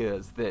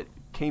ideas that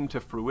came to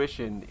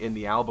fruition in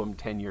the album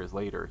 10 years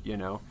later, you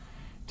know?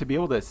 To be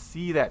able to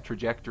see that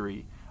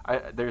trajectory,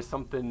 there's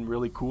something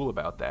really cool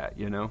about that,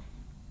 you know?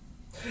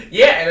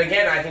 Yeah, and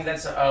again, I think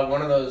that's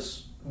one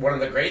of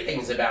the great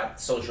things about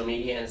social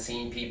media and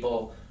seeing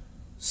people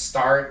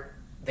start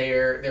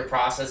their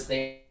process,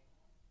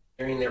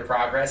 hearing their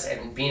progress,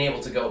 and being able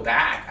to go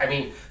back. I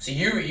mean, so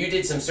you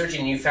did some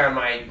searching and you found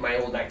my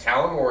old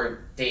McTallimore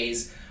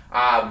days.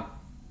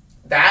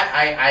 That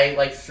I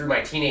like through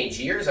my teenage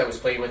years, I was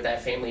playing with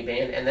that family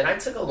band, and then I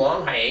took a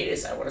long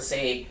hiatus. I want to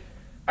say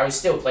I was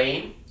still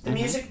playing the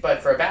music, but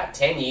for about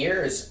 10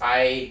 years,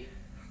 I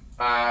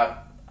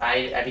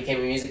became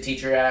a music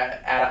teacher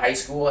at a high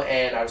school,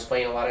 and I was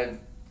playing a lot of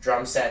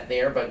drum set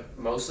there, but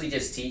mostly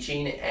just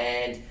teaching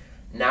and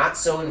not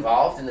so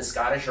involved in the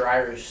Scottish or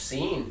Irish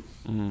scene.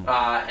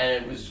 And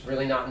it was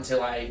really not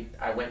until I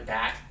went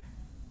back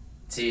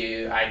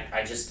to,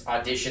 I just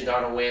auditioned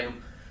on a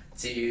whim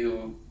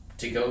to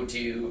go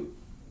to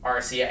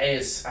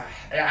RCA's.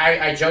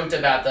 I joked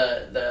about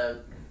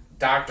the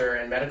doctor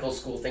and medical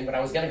school thing, but I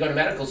was going to go to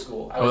medical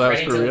school. I was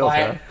ready to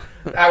apply.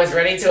 I was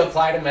ready to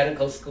apply to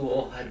medical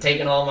school. I'd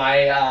taken all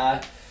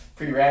my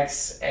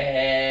prereqs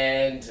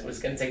and was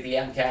going to take the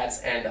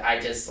MCATs, and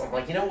I'm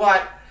like, you know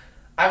what?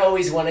 I've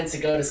always wanted to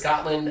go to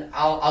Scotland.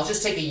 I'll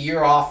just take a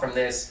year off from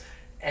this,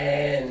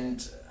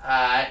 and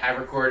I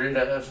recorded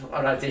an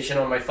audition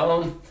on my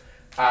phone,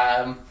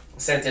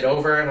 sent it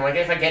over, and I'm like,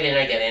 if I get in,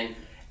 I get in.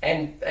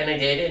 And I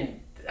did,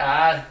 and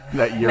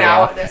that year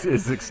off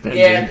is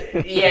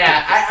extended.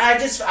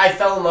 I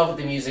fell in love with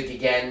the music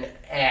again,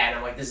 and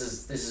I'm like, this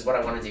is what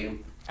I want to do.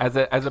 As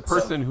a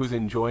person who's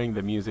enjoying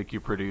the music you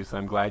produce,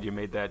 I'm glad you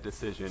made that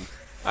decision.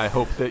 I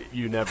hope that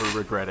you never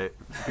regret it,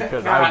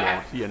 because I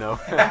won't, you know.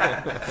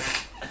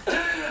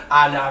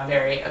 I'm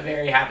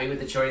very happy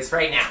with the choice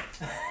right now.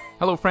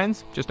 Hello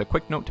friends, just a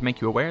quick note to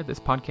make you aware, this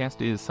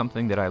podcast is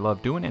something that I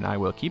love doing and I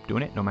will keep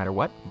doing it no matter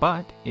what,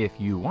 but if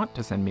you want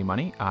to send me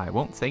money, I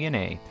won't say a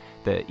nay.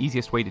 The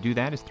easiest way to do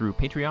that is through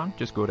Patreon.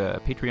 Just go to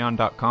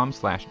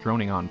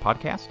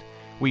patreon.com/DroningOnPodcast.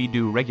 We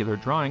do regular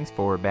drawings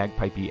for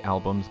bagpipey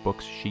albums,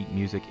 books, sheet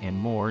music, and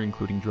more,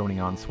 including Droning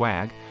On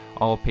swag.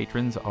 All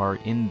patrons are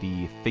in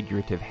the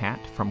figurative hat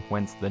from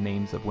whence the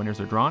names of winners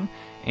are drawn,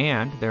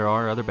 and there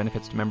are other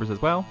benefits to members as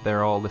well.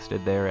 They're all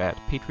listed there at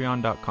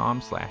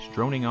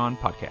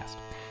patreon.com/DroningOnPodcast.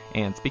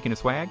 And speaking of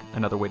swag,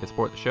 another way to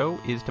support the show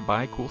is to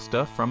buy cool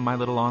stuff from my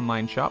little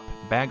online shop,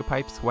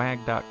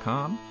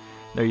 bagpipeswag.com.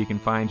 There you can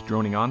find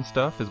Droning On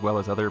stuff, as well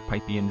as other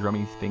pipey and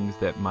drummy things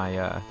that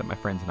my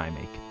friends and I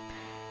make.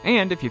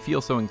 And if you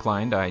feel so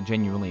inclined, I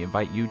genuinely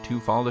invite you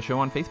to follow the show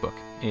on Facebook.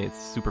 It's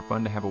super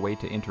fun to have a way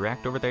to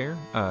interact over there,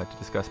 to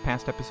discuss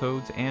past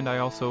episodes, and I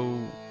also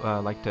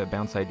like to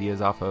bounce ideas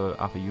off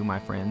of you, my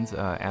friends,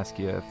 ask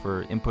you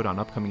for input on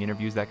upcoming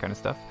interviews, that kind of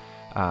stuff.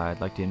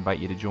 I'd like to invite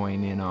you to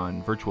join in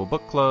on virtual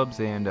book clubs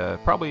and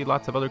probably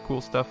lots of other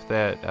cool stuff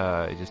that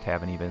I just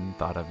haven't even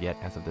thought of yet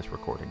as of this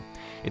recording.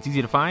 It's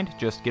easy to find.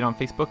 Just get on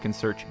Facebook and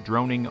search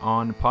Droning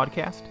On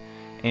Podcast.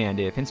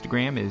 And if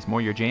Instagram is more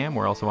your jam,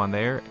 we're also on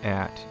there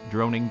at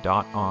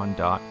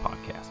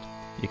droning.on.podcast.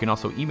 You can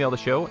also email the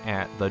show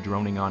at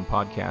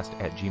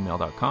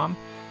thedroningonpodcast@gmail.com.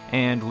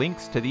 And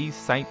links to these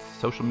sites,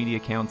 social media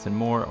accounts, and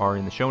more are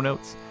in the show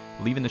notes.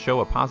 Leaving the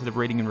show a positive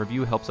rating and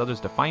review helps others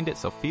to find it,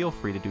 so feel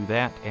free to do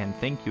that. And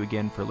thank you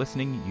again for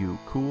listening, you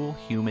cool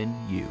human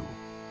you.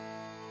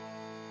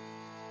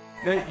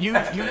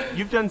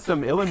 You've done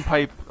some uilleann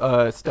pipe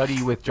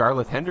study with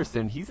Jarlath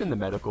Henderson. He's in the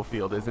medical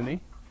field, isn't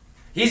he?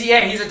 He's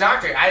a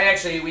doctor.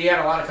 We had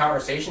a lot of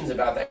conversations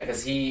about that,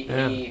 because he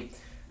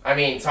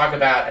talk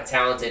about a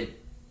talented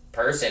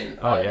person.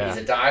 He's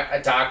a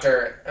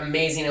doctor,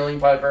 amazing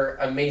uilleann piper,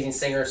 amazing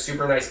singer,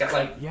 super nice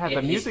guy.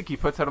 The music he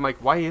puts out, I'm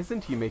like, why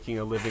isn't he making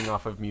a living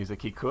off of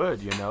music? He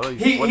could, you know.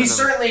 He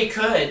certainly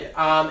could.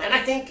 And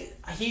I think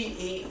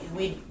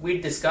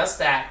we discussed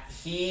that.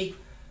 I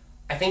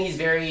think he's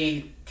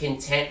very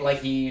content.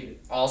 Like, he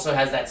also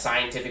has that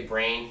scientific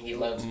brain. He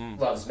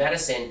loves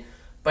medicine.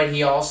 But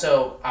he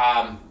also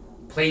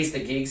plays the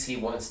gigs he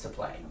wants to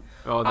play.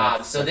 Oh,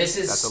 that's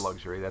a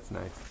luxury. That's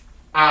nice.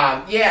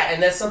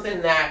 And that's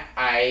something that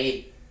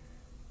I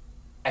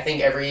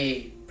think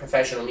every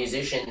professional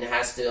musician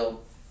has to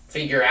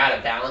figure out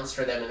a balance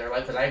for them in their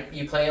life. Because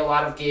you play a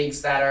lot of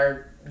gigs that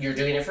you're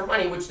doing it for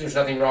money, which there's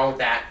nothing wrong with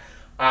that.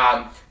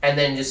 And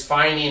then just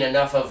finding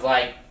enough of,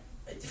 like,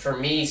 for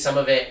me, some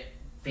of it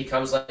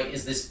becomes like,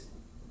 is this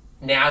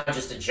now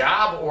just a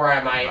job, or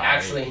am I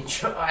actually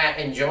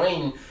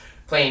enjoying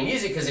playing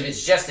music? Because if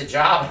it's just a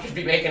job, I could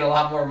be making a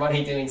lot more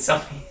money doing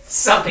something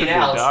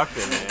else.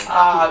 Doctor, man.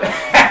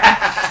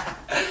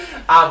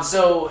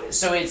 So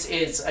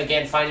it's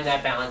again finding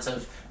that balance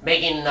of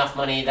making enough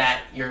money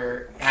that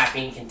you're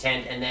happy and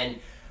content, and then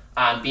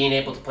being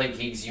able to play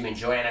gigs you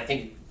enjoy. And I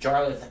think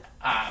Jarlath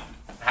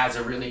has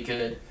a really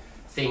good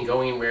thing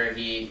going where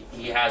he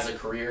has a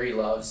career he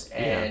loves,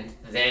 and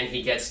then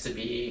he gets to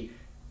be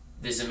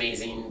this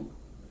amazing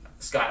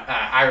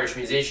Irish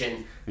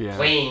musician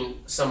playing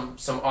some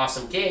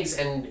awesome gigs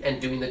and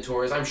doing the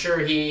tours. I'm sure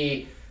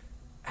he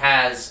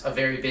has a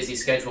very busy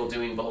schedule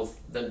doing both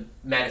the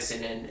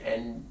medicine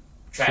and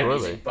trad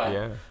music,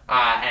 but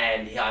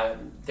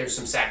there's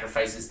some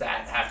sacrifices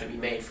that have to be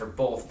made for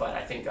both. But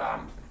I think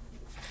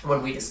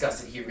when we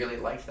discussed it, he really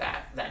liked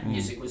that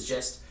music was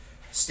just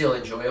still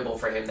enjoyable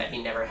for him, that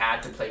he never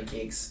had to play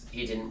gigs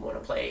he didn't want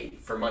to play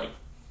for money.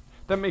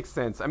 That makes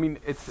sense. I mean,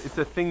 it's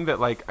a thing that,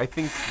 like, I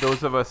think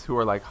those of us who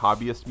are like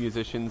hobbyist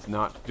musicians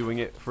not doing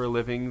it for a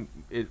living,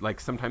 like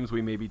sometimes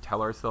we maybe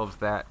tell ourselves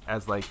that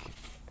as like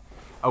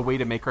a way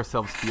to make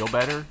ourselves feel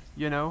better,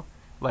 you know?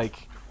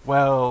 Like,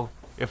 well,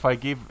 if I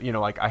give, you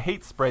know, like I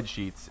hate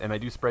spreadsheets and I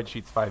do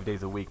spreadsheets 5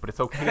 days a week, but it's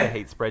okay to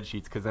hate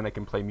spreadsheets because then I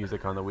can play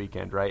music on the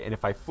weekend, right? And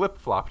if I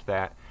flip-flopped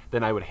that,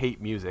 then I would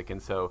hate music.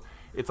 And so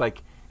it's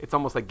like, it's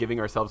almost like giving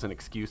ourselves an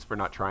excuse for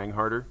not trying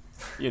harder,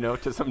 you know,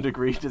 to some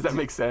degree. Does that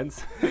make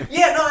sense?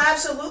 Yeah, no,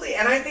 absolutely.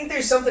 And I think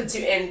there's something to,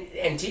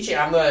 and teaching,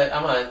 I'm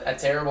a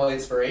terrible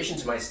inspiration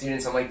to my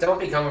students. I'm like, don't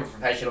become a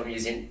professional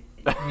musician.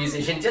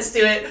 Just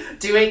do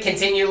it,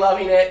 continue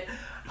loving it.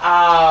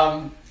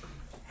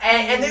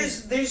 And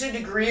there's a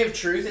degree of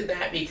truth in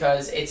that,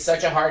 because it's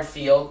such a hard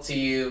field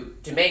to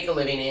make a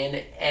living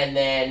in. And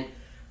then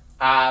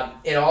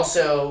it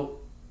also,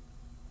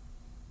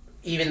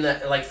 even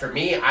like for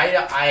me,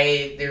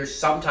 I there's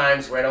some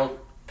times where I don't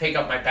pick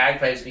up my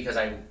bagpipes because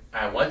I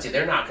want to.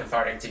 They're not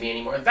cathartic to me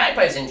anymore. The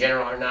bagpipes in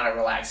general are not a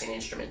relaxing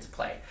instrument to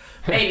play.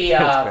 Maybe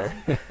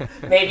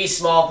maybe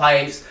small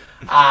pipes.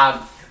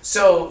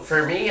 So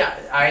for me,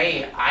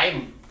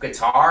 I'm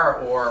guitar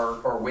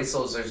or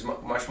whistles. There's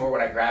much more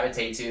what I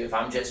gravitate to. If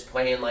I'm just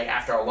playing like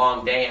after a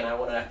long day and I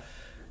want to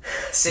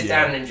sit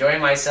down and enjoy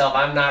myself,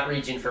 I'm not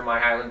reaching for my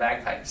Highland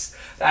bagpipes.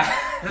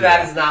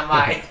 That is not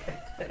my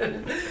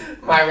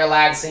my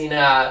relaxing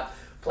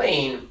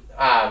playing.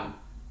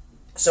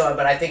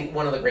 But I think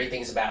one of the great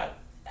things about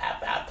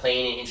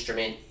playing an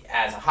instrument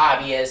as a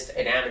hobbyist,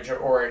 an amateur,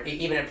 or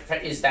even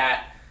is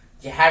that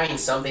you're having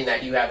something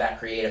that you have that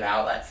creative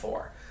outlet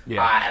for.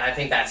 Yeah. And I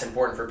think that's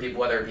important for people,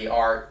 whether it be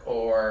art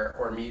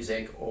or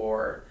music,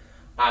 or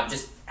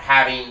just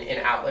having an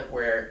outlet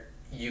where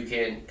you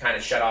can kind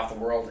of shut off the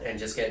world and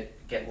just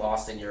get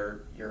lost in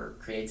your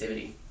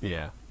creativity.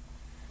 Yeah.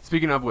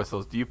 Speaking of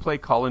whistles, do you play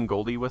Colin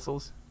Goldie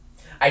whistles?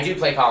 I do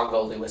play Colin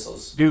Goldie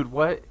whistles. Dude,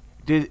 what?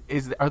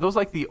 Are those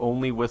like the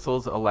only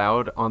whistles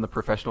allowed on the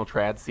professional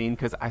trad scene?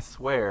 Because I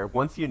swear,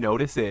 once you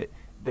notice it,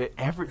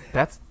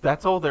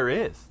 that's all there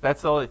is.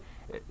 That's all.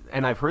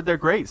 And I've heard they're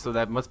great, so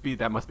that must be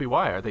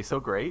why. Are they so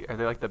great? Are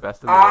they like the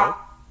best in the world?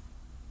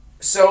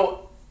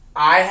 So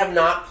I have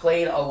not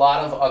played a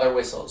lot of other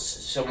whistles,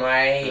 so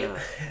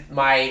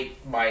my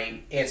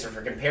answer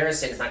for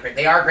comparison is not great.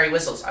 They are great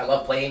whistles. I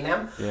love playing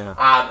them. Yeah.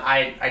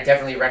 I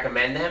definitely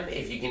recommend them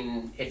if you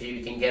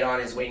can get on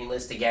his waiting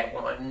list to get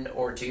 1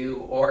 or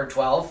 2 or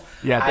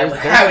 12. Yeah,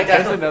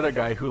 there's another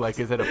guy who like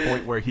is at a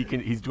point where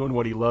he's doing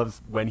what he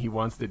loves when he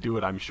wants to do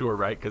it. I'm sure,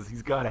 right? Because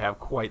he's got to have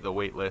quite the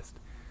wait list.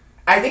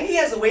 I think he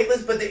has a wait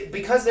list, but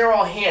because they're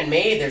all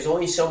handmade, there's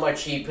only so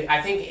much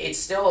I think it's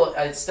still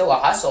a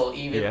hustle.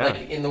 Even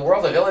like in the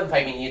world of uilleann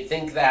piping, you'd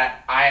think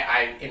that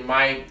I in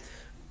my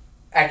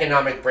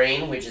economic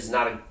brain, which is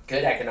not a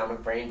good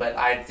economic brain, but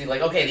I feel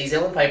like, okay, these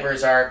uilleann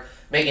pipers are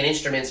making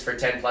instruments for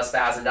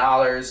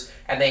 $10,000+,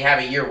 and they have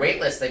a year wait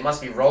list. They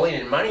must be rolling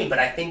in money, but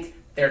I think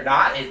they're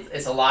not.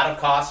 It's a lot of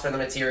cost for the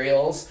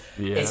materials.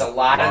 Yeah, it's a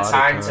lot of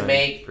time to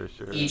make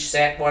each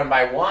set one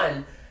by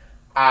one.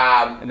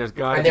 And there's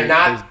got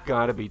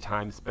to be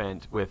time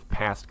spent with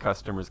past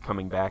customers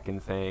coming back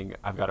and saying,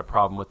 I've got a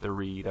problem with the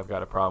reed, I've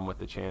got a problem with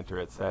the chanter,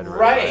 etc.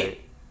 Right.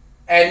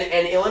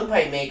 And uilleann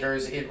pipe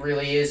makers, it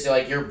really is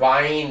like you're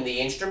buying the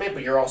instrument,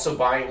 but you're also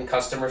buying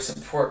customer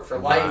support for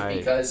life,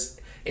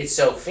 because it's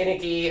so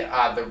finicky.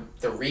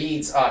 The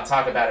reeds,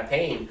 talk about a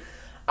pain.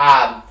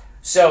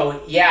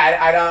 So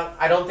yeah,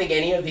 I don't think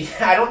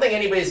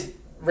anybody's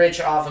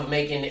rich off of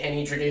making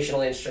any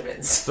traditional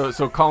instruments.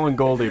 So Colin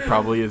Goldie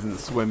probably isn't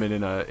swimming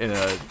in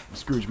a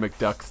Scrooge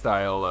McDuck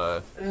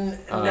style.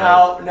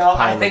 No.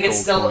 I think it's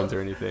still coins or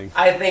anything.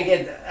 I think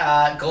it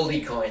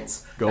Goldie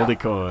coins. Goldie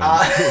coins.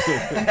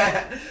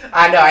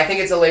 I know. I think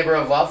it's a labor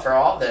of love for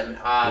all of them.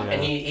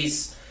 And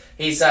he's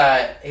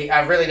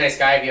a really nice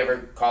guy if you ever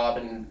call up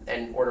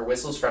and order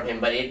whistles from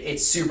him. But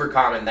it's super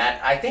common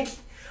that I think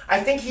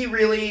he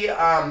really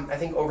I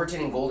think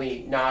Overton and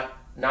Goldie not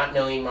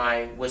knowing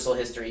my whistle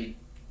history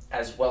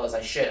as well as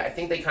I should. I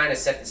think they kind of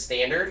set the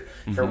standard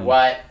for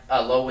what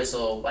a low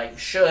whistle like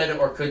should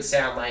or could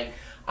sound like.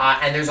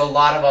 And there's a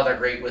lot of other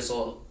great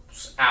whistles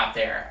out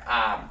there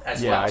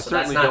as well. I so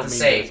certainly that's not don't to mean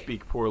say to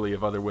speak poorly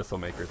of other whistle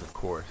makers, of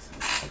course.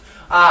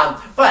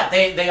 But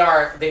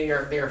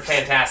they're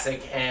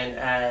fantastic,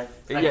 and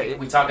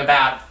we talk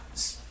about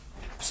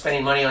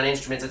spending money on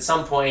instruments. At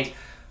some point,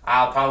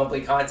 I'll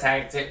probably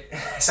contact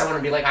someone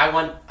and be like, I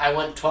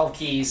want 12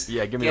 keys.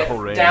 Yeah, give me the whole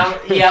range.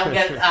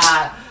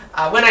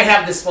 When I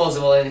have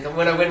disposable income,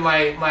 when I win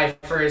my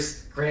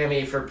first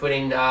Grammy for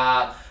putting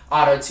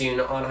auto-tune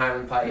on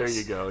Highland pipes. There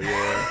you go,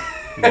 yeah.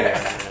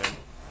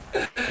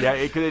 Yeah,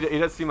 it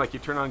does seem like you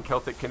turn on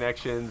Celtic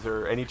Connections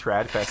or any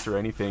trad fest or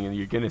anything, and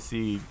you're going to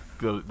see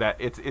that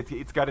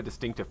it's got a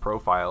distinctive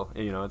profile.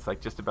 You know, it's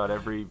like just about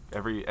every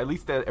at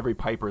least every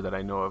piper that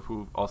I know of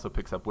who also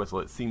picks up whistle,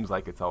 it seems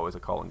like it's always a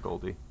Colin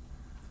Goldie.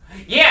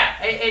 Yeah,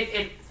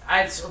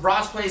 it's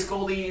Ross plays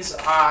Goldies.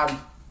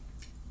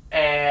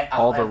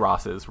 All the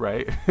Rosses,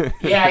 right?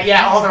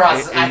 Yeah, all the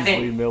Rosses. I Ainsley,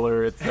 think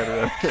Miller,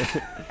 etc.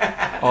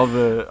 All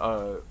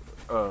the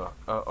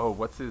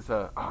what's his?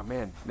 Oh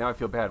man, now I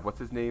feel bad. What's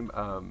his name?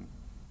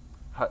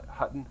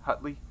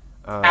 Hutley.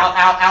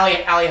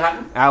 Ali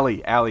Hutton.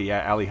 Ali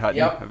Hutton.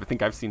 Yep. I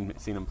think I've seen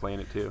him playing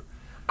it too.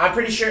 I'm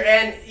pretty sure,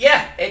 and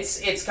yeah,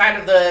 it's kind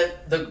of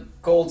the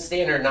gold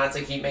standard, not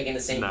to keep making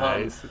the same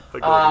pun. Nice, the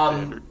gold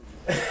standard.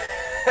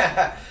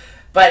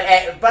 but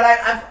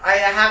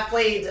I have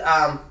played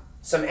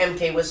some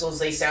MK whistles.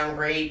 They sound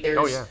great.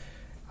 There's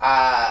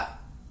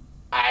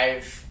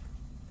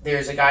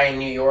there's a guy in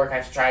New York.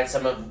 I've tried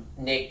some of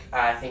Nick.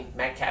 I think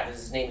Metcalf is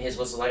his name. His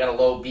whistles. I got a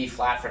low B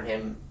flat from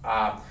him.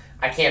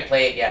 I can't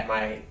play it yet.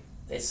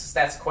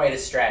 That's quite a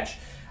stretch.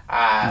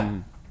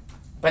 But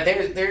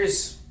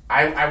there's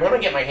I want to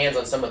get my hands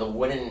on some of the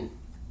wooden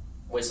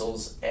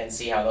whistles and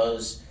see how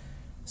those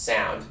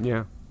sound.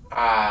 Yeah.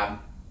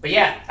 But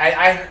yeah,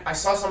 I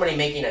saw somebody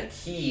making a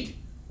keyed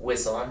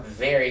whistle. I'm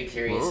very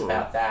curious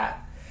about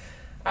that.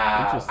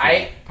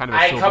 Interesting. Kind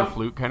of a silver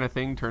flute kind of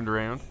thing turned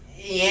around.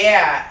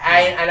 Yeah,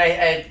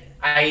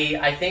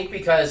 I think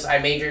because I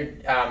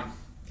majored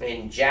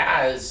in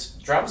jazz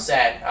drum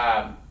set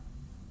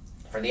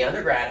for the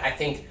undergrad, I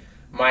think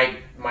my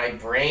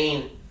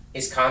brain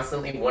is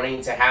constantly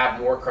wanting to have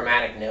more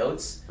chromatic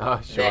notes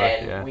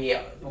than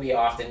we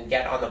often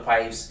get on the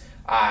pipes.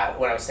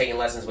 When I was taking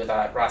lessons with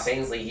Ross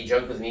Ainsley, he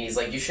joked with me. He's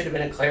like, "You should have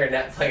been a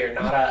clarinet player,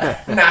 not a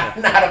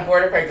not a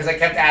border player," because I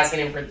kept asking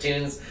him for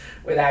tunes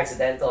with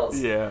accidentals.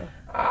 Yeah.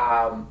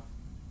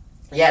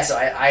 So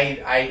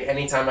I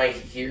anytime I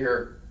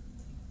hear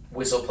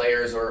whistle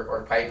players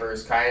or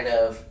pipers kind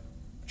of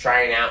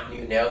trying out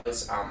new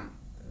notes, I'm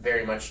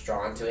very much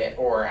drawn to it.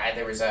 Or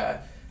there was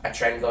a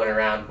trend going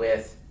around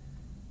with,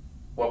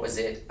 what was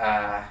it?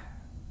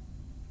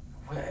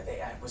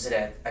 Was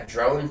it a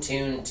drone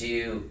tune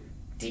to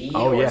D?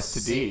 Oh, yes,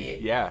 to D.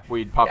 Yeah, where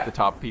you'd pop the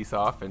top piece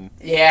off and.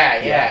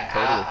 Yeah.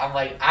 Totally. I'm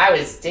like, I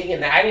was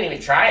digging that. I didn't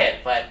even try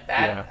it, but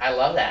I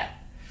love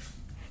that.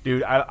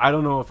 Dude, I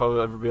don't know if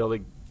I'll ever be able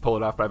to pull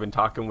it off, but I've been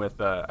talking with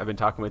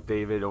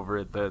David over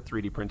at the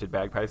 3D printed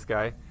bagpipes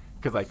guy,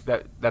 because like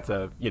that's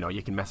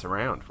you can mess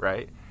around,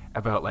 right?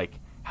 About like,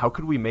 how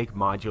could we make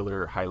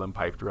modular highland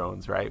pipe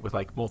drones, right? With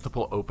like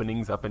multiple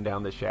openings up and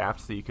down the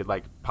shaft, so you could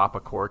like pop a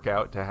cork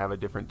out to have a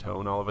different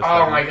tone all of a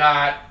sudden. Oh my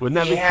god!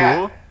 Wouldn't that be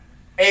cool?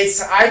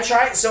 I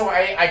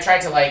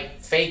tried to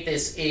like fake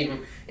this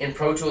in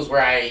Pro Tools,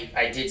 where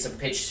I did some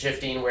pitch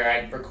shifting, where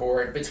I'd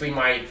record between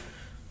my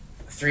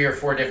 3 or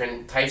 4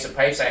 different types of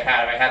pipes I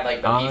had. I had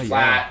like the B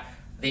flat,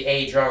 the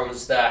A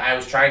drones. I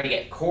was trying to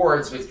get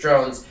chords with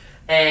drones,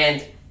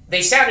 and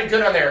they sounded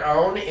good on their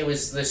own. It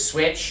was the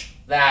switch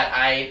that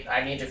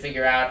I need to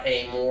figure out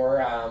a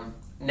more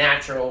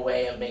natural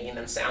way of making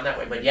them sound that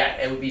way. But yeah,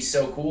 it would be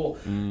so cool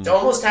to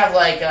almost have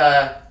like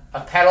a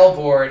pedal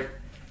board,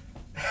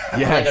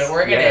 like an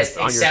organist,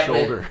 except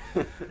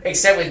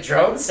with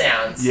drone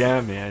sounds.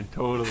 Yeah, man,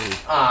 totally.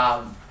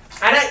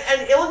 And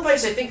uilleann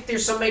pipes, I think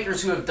there's some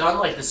makers who have done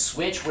like the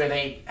switch where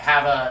they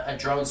have a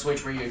drone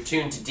switch where you're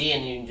tuned to D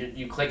and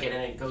you click it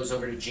and it goes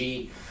over to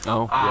G.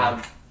 So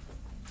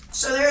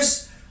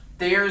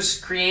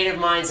there's creative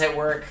minds at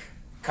work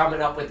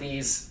coming up with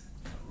these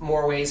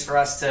more ways for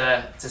us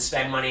to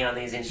spend money on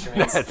these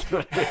instruments. That's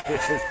what it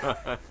is.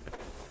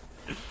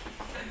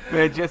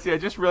 Man, Jesse, I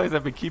just realized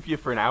I've been keeping you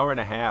for an hour and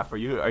a half. Are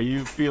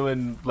you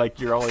feeling like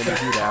you're all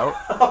interviewed out?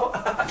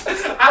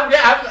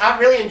 I'm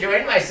really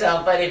enjoying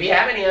myself, but if you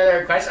have any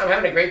other questions, I'm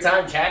having a great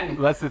time chatting.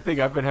 Well, that's the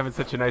thing. I've been having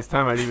such a nice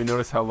time. I didn't even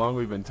notice how long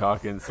we've been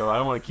talking, so I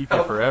don't want to keep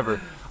you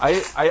forever.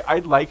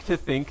 I'd like to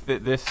think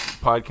that this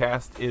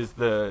podcast is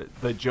the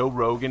Joe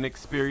Rogan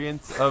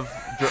experience of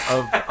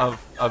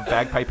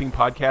bagpiping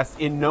podcasts,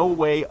 in no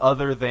way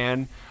other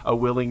than a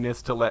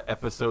willingness to let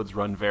episodes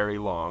run very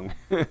long.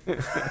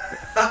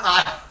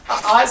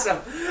 Awesome.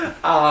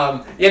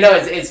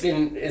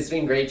 It's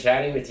been great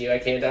chatting with you. I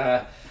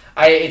can't.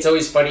 It's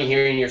always funny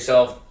hearing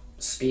yourself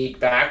speak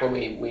back when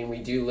we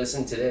do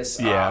listen to this.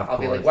 I'll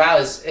be like, wow,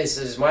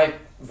 is my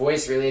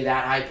voice really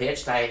that high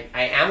pitched? I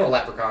am a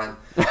leprechaun.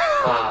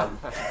 A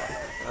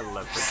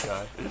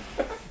leprechaun.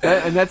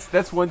 And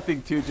that's one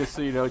thing too, just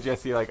so you know,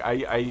 Jesse, like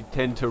I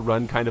tend to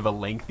run kind of a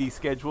lengthy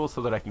schedule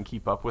so that I can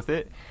keep up with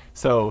it.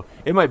 So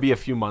it might be a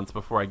few months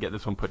before I get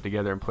this one put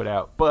together and put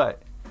out.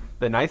 But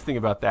the nice thing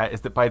about that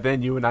is that by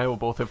then you and I will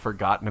both have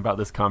forgotten about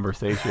this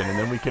conversation, and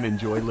then we can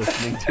enjoy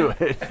listening to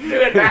it.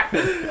 Do it back.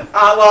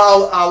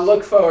 Well, I'll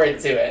look forward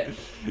to it.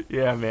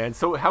 Yeah, man.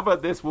 So how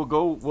about this?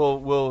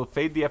 We'll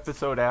fade the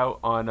episode out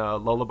on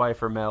Lullaby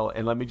for Mel,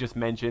 and let me just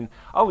mention,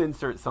 I'll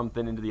insert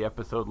something into the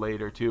episode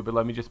later too, but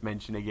let me just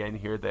mention again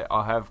here that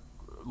I'll have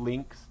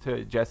links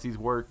to Jesse's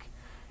work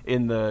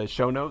in the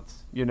show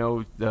notes, you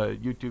know, the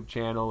YouTube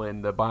channel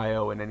and the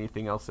bio and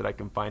anything else that I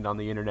can find on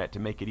the internet to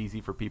make it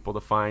easy for people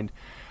to find.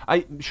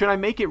 Should I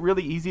make it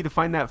really easy to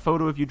find that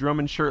photo of you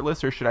drumming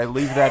shirtless, or should I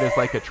leave that as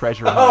like a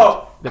treasure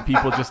hunt that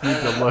people just need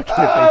to look if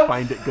they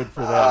find it good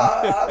for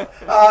them?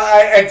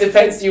 It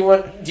depends. Do you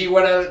want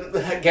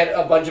to get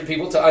a bunch of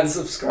people to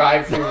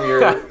unsubscribe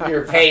from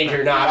your page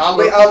or not?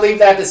 I'll leave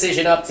that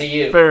decision up to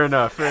you. Fair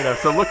enough.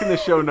 So look in the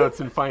show notes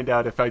and find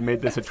out if I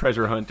made this a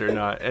treasure hunt or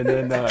not. And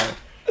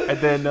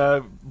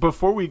then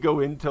before we go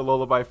into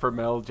Lullaby for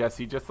Mel,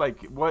 Jesse, just like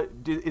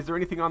is there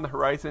anything on the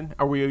horizon?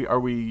 Are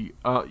we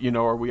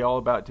all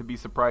about to be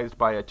surprised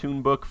by a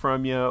tune book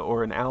from you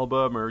or an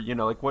album, or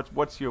like what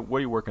are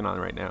you working on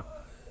right now?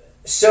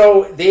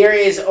 So there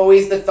is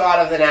always the thought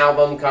of an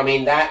album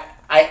coming. That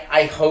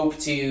I hope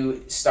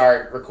to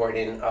start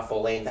recording a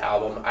full length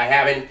album. I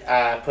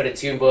haven't put a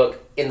tune book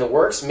in the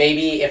works.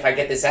 Maybe if I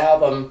get this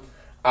album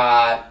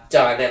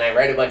done and I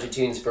write a bunch of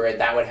tunes for it,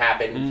 that would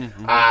happen.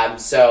 Mm-hmm.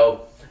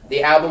 So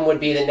the album would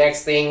be the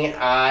next thing.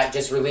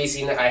 Just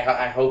releasing.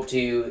 I hope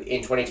to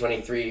in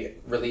 2023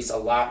 release a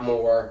lot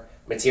more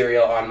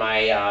material on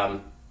my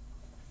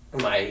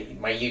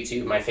my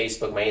YouTube, my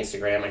Facebook, my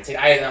Instagram,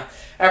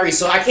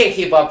 so I can't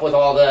keep up with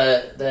all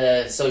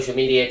the social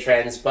media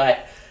trends,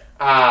 but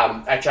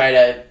I try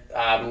to.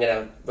 I'm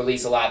gonna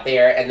release a lot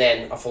there, and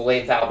then a full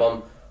length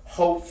album,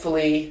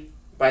 hopefully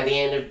by the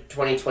end of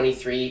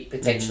 2023,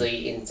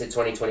 potentially into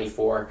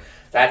 2024.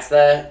 That's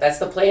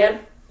the plan.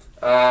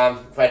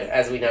 But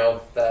as we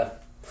know, the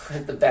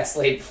best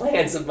laid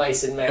plans of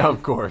mice and men.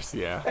 Of course,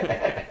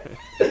 yeah.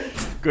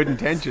 Good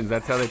intentions.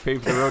 That's how they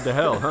paved the road to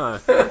hell, huh?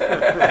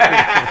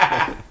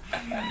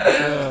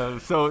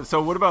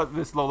 So what about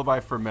this Lullaby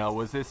for Mel?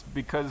 Was this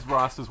because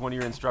Ross was one of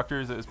your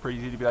instructors? It was pretty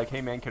easy to be like,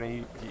 hey man, can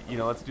I,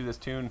 let's do this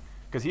tune?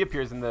 Because he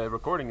appears in the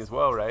recording as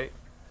well, right?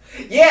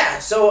 Yeah.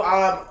 So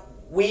I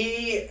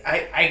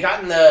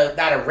got in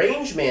that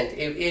arrangement.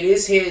 It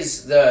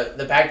is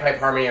the bagpipe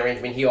harmony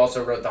arrangement. He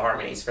also wrote the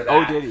harmonies for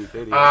that. Oh, did he?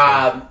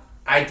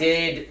 I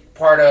did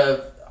part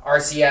of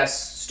RCS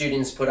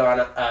students put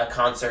on a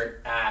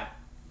concert at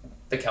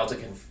the Celtic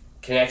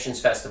Connections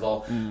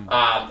Festival,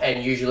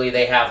 and usually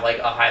they have like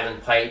a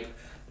highland pipe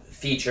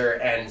feature,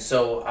 and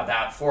so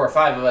about 4 or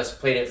 5 of us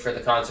played it for the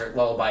concert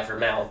Lullaby for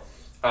Mel.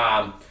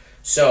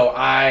 So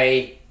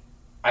I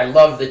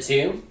love the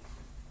tune.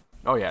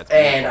 Oh yeah, it's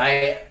and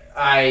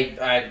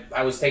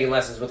I was taking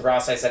lessons with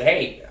Ross. I said,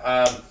 hey,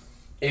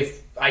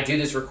 if I do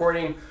this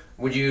recording,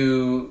 would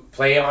you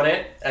play on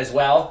it as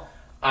well?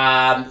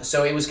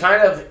 So it's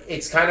kind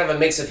of a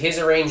mix of his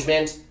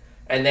arrangement,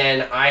 and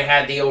then I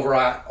had the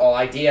overall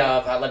idea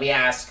of let me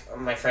ask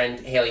my friend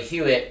Haley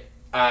Hewitt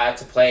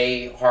to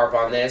play harp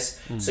on this.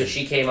 Mm-hmm. So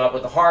she came up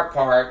with the harp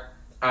part,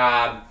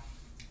 and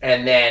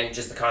then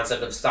just the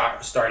concept of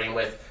starting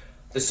with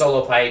the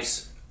solo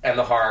pipes and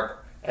the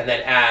harp, and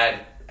then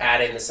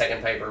add in the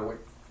second piper,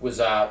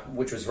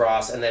 which was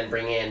Ross, and then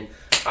bring in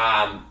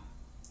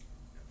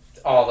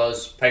all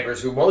those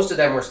pipers who most of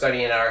them were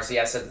studying at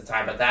RCS at the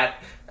time. But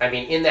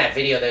in that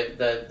video,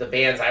 the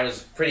bands, I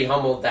was pretty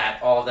humbled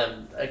that all of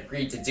them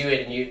agreed to do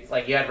it, and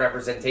you had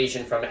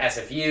representation from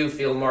SFU,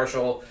 Field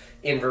Marshal,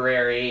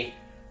 Inverary,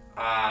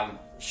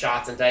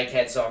 Shots, and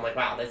Dykehead. So I'm like,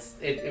 wow,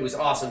 it was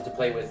awesome to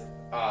play with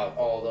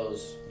all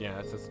those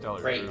that's a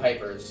stellar great group.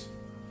 pipers.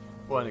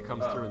 Well, and it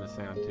comes through in the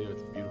sound too.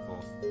 It's a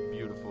beautiful,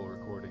 beautiful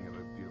recording of it.